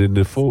in England in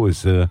the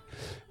 40s.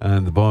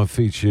 And the bar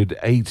featured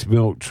 8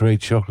 milk tray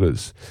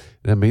chocolates.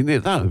 I mean,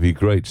 that would be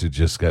great to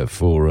just get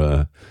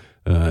 4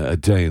 a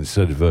day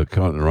instead of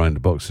carting around a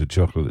box of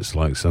chocolates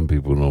like some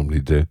people normally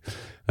do.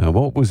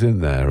 What was in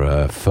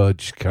there?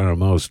 Fudge,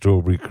 caramel,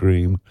 strawberry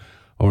cream,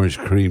 orange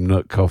cream,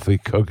 nut coffee,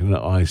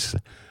 coconut ice,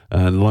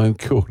 and lime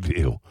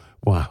cordial.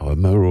 Wow, I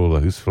remember all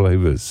those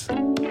flavours.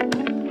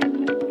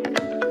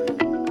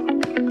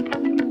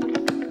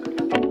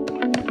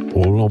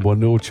 All on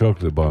one little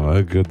chocolate bar.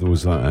 How good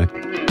was that, eh?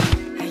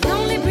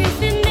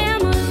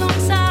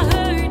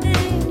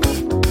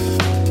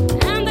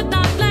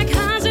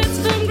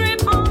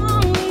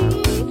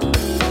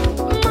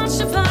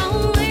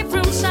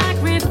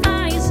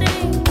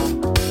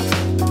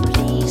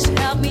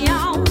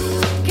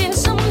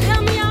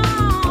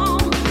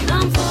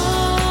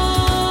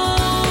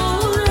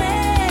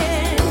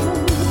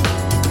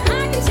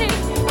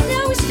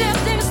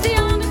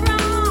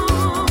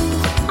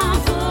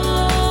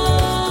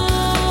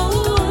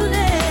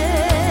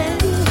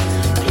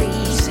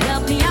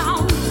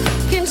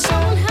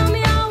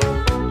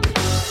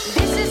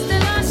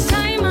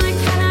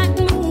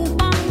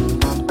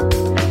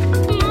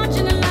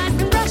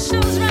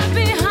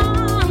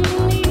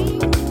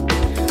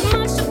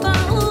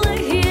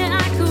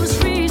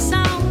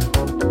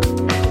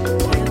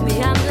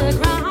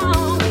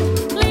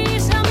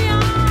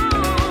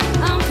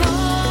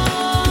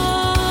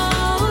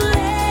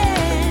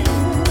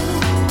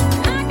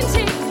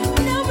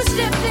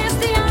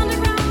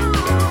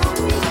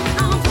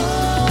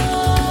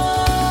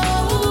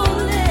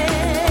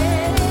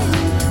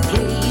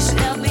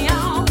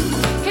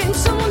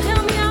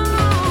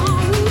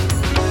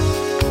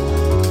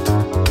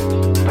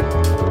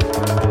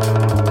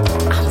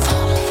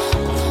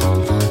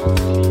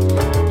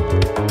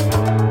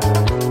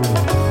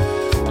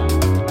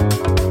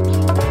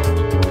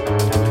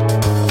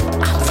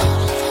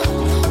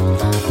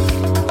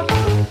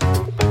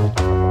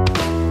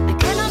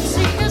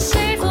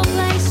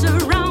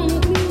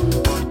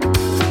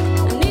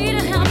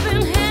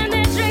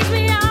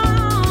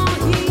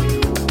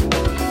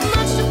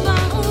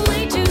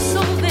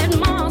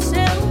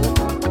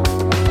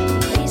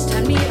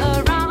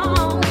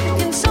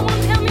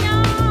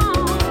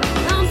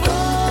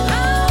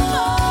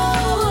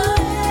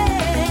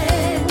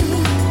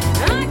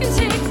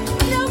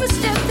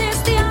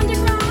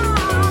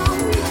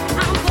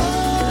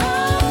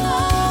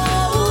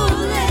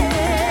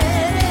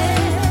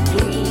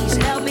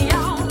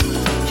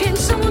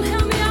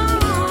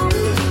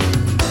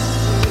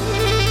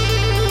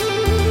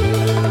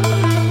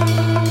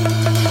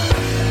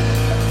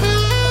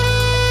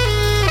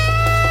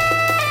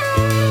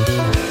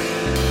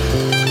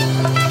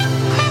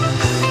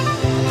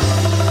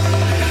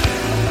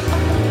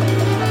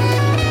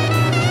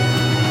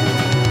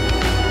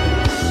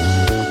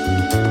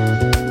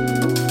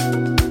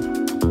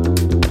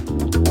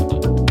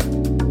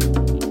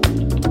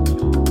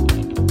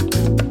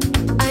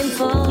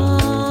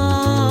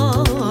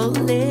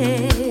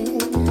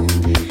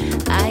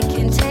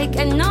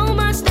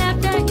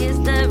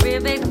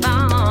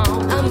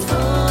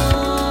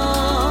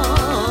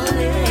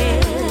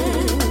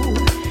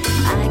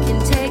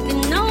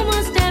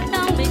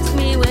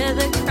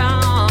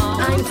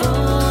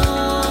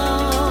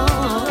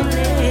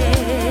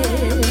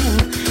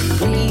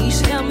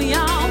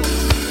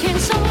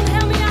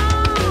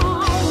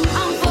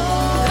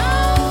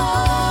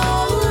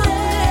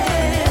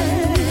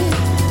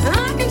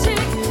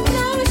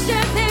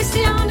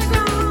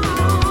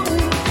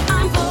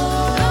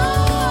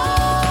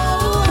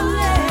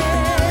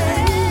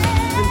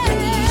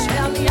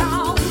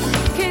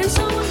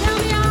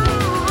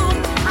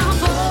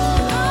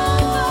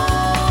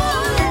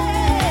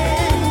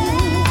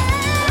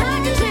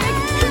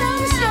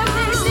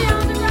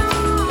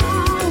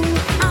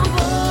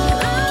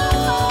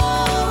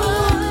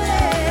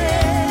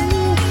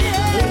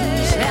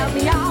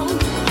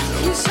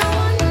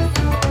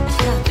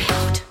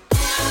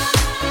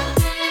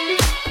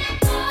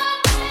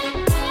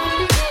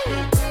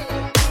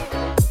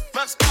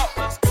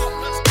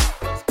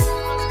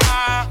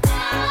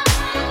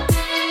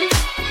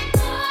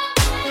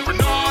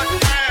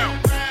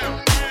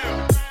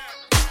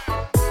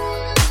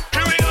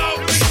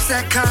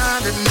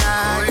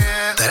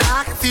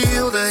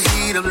 feel the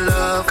heat of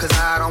love, cause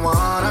I don't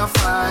wanna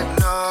fight,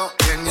 no.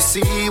 Can you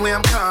see where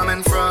I'm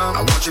coming from?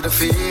 I want you to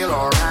feel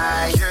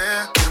alright,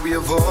 yeah. Can we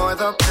avoid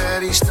the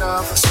petty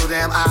stuff? So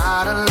damn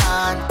out of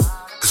line,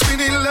 cause we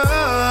need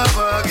love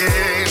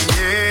again,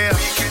 yeah.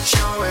 We can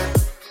show it.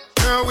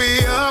 Girl, we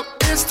up,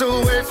 it's the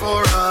way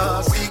for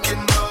us. We can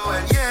know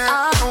it, yeah.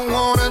 I don't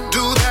wanna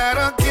do that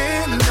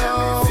again,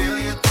 no. Let me feel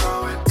you throw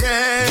it,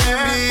 yeah.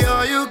 Give me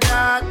all you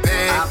got,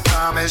 babe. I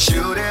promise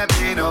you there'll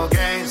be no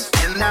games,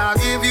 and I'll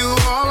give you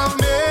all of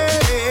me.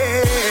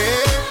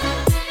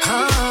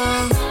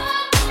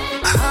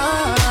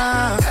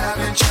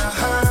 Haven't you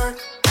heard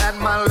that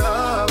my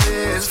love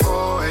is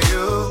for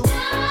you?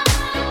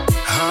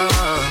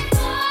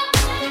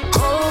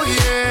 Oh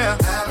yeah.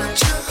 Haven't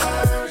you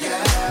heard?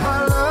 Yeah. My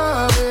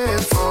love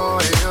is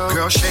for you.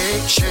 Girl,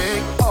 shake,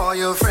 shake. All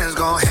your friends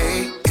gon'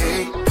 hate,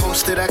 hate.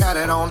 Post it, I got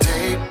it on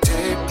tape,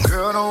 tape.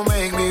 Girl, don't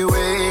make me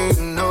wait,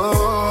 no.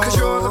 Cause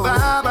you're the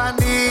vibe I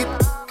need.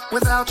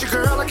 Without you,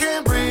 girl, I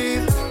can't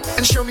breathe.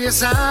 And show me a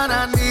sign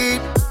I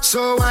need,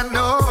 so I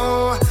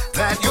know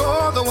that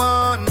you're the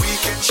one. We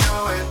can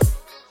show it.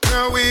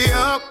 Girl, we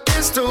up,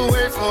 it's the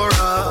way for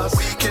us.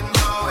 We can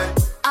know it.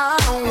 I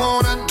don't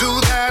wanna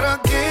do that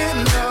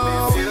again, no.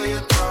 Let me feel you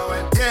throw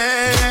it,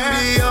 yeah. Give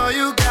me all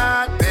you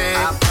got, babe.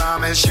 I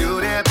promise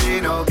you there'll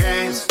be no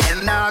games,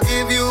 and I'll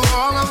give you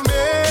all of me.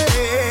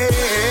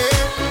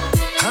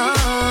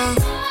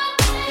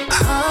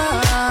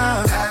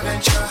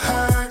 Haven't you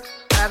heard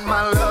that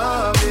my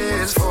love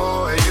is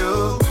for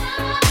you?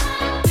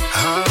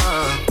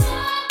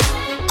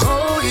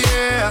 Oh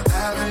yeah.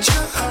 Haven't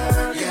you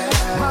heard?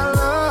 Yeah. My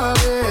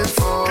love is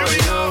for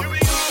you.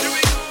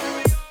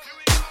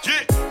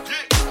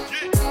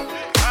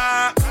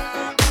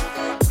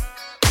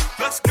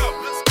 Let's go.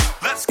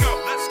 Let's go.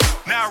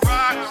 Now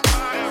ride.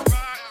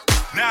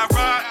 Now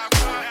ride.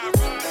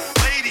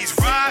 Ladies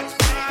ride.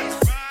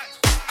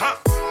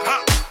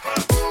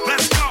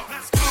 Let's go.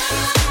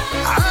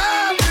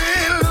 I've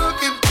been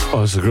looking.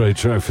 Oh, it's a great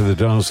track for the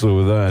dance floor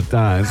without a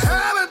doubt.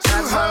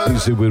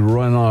 Music with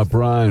Renard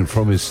Brown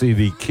from his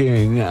CD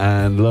King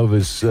and Love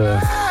Is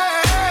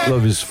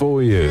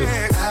For You.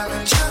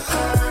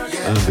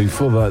 And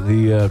before that,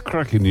 the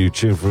cracking new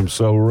tune from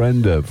Soul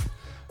Render.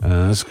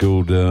 That's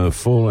called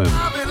Fallen.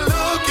 I've been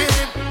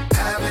looking.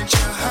 Haven't you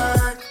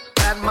heard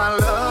that my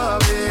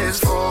love is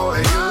for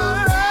you?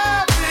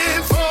 Love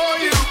is for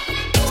you.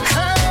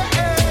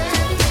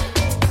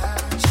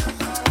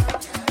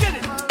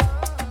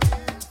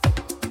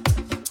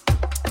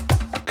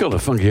 Got the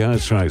funky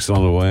house tracks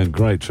on the way, and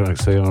great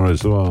tracks they are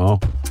as well.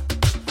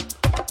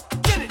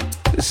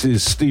 This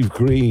is Steve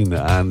Green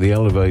and the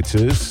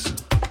Elevators.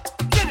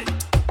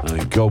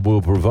 And God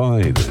Will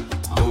Provide.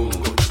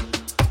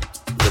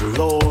 The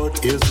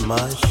Lord is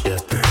my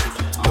shepherd.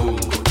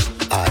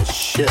 I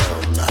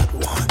shall not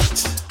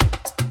want.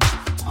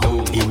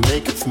 He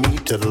maketh me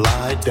to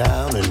lie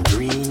down in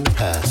green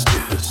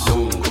pastures.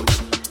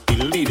 He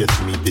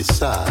leadeth me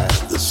beside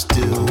the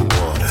still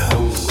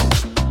waters.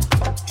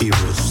 He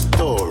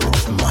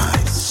restoreth my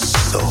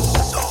soul.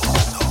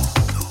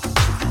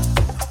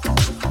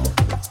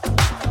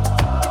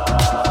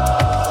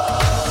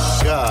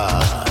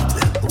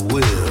 God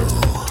will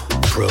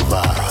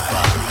provide.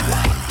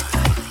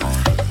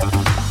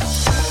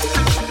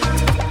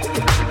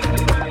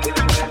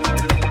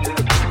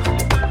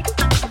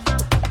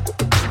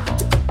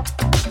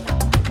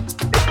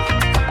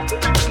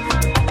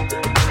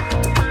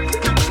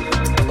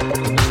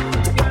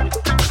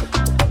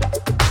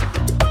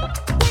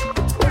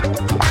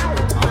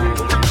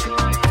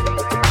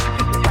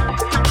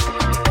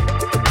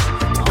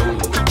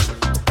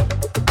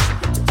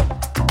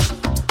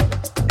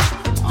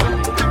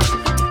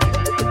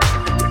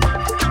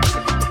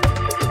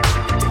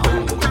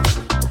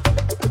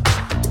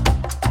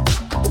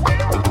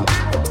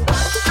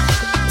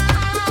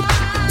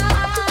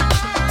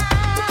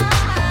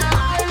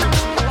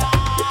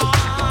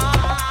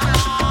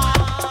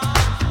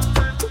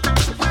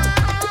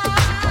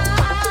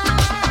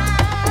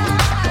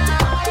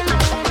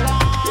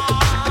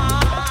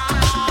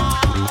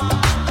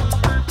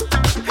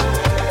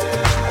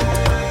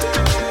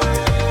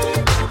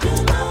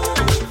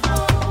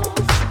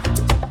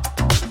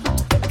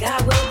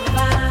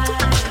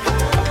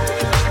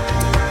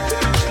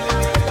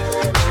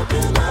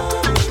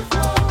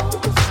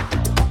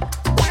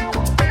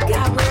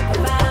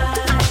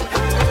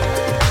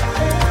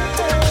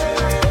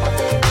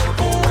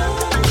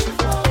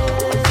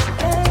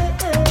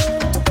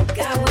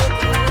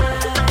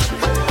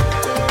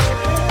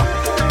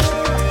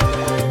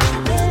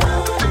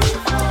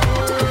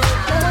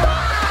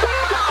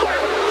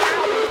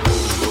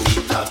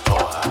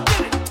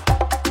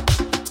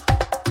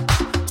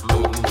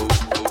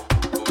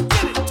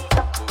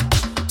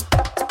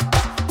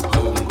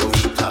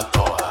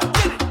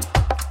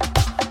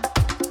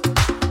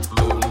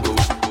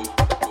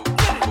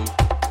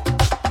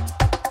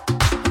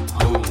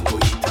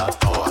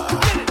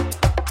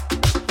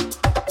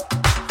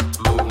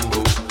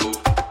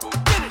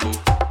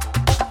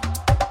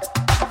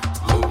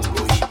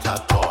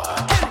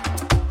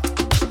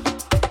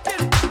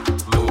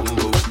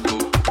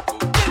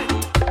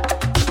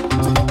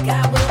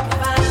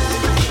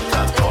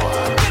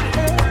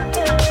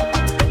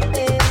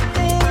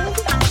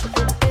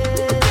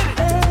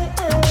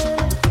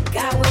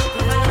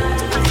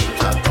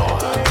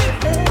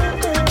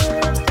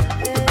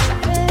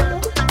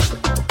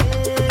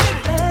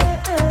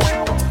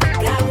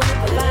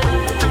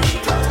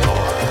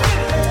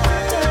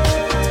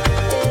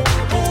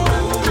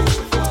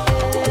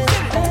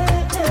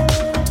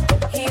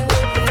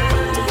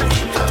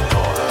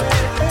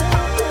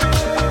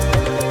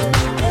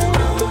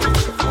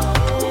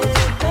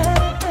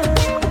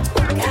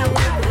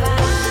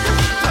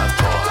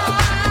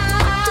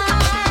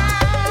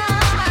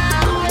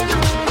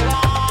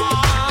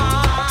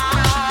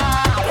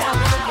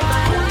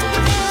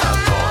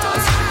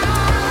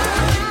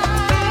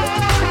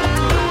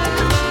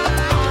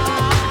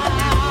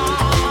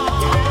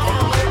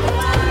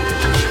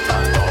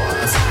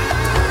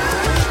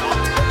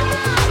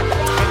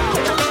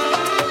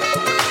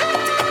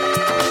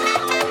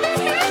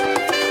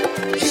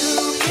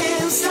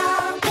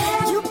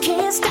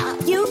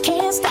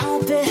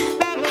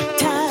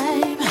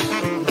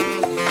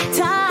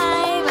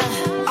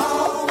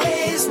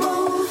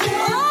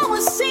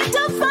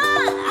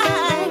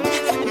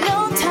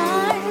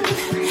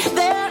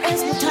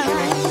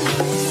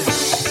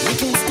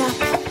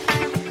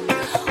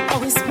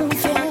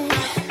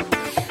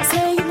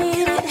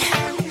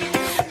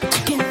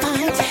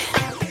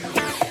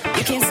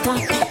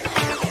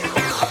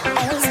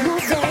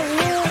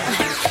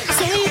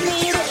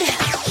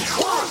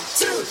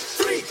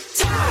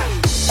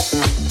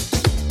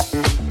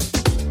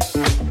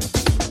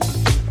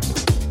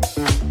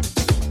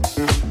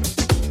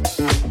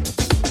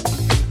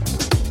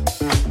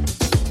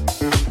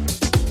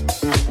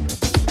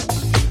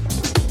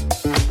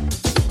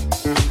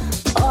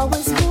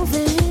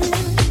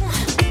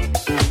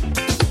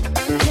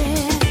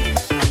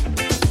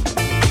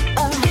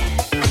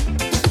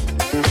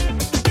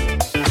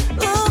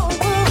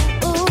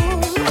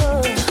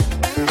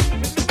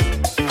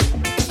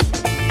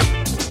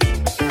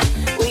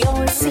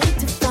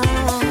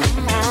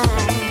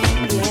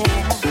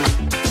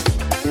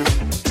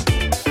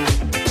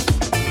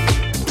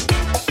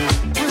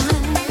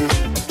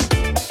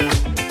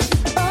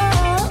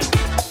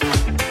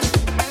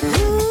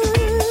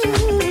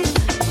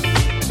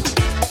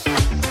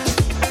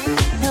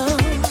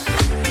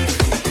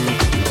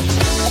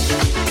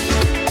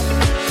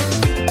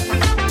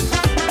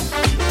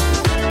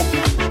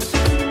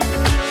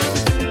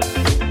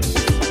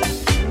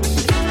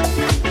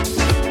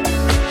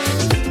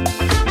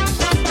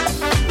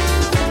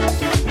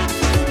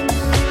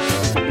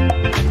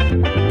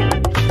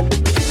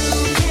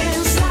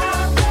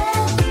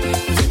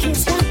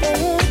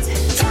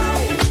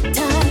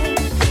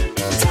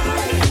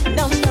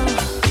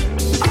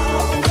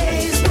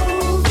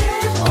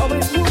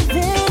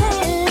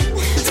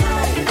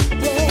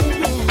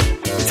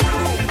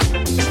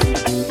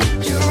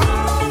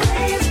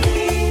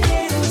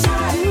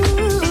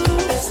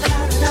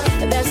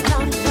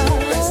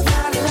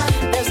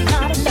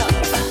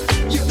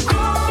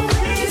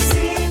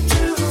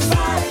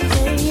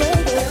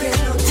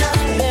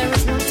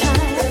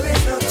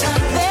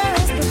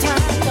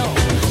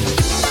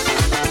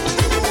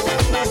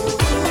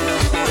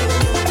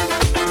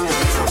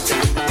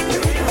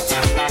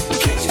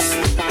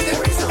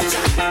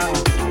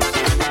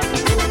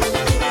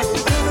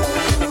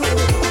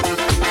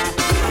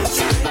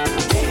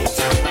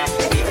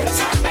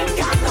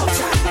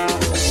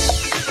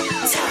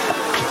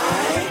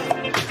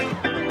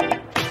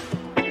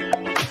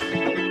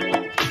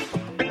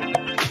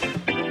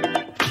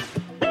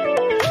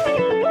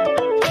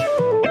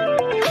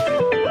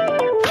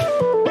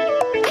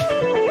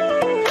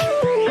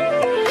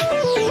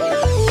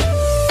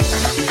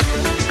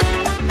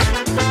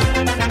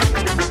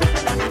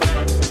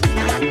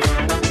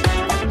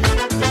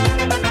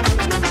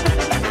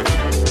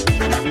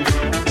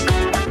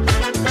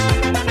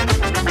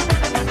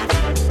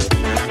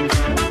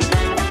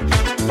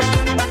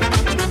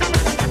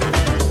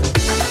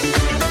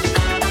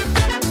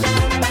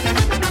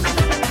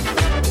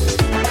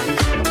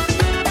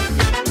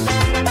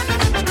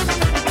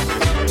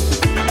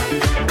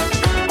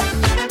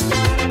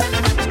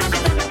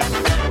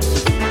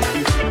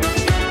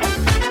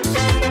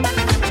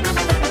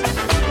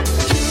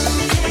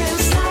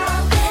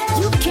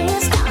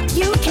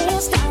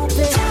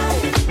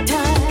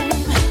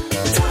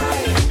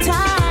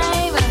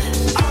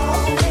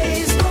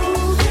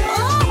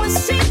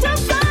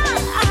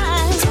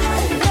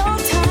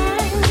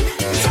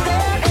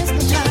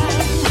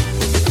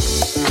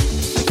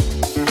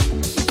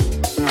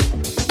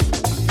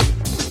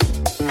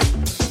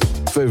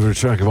 Favourite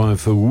track of mine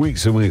for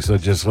weeks and weeks. I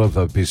just love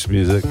that piece of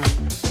music.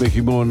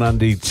 Mickey Moore and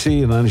Andy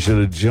T and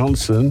Angela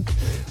Johnson.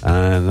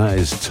 And that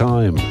is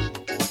Time.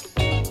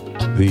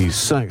 The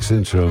sax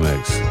intro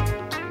mix.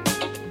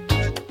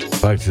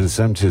 Back to the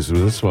 70s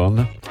with this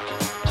one.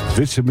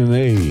 Vitamin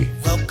A.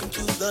 Welcome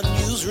to the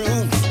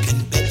newsroom. You can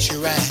bet you're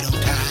right on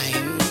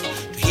time.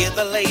 To hear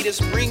the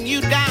latest bring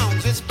you down,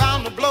 it's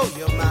bound to blow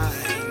your mind.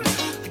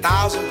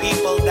 1,000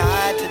 people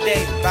died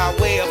today by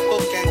way of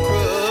hook and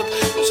crook.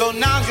 So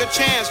now's your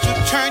chance to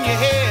turn your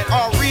head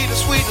or read a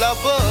sweet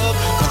love book.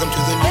 Welcome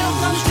to the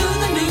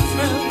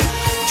newsroom.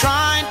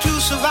 Trying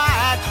to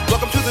survive.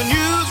 Welcome to the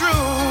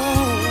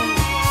newsroom.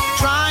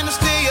 Trying to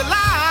stay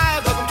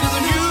alive. Welcome to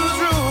the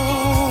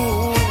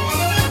newsroom.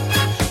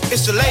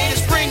 It's the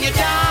latest, bring it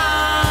down.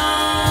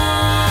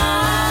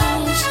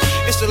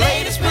 It's the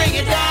latest, bring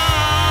it down.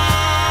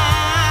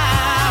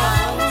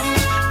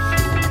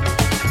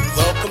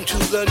 Welcome to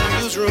the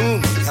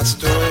newsroom. Got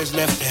stories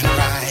left and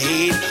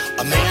right.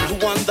 A man who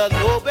won the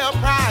Nobel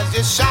Prize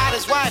just shot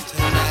his wife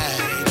tonight.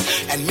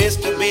 And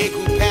Mr. Big,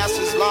 who passed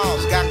his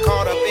laws, got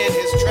caught up in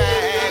his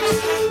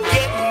tracks.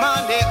 Getting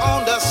money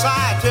on the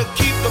side to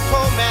keep the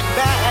poor man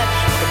back.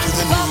 Welcome to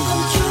the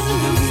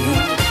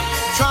newsroom.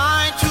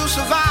 Trying to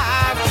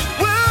survive.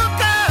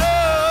 Welcome.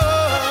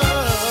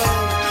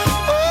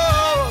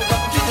 Oh,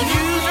 welcome to the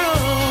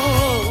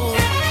newsroom.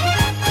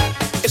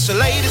 It's the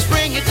latest,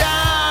 bring it down.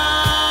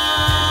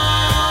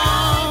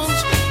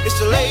 It's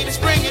the latest,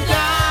 bring it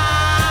down.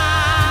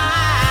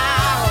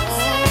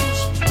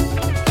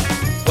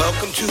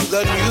 Welcome to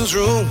the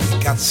newsroom.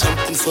 Got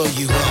something for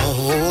you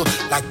all.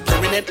 Like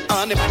permanent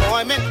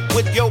unemployment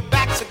with your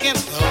backs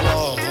against the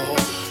wall.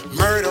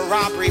 Murder,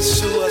 robbery,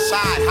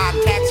 suicide, high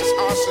taxes,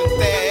 arson,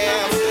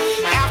 theft.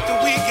 After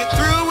we get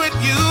through with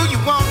you, you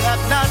won't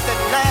have nothing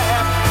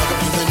left. Welcome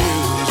to the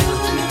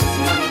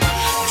newsroom.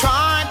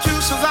 Trying to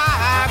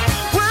survive.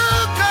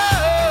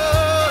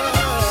 Welcome.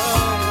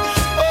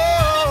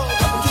 Oh,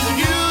 welcome to the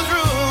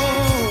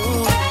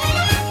newsroom.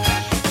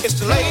 It's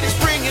the latest,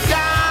 bring it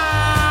down.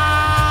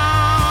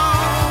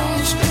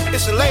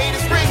 It's the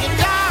latest, bring it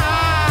down.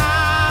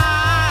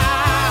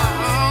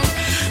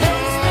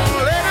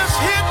 Let us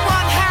hit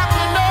what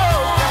happened, oh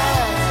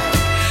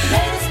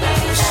yeah.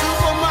 The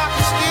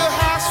supermarket still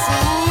has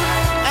food,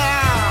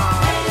 and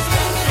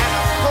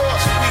of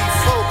course we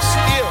folks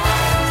still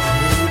have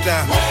food.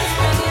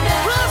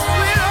 Plus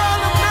we're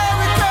all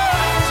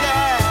Americans,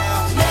 yeah.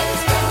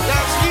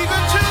 That's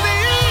even to the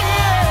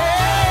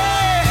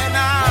end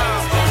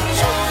now.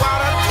 So you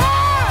oughta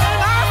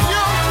turn off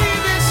your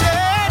TV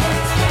set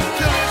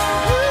till it's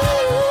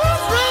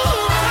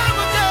newsroom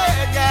time of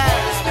day, yeah.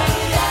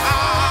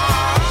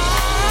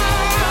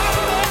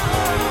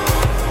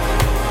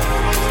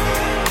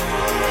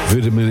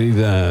 Vitamin E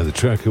there, the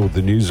track called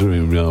The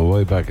Newsroom,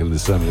 way back in the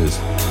 70s.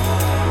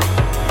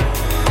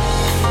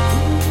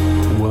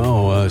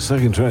 Wow,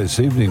 second track this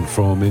evening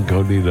from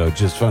Incognito.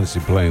 Just fancy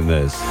playing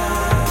this.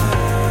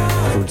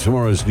 From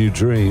Tomorrow's New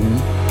Dream.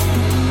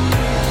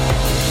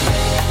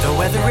 The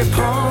weather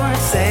report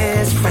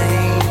says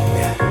rain,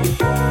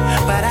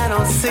 but I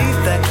don't see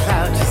the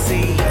clouds, you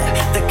see.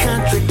 The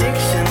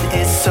contradiction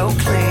is so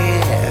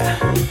clear.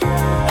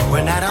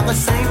 We're not on the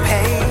same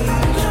page.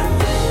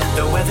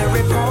 The weather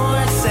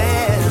report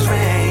says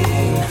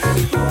rain,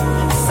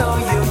 so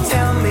you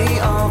tell me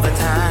all the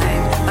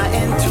time. My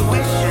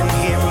intuition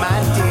here, my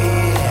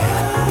dear.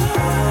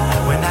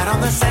 We're not on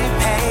the same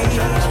page.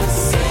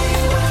 Say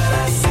what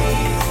I see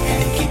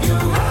and keep your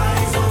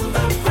eyes on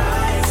the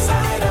bright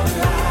side of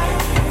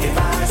life. If I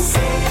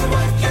see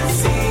what you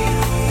see,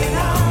 then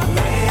I'll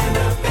man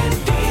up and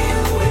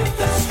deal with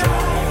the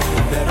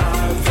strife. Let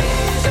our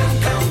vision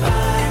come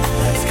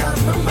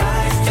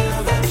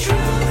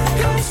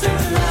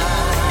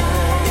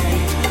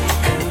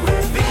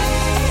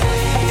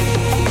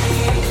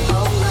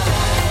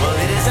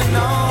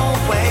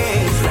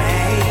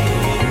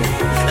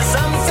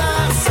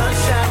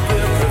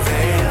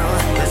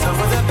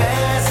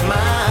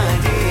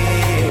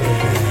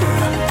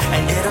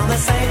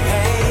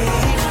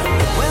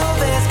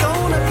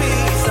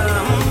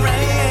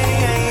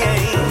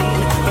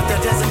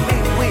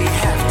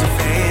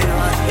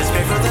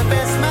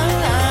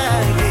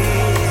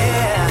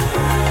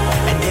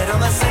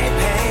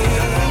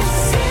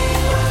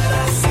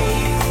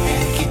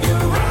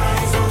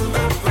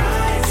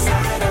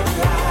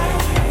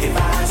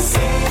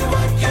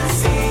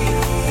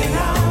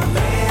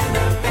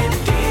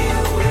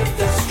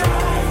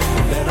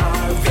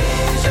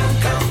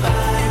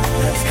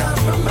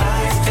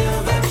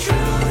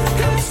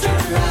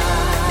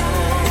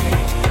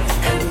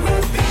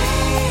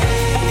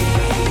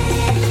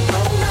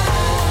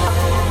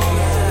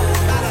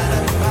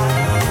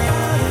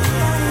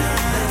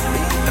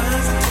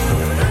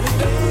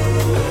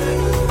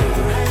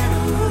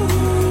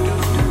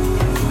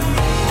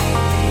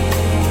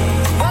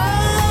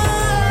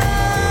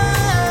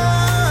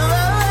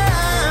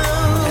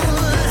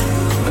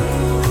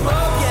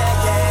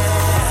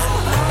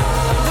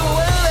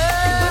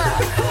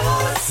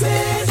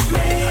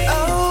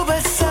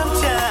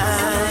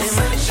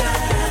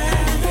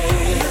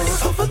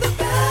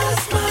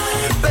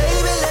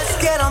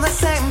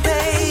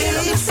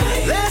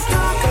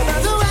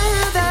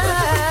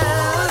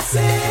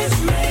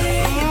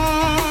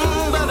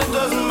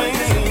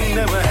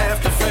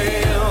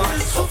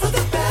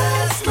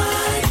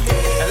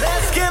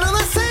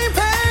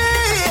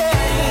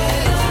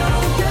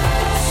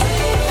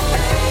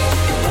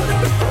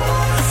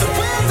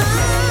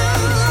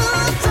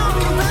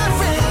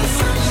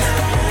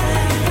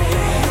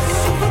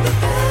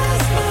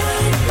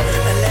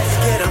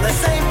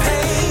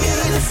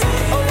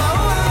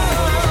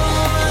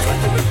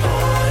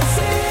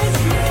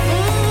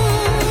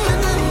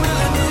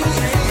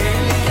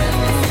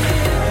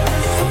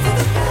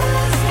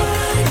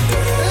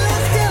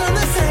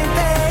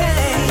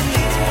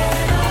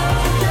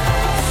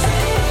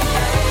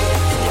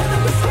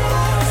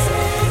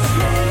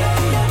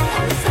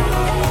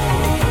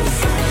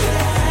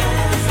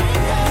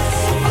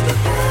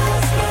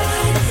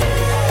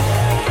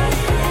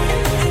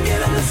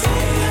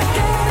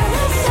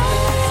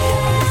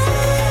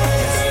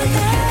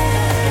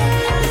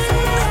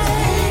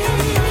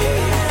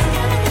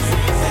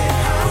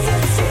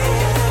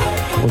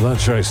that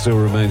track still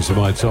remains in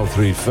my top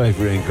 3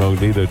 favourite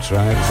Incognito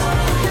tracks.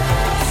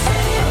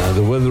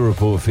 The Weather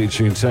Report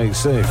featuring Take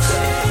 6.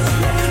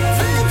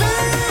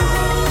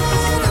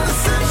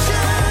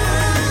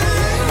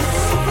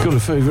 Got a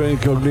favourite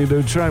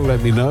Incognito track?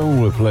 Let me know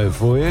and we'll play it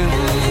for you.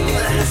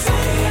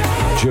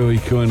 Joey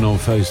Coyne on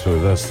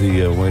Facebook, that's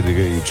the way to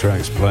get your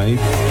tracks played.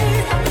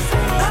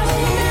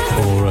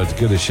 Or to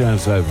get a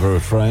shout out for a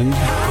friend,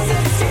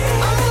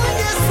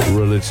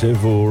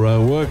 relative or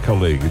work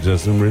colleague, it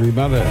doesn't really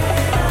matter.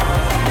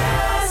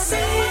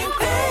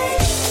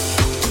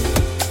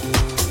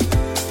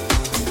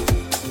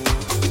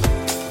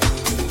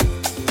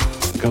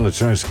 Couple of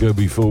tracks to go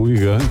before we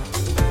go.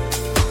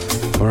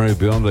 Mario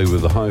Biondi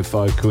with the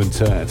Hi-Fi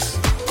Quintet.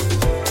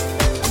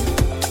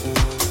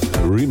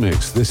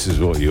 Remix, This Is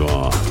What You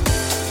Are.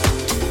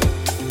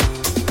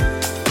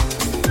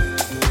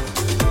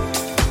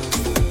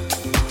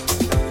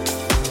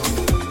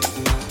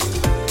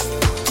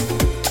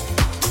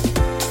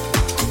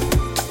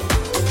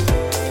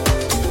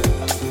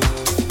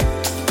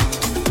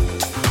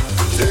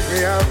 Take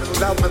me up and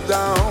let me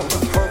down,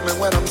 hold me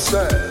when I'm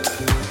sad.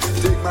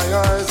 Take my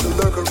eyes to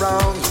look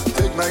around,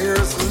 take my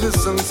ears to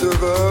listen to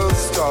the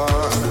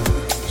stars.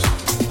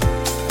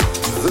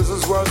 This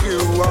is what you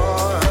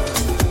are.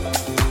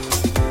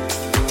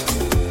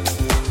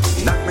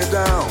 Knock me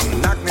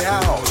down, knock me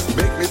out,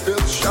 make me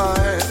feel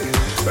shy.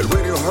 But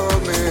when you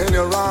hold me in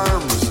your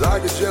arms, I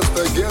could just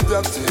forget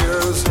the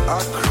tears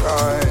I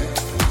cried.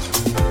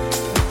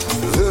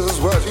 This is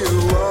what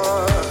you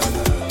are.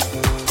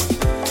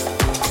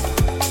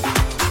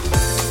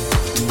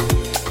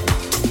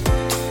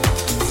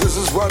 This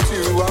is what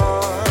you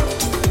are.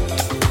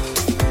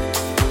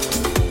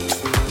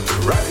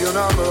 Write your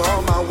number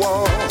on my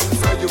wall,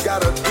 say you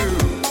gotta do.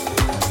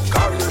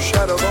 Carve your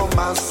shadow on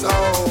my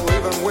soul,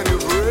 even when you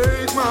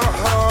break my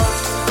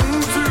heart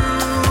in two.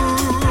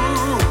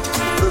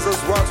 This is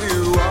what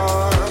you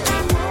are.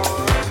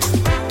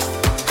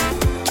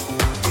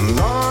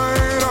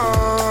 Light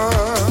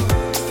on.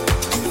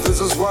 This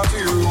is what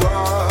you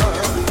are.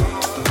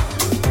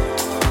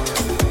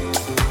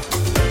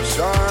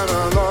 Shine a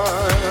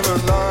light, a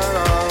light, a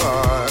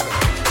light.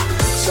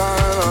 Shine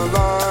a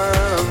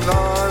light, a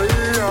light,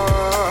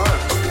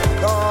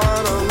 light a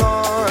light, a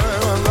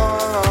light, a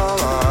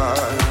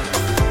light.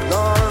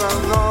 Light a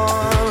light,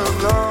 a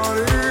light,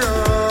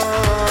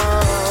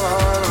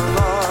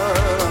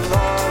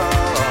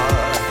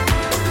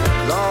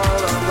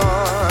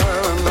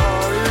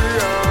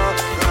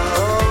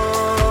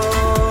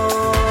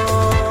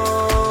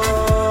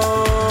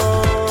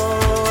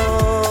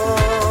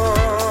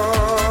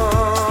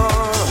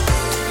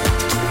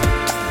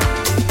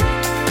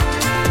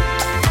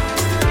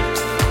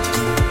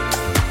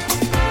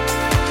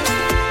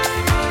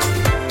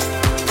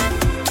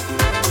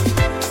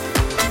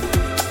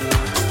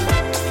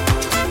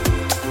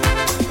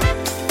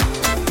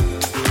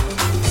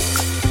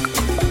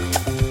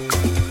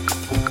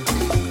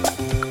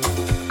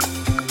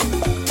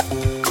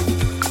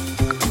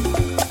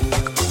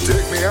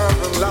 Take me up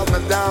and let me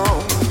down,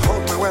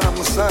 hold me when I'm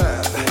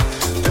sad.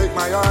 Take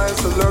my eyes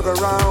to look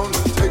around,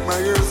 take my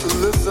ears to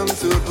listen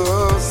to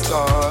the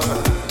stars.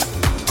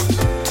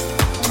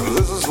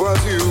 This is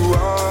what you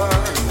are.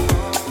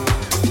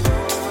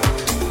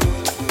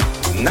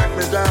 Knock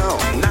me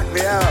down, knock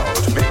me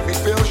out, make me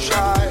feel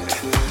shy.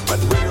 But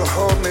when you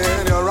hold me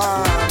in your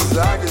arms,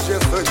 I can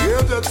just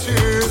forget the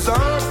tears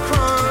I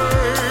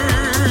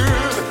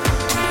cried.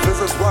 This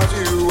is what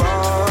you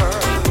are.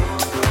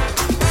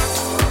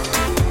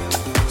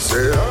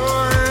 Say I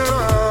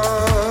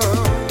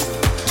love.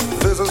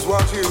 This is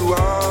what you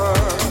are.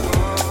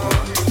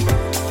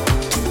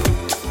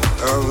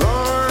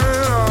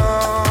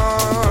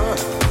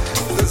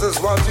 This is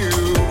what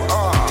you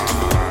are.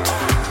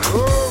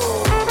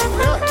 Oh,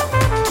 yeah.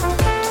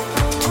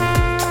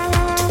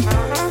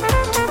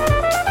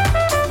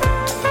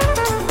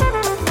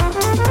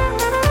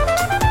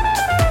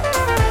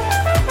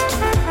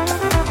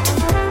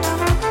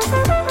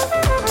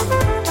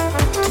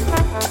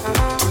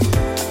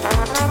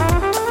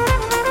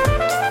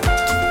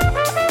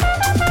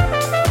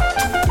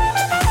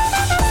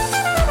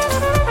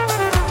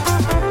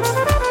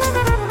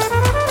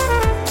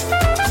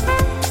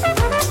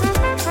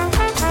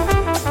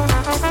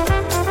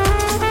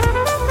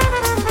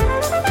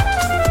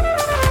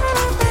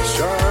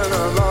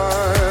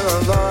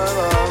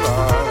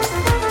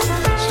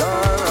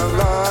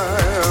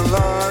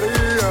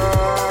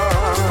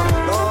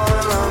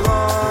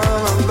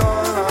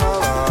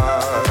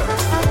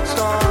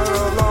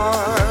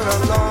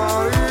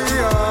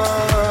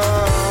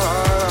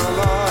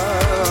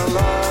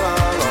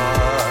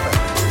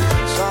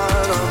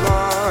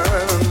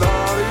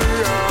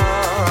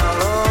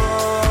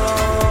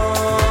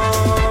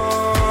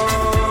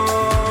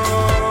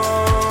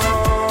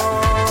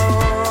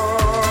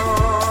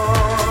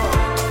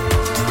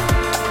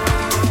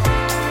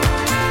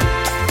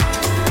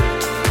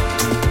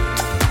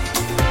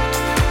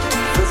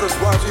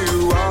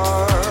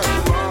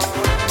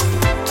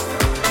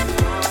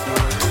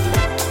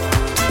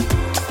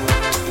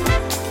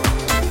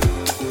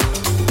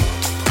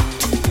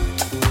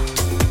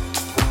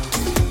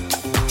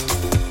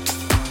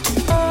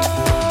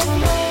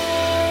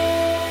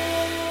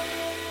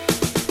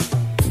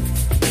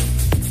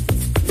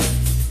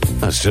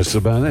 That's just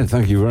about it.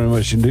 Thank you very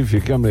much indeed for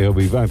your company. I'll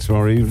be back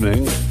tomorrow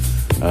evening.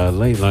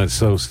 Late night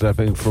soul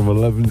stepping from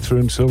 11 through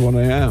until 1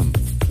 a.m.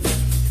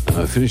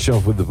 I finish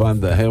off with the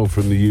band that hailed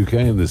from the UK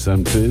in the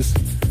 70s.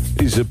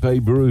 These are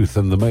Babe Ruth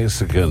and the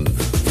Mexican.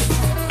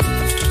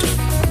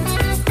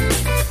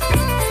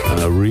 And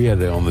a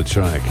re-edit on the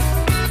track.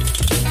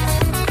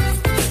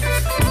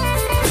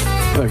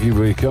 Thank you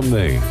for your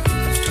company.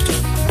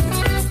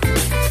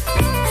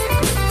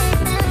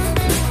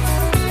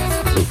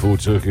 Look forward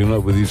to hooking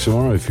up with you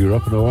tomorrow if you're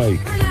up and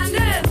awake.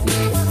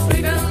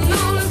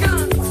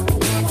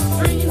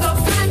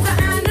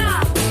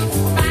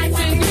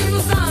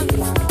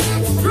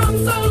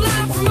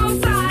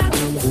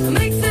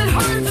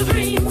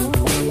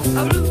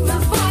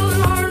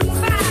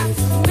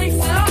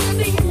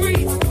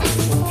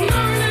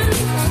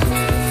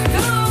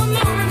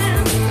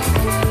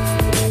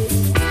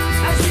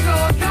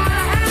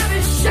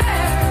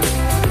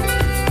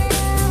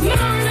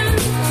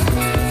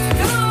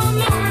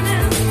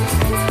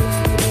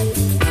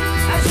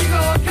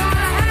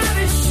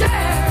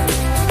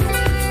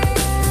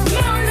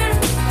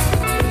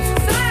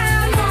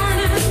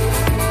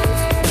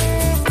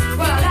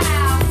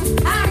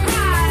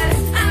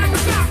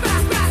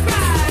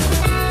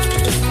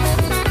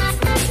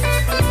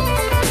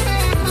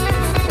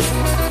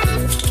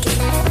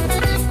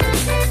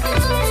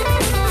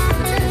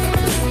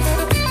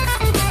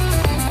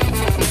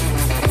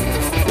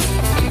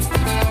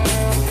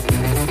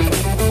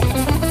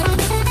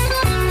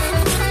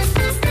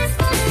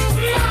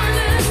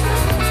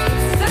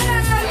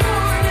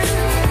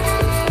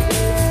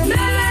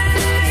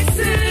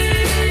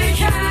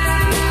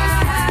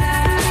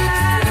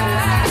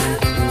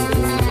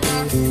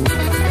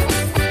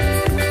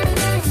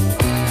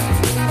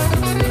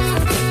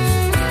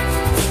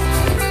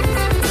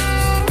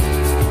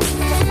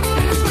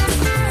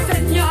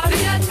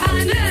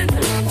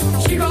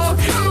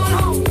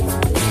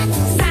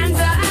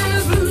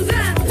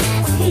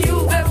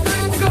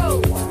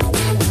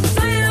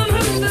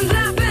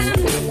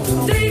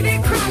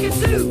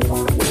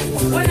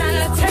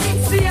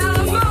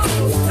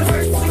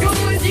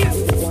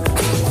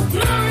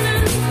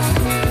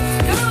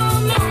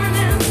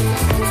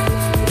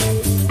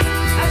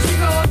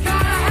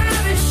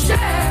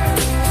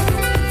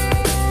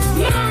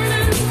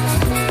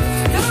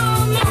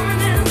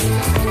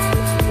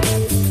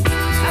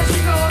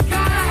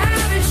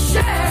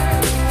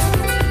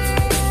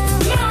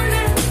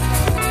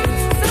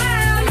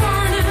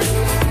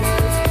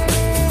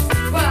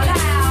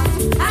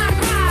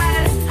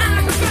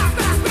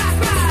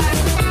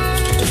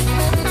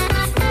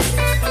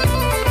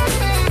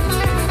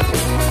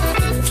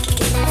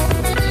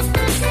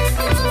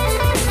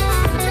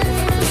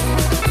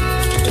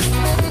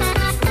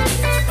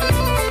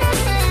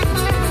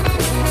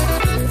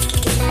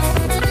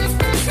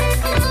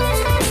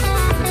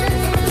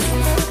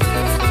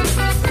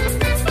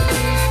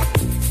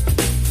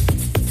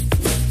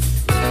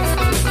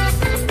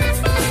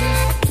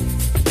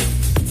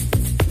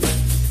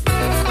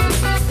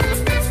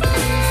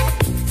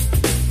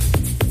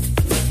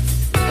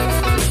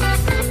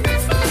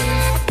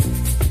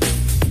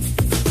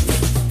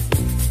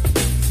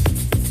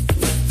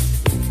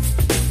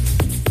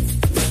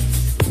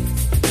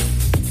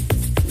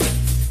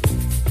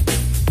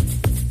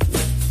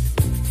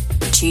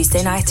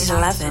 Tuesday night at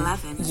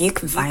 11, you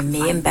can find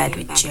me in bed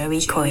with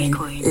Joey Coyne,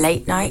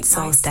 late night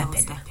soul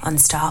stepping on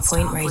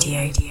Starpoint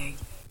Radio.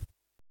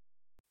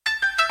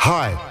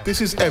 Hi, this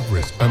is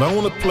Everest, and I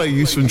want to play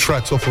you some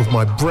tracks off of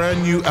my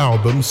brand new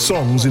album,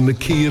 Songs in the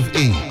Key of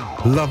E,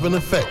 Love and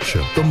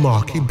Affection, the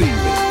Marky B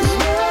mix.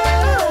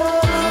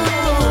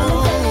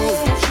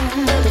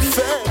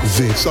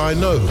 This I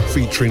Know,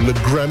 featuring the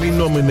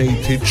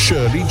Grammy-nominated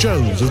Shirley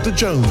Jones of the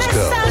Jones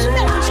Girls.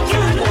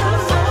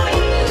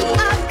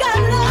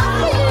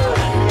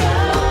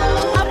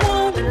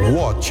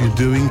 What You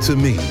Doing to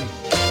Me.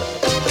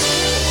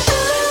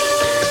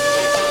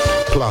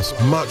 Plus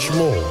much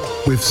more,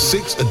 with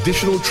 6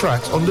 additional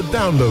tracks on the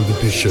download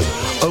edition,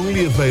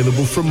 only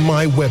available from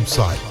my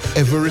website,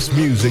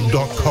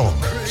 everestmusic.com.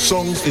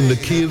 Songs in the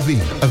Key of E,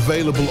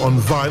 available on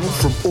vinyl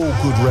from all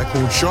good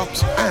record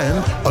shops, and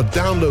a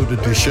download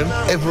edition,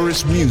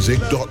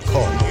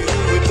 everestmusic.com.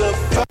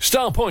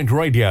 Starpoint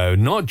Radio,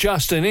 not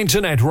just an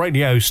internet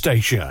radio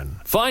station.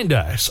 Find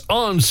us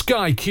on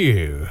Sky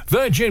Q,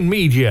 Virgin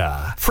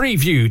Media,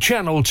 Freeview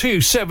Channel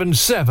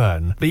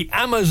 277, the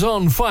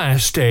Amazon Fire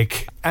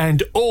Stick,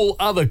 and all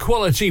other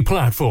quality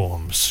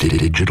platforms.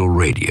 Digital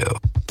radio.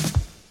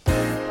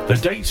 The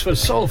dates for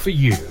Soul For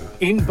You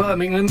in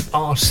Birmingham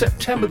are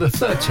September the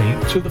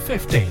 13th to the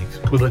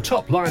 15th, with a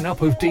top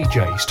lineup of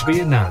DJs to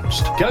be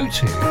announced. Go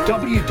to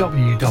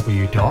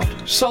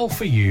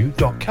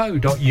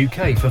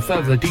www.soulforyou.co.uk for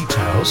further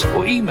details,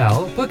 or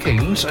email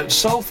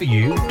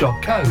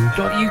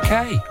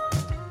bookings@soulforyou.co.uk.